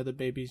 I don't know the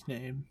baby's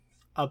name.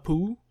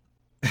 Apu?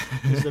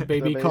 Is the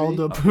baby baby? called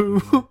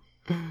Apu?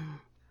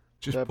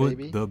 Just The put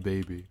baby? the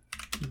baby.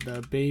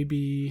 The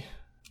baby.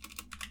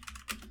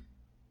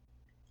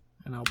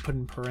 And I'll put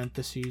in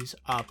parentheses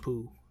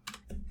Apu.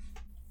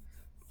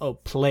 Oh,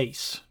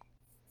 place.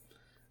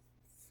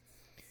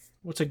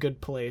 What's a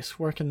good place?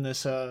 Where can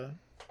this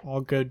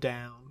all go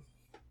down?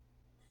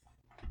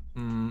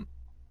 Nome,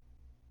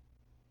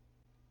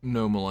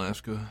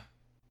 Alaska.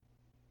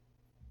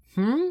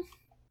 Hmm?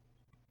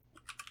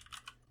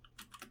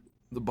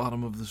 The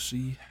bottom of the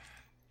sea.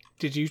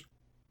 Did you...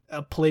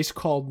 A place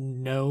called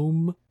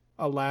Nome,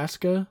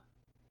 Alaska?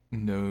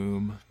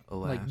 Nome,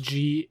 Alaska. Like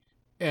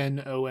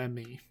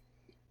Gnome.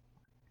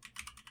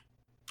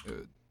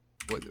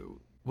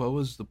 What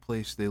was the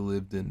place they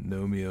lived in,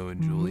 Romeo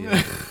and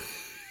Juliet?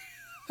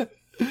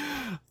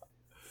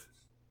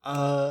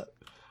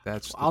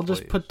 That's the I'll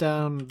just place. put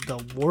down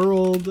the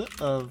world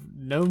of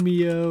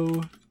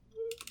Nomeo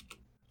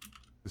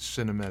The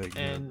cinematic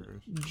and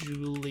universe.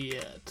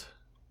 Juliet.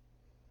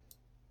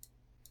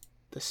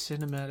 The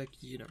cinematic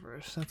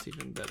universe. That's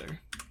even better.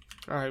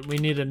 Alright, we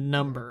need a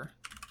number.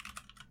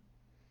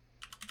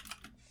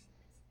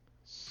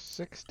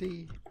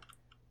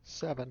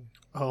 67.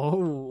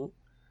 Oh.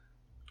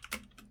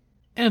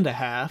 And a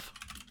half.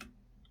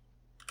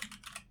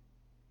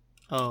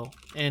 Oh,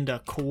 and a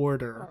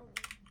quarter.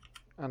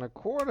 And a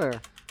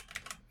quarter.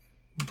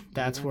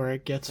 That's Even where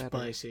it gets better.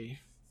 spicy.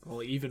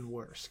 Well, even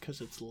worse,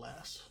 because it's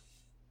less.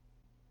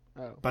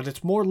 Oh, But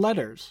it's more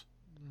letters.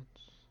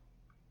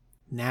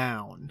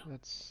 Noun.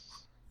 that's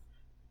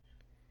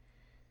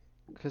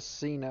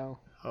casino.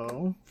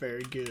 Oh,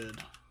 very good.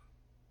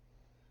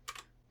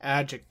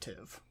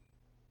 Adjective.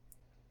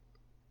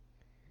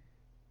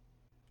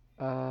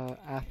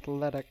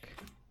 Athletic.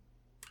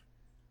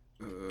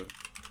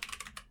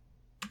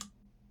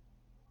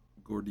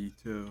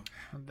 Gordito.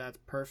 That's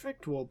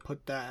perfect. We'll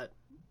put that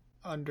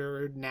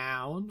under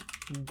noun.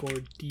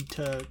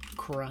 Gordita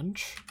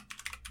crunch.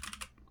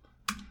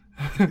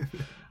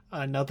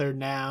 Another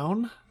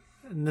noun.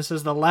 And this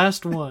is the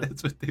last one.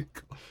 That's what they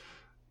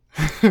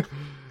call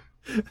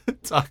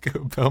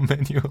Taco Bell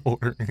menu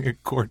ordering a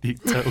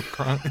Gordito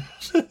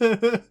crunch.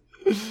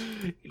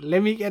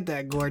 Let me get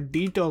that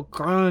Gordito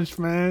crunch,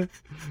 man.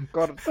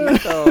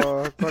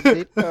 Gordito.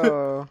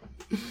 Gordito.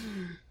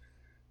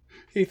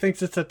 He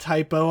thinks it's a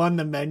typo on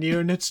the menu,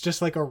 and it's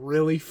just like a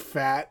really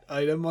fat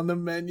item on the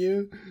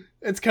menu.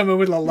 It's coming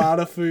with a lot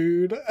of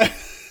food.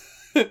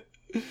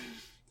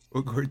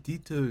 Well,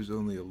 Gordito is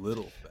only a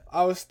little fat.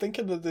 I was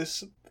thinking of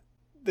this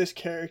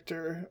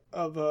character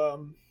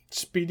of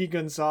Speedy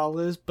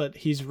Gonzalez, but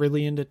he's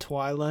really into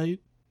Twilight.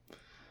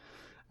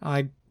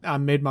 I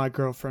made my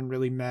girlfriend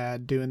really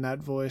mad doing that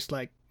voice,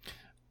 like,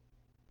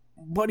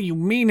 what do you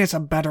mean it's a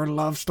better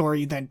love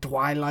story than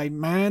Twilight,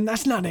 man?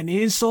 That's not an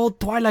insult.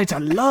 Twilight's a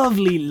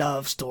lovely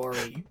love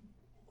story.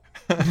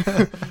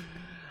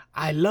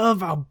 I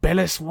love how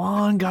Bella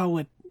Swan got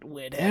with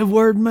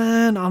Edward,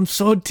 man. I'm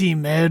so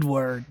team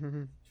Edward.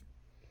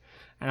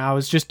 And I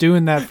was just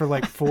doing that for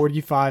like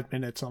 45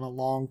 minutes on a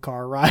long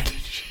car ride.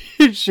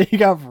 She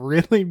got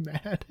really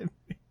mad at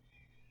me.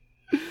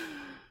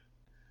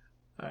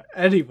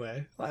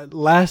 Anyway,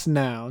 last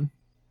noun.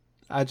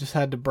 I just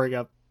had to bring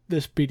up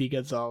this Speedy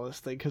Gonzalez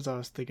thing because I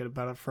was thinking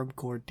about it from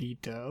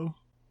Gordito.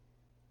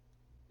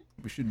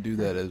 We should do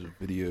that as a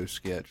video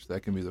sketch.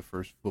 That can be the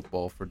first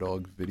Football for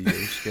Dogs video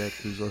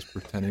sketch. Is us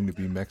pretending to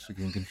be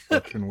Mexican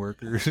construction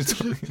workers.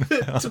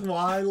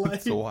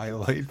 Twilight.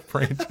 Twilight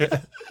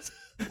franchise.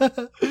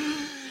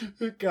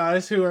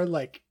 Guys who are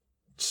like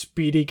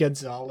Speedy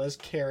Gonzalez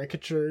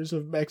caricatures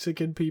of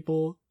Mexican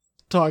people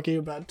talking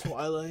about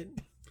Twilight.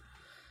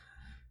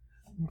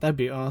 That'd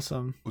be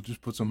awesome. We'll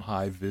just put some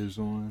high vis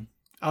on.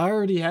 I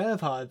already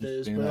have high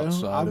vis, Stand bro.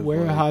 outside I of,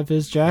 wear a like- high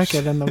vis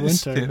jacket in the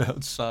Stand winter.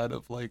 outside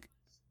of like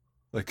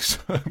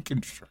some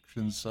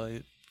construction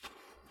site.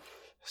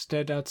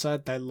 Stand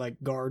outside that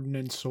like garden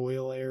and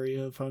soil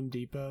area of Home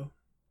Depot.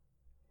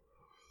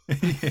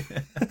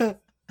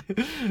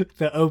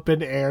 The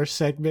open air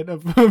segment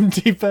of Home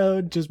Depot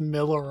and just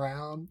mill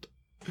around.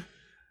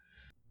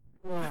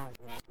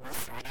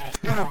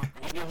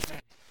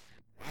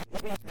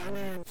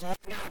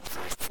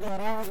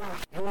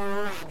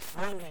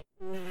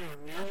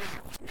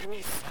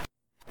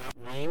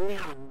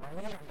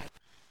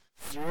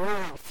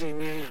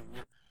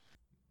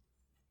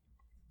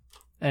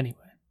 Anyway,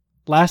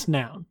 last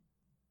noun.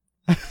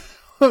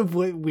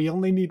 We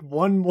only need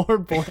one more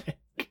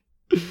blank.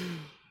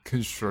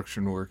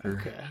 Construction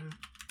worker. Okay.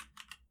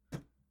 I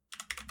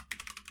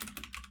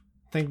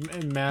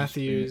think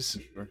Matthew's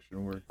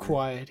Construction worker.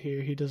 quiet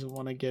here. He doesn't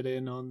want to get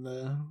in on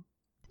the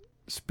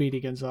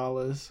Speedy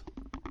Gonzalez.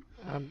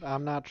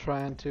 I'm not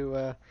trying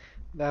to.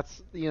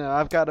 That's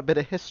I've got a bit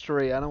of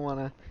history. I don't want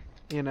to.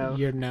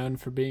 You're known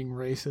for being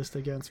racist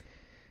against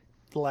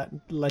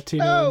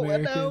Latino No,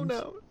 Americans.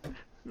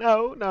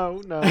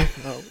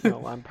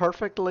 no. I'm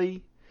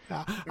perfectly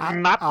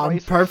I'm not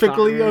racist.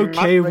 perfectly I'm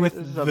okay not with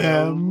racist of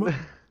them. those.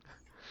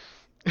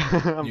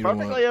 I'm You know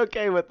perfectly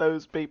okay with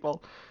those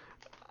people.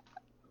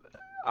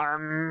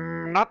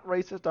 I'm not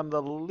racist. I'm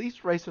the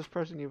least racist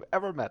person you've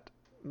ever met.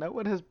 No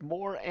one is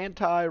more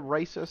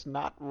anti-racist,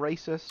 not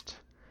racist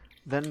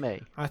than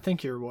me. I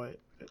think you're white.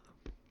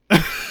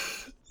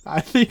 I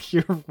think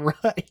you're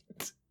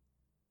right.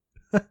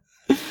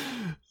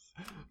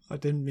 I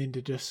didn't mean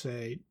to just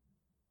say,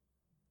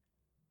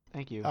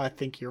 Thank you. I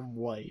think you're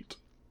white.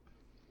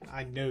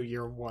 I know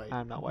you're white.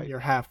 I'm not white. You're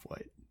half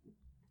white.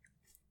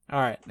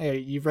 Alright, hey,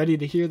 you ready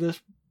to hear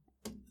this?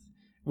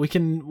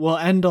 We'll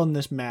end on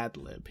this Mad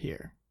Lib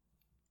here.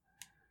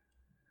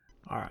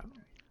 Alright.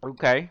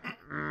 Okay.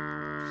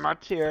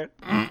 Let's hear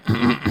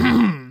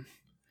it.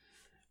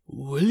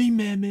 Woolly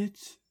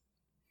mammoths.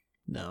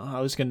 No,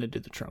 I was gonna do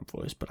the Trump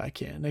voice, but I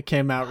can't. It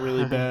came out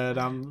really bad.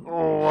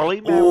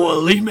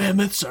 Woolly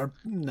mammoths are...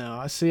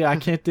 No, see, I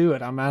can't do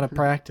it. I'm out of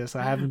practice.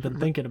 I haven't been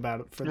thinking about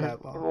it for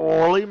that long.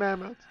 Woolly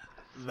mammoths.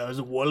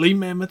 Those woolly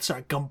mammoths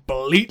are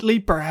completely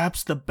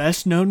perhaps the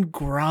best-known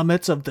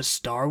grommets of the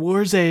Star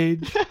Wars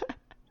age.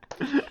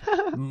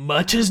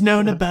 Much is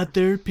known about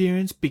their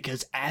appearance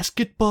because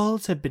asket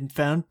balls have been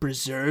found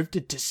preserved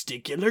in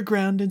testicular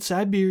ground in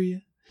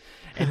Siberia,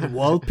 and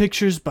wall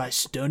pictures by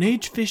Stone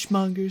Age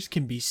fishmongers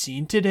can be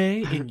seen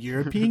today in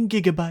European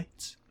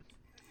gigabytes.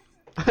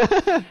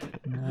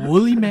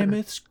 Woolly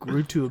mammoths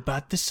grew to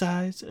about the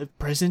size of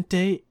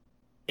present-day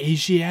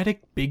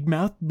Asiatic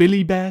big-mouth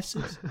billy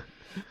basses,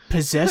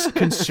 possessed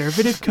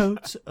conservative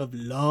coats of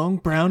long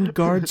brown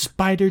guard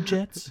spider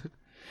jets,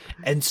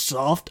 and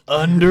soft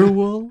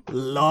underwool,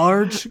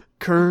 large,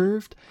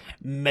 curved,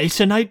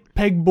 masonite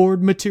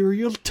pegboard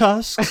material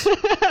tusks,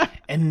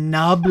 and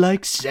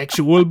knob-like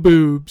sexual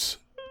boobs.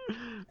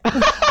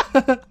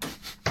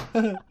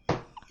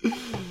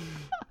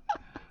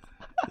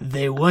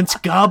 They once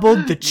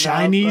gobbled the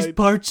Chinese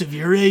parts of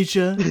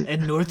Eurasia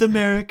and North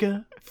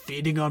America,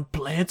 feeding on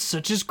plants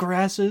such as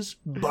grasses,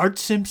 Bart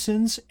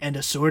Simpsons, and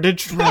assorted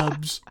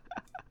shrubs.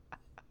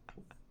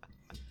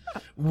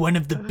 One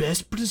of the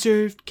best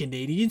preserved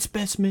Canadian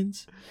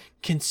specimens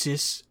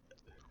consists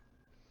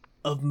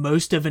of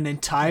most of an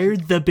entire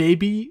The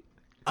Baby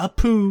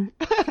Apu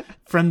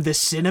from the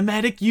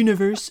cinematic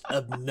universe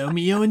of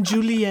Romeo and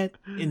Juliet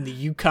in the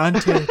Yukon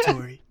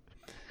Territory.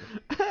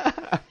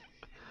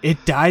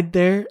 It died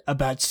there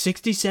about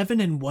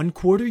 67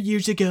 1/4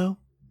 years ago,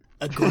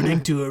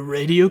 according to a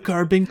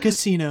radiocarbon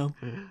casino.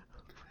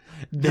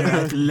 Their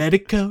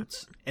athletic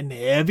coats and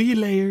heavy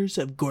layers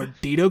of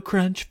Gordito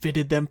Crunch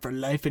fitted them for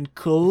life in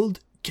cold,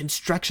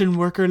 construction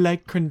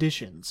worker-like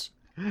conditions.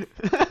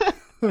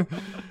 Well,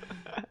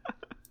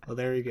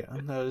 there you go.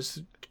 That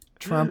was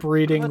Trump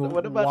reading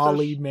What about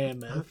Wally those-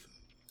 Mammoth.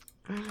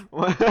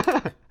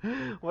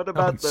 What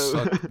about those?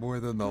 Sucked more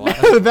than the last.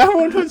 that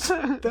one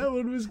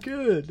was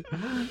good.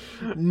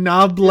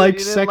 Knob-like You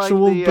didn't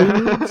sexual like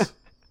the, boobs.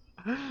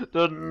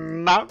 The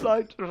not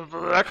like sexual.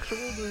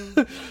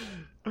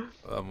 That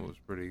one was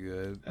pretty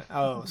good.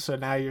 Oh, so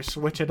now you're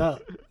switching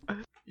up.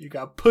 You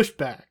got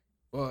pushback.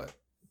 But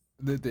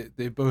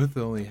they both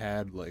only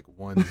had like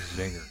one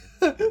zinger.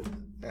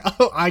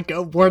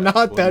 Oh, we're not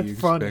What do that you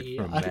expect funny.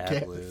 from I Mad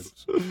guess.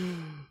 Libs?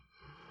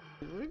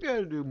 We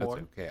gotta do That's more.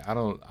 okay. I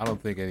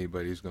don't think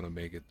anybody's gonna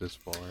make it this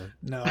far.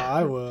 No,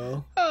 I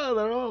will. Oh,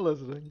 they're all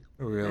listening.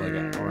 We're like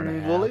an hour and a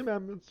half. Woolly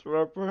mammoths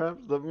are perhaps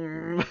the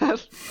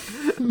best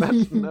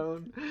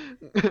known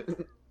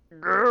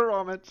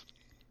grommets.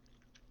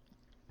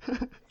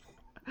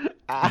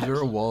 Is there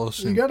a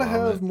Wallace You and gotta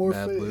Gromit have more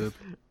Mad faith. Lib?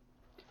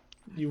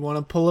 You want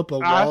to pull up a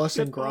Wallace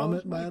and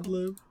Gromit Mad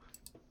Lib?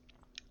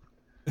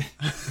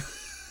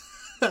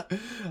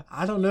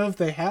 I don't know if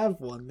they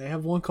have one. They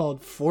have one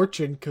called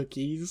Fortune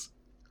Cookies.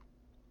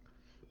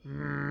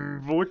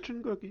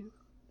 Fortune cookies.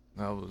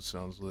 That one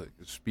sounds like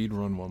speed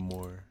run one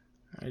more.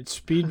 Alright,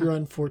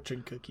 speedrun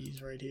Fortune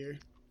Cookies right here.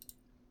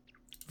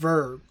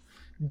 Verb.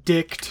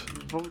 Dict.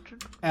 Fortune.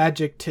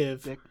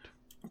 Adjective. Dict.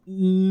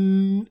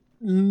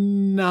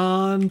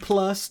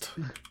 Nonplussed.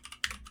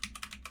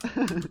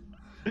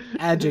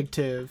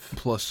 Adjective.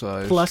 Plus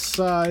size. Plus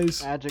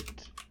size.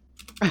 Adject.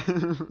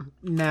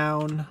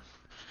 Noun.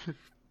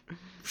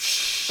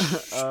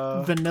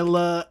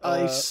 Vanilla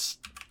Ice.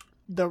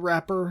 The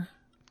rapper.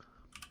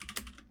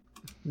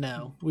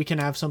 No, we can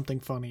have something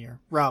funnier.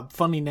 Rob,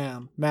 funny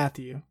noun.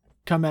 Matthew,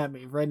 come at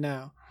me right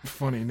now.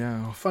 Funny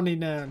now. Funny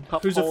noun.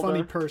 Cup Who's a funny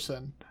holder.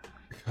 person?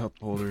 Cup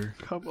holder.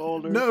 Cup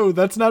holder. No,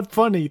 that's not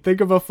funny. Think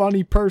of a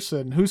funny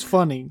person. Who's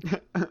funny?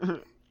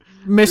 Who's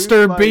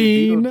Mr. funny?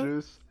 Bean.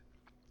 Beetlejuice.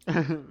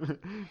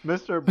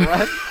 Mr.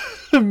 Breast.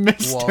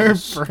 Mr.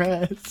 Wallace.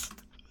 Breast.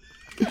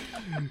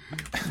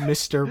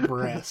 Mr.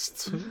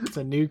 Breast. It's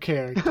a new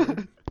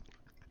character.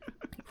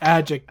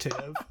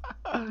 Adjective.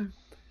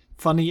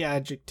 Funny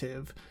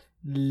adjective.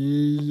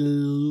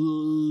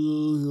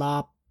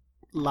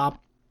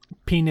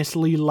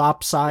 Penisly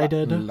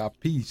lopsided. La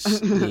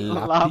piece.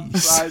 La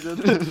piece.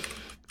 Lopsided.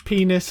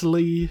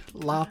 Penisly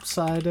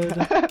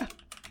lopsided.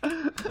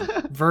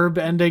 Verb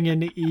ending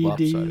in ed.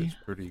 Lopsided is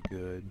pretty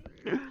good.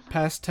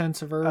 Past tense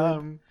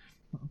verb.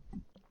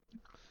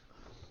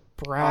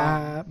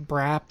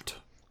 Brapped.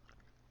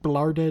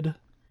 Blarded.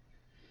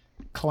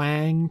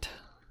 Clanged.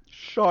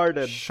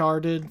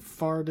 Sharded.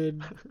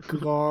 Farted.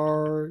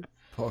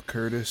 Paul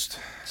Curtis.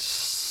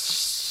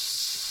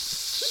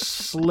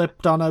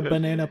 Slipped on a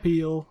banana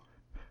peel.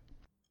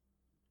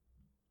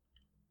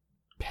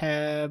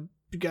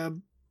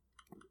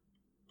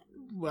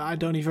 I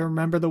don't even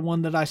remember the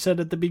one that I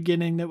said at the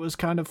beginning that was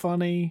kind of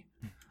funny.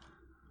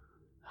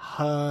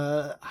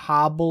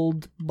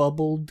 Hobbled,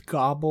 bubbled,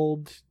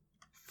 gobbled,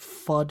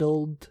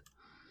 fuddled,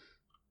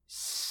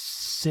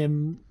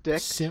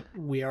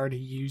 we already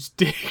used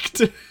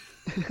dicked.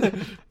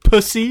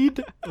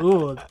 Pussied.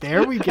 Ooh,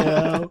 there we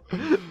go.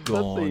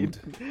 Pussied.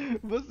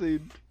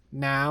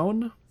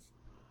 Noun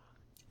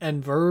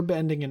and verb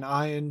ending in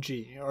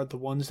ing are the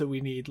ones that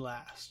we need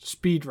last.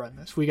 Speed run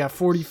this. We got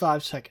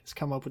 45 seconds.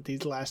 Come up with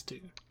these last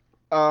two.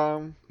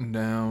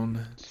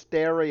 Noun.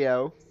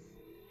 Stereo.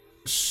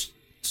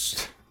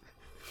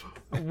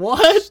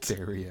 What?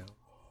 Stereo.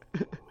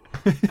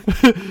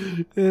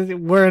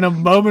 We're in a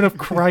moment of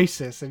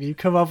crisis, and you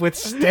come up with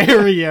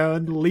stereo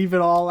and leave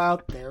it all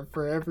out there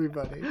for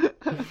everybody.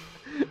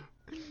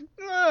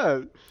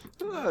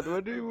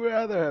 What do you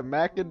rather have?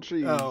 Mac and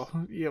cheese. Oh,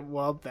 yeah,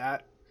 well,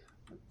 that.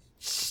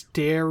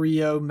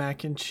 Stereo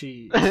mac and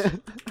cheese.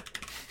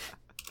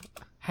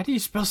 How do you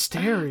spell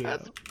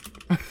stereo?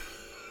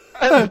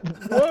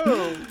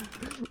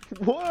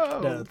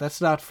 Whoa. No,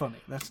 that's not funny.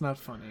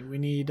 We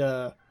need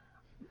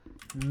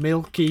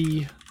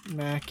milky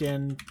mac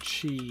and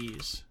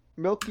cheese.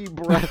 Milky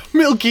breath.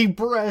 Milky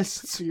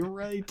breasts, you're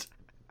right.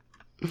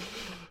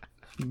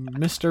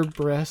 Mr.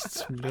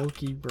 Breasts,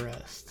 milky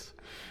breasts.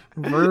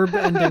 Verb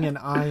ending in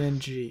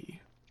ing.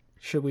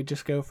 Should we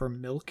just go for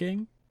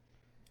milking?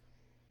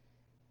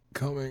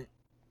 Coming.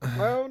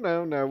 Oh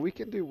no. We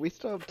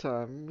still have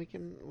time. We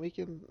can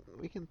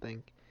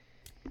think.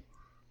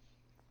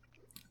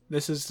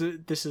 This is the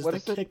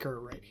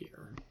kicker right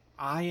here.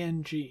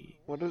 ing.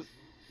 What is?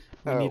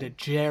 We need a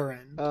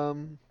gerund.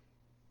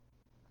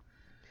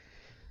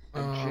 A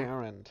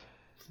gerund.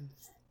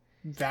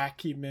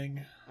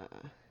 Vacuuming.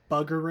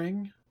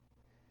 Buggering.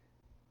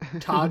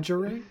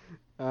 Todgering.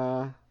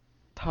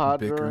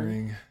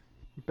 Toddering.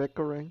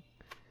 Bickering.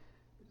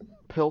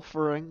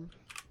 Pilfering.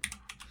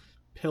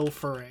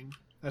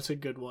 That's a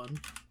good one.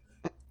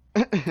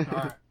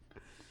 Alright.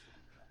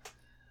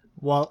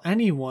 While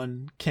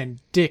anyone can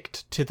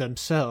dict to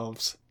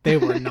themselves, they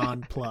were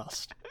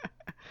nonplussed.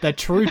 The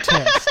true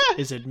test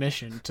is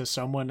admission to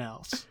someone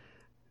else.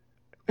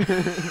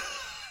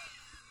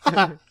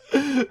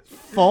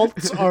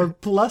 Faults are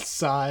plus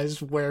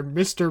size where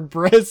Mr.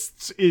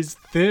 Breasts is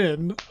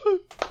thin.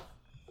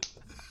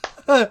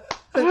 I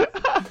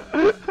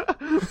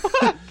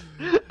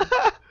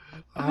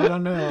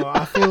don't know.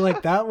 I feel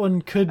like that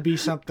one could be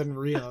something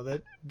real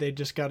that they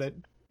just got it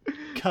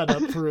cut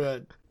up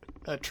through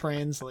a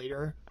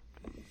translator.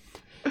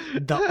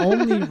 The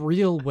only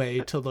real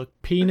way to look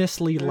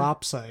penisly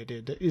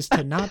lopsided is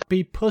to not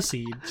be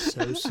pussied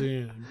so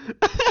soon.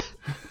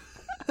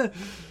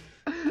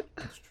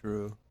 That's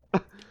true.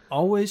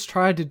 Always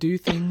try to do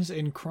things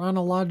in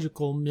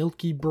chronological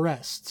milky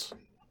breasts.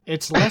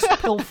 It's less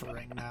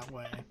pilfering that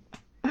way.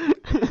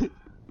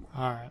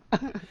 Alright.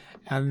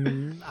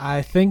 And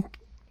I think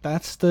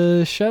that's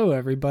the show,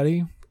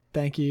 everybody.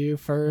 Thank you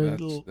for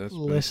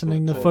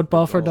listening to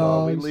Football for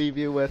Dogs. We leave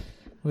you with...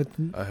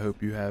 I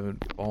hope you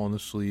haven't fallen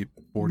asleep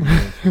 40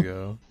 minutes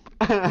ago.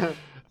 I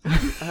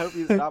hope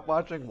you stopped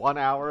watching 1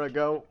 hour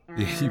ago.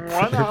 You're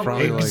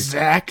probably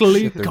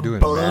exactly, like,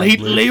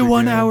 completely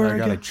 1 hour ago. I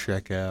gotta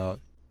check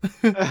out.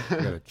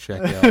 Man.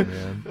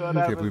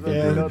 Can't believe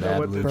they're doing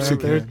Mad Libs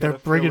again. They're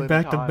bringing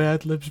back the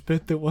Mad Libs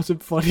bit that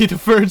wasn't funny the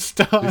first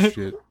time.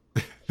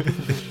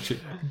 This shit.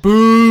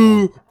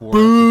 Boo!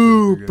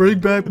 Boo! Bring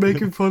back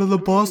making fun of the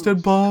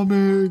Boston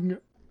bombing.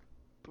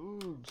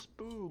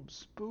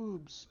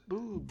 Boobs.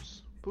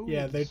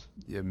 Yeah,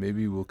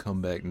 maybe we'll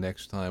come back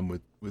next time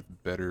with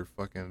better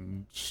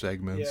fucking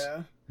segments.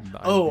 Yeah.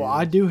 Oh,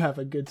 I do have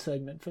a good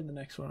segment for the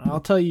next one. I'll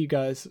tell you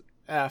guys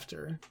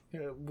after.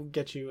 We'll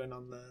get you in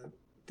on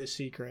the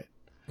secret.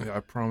 Yeah,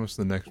 I promise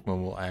the next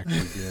one will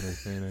actually be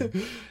entertaining.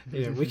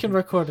 Yeah, we can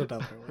record it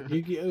up.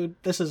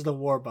 This is the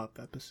warm-up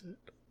episode.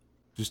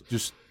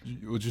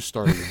 We'll just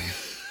start again.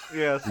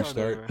 Yeah,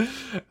 restart.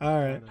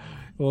 All right.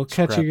 We'll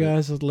catch you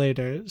guys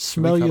later.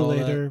 Smell you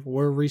later.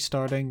 We're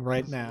restarting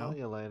right now. Smell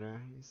you later.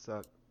 You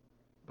suck.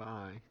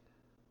 Bye.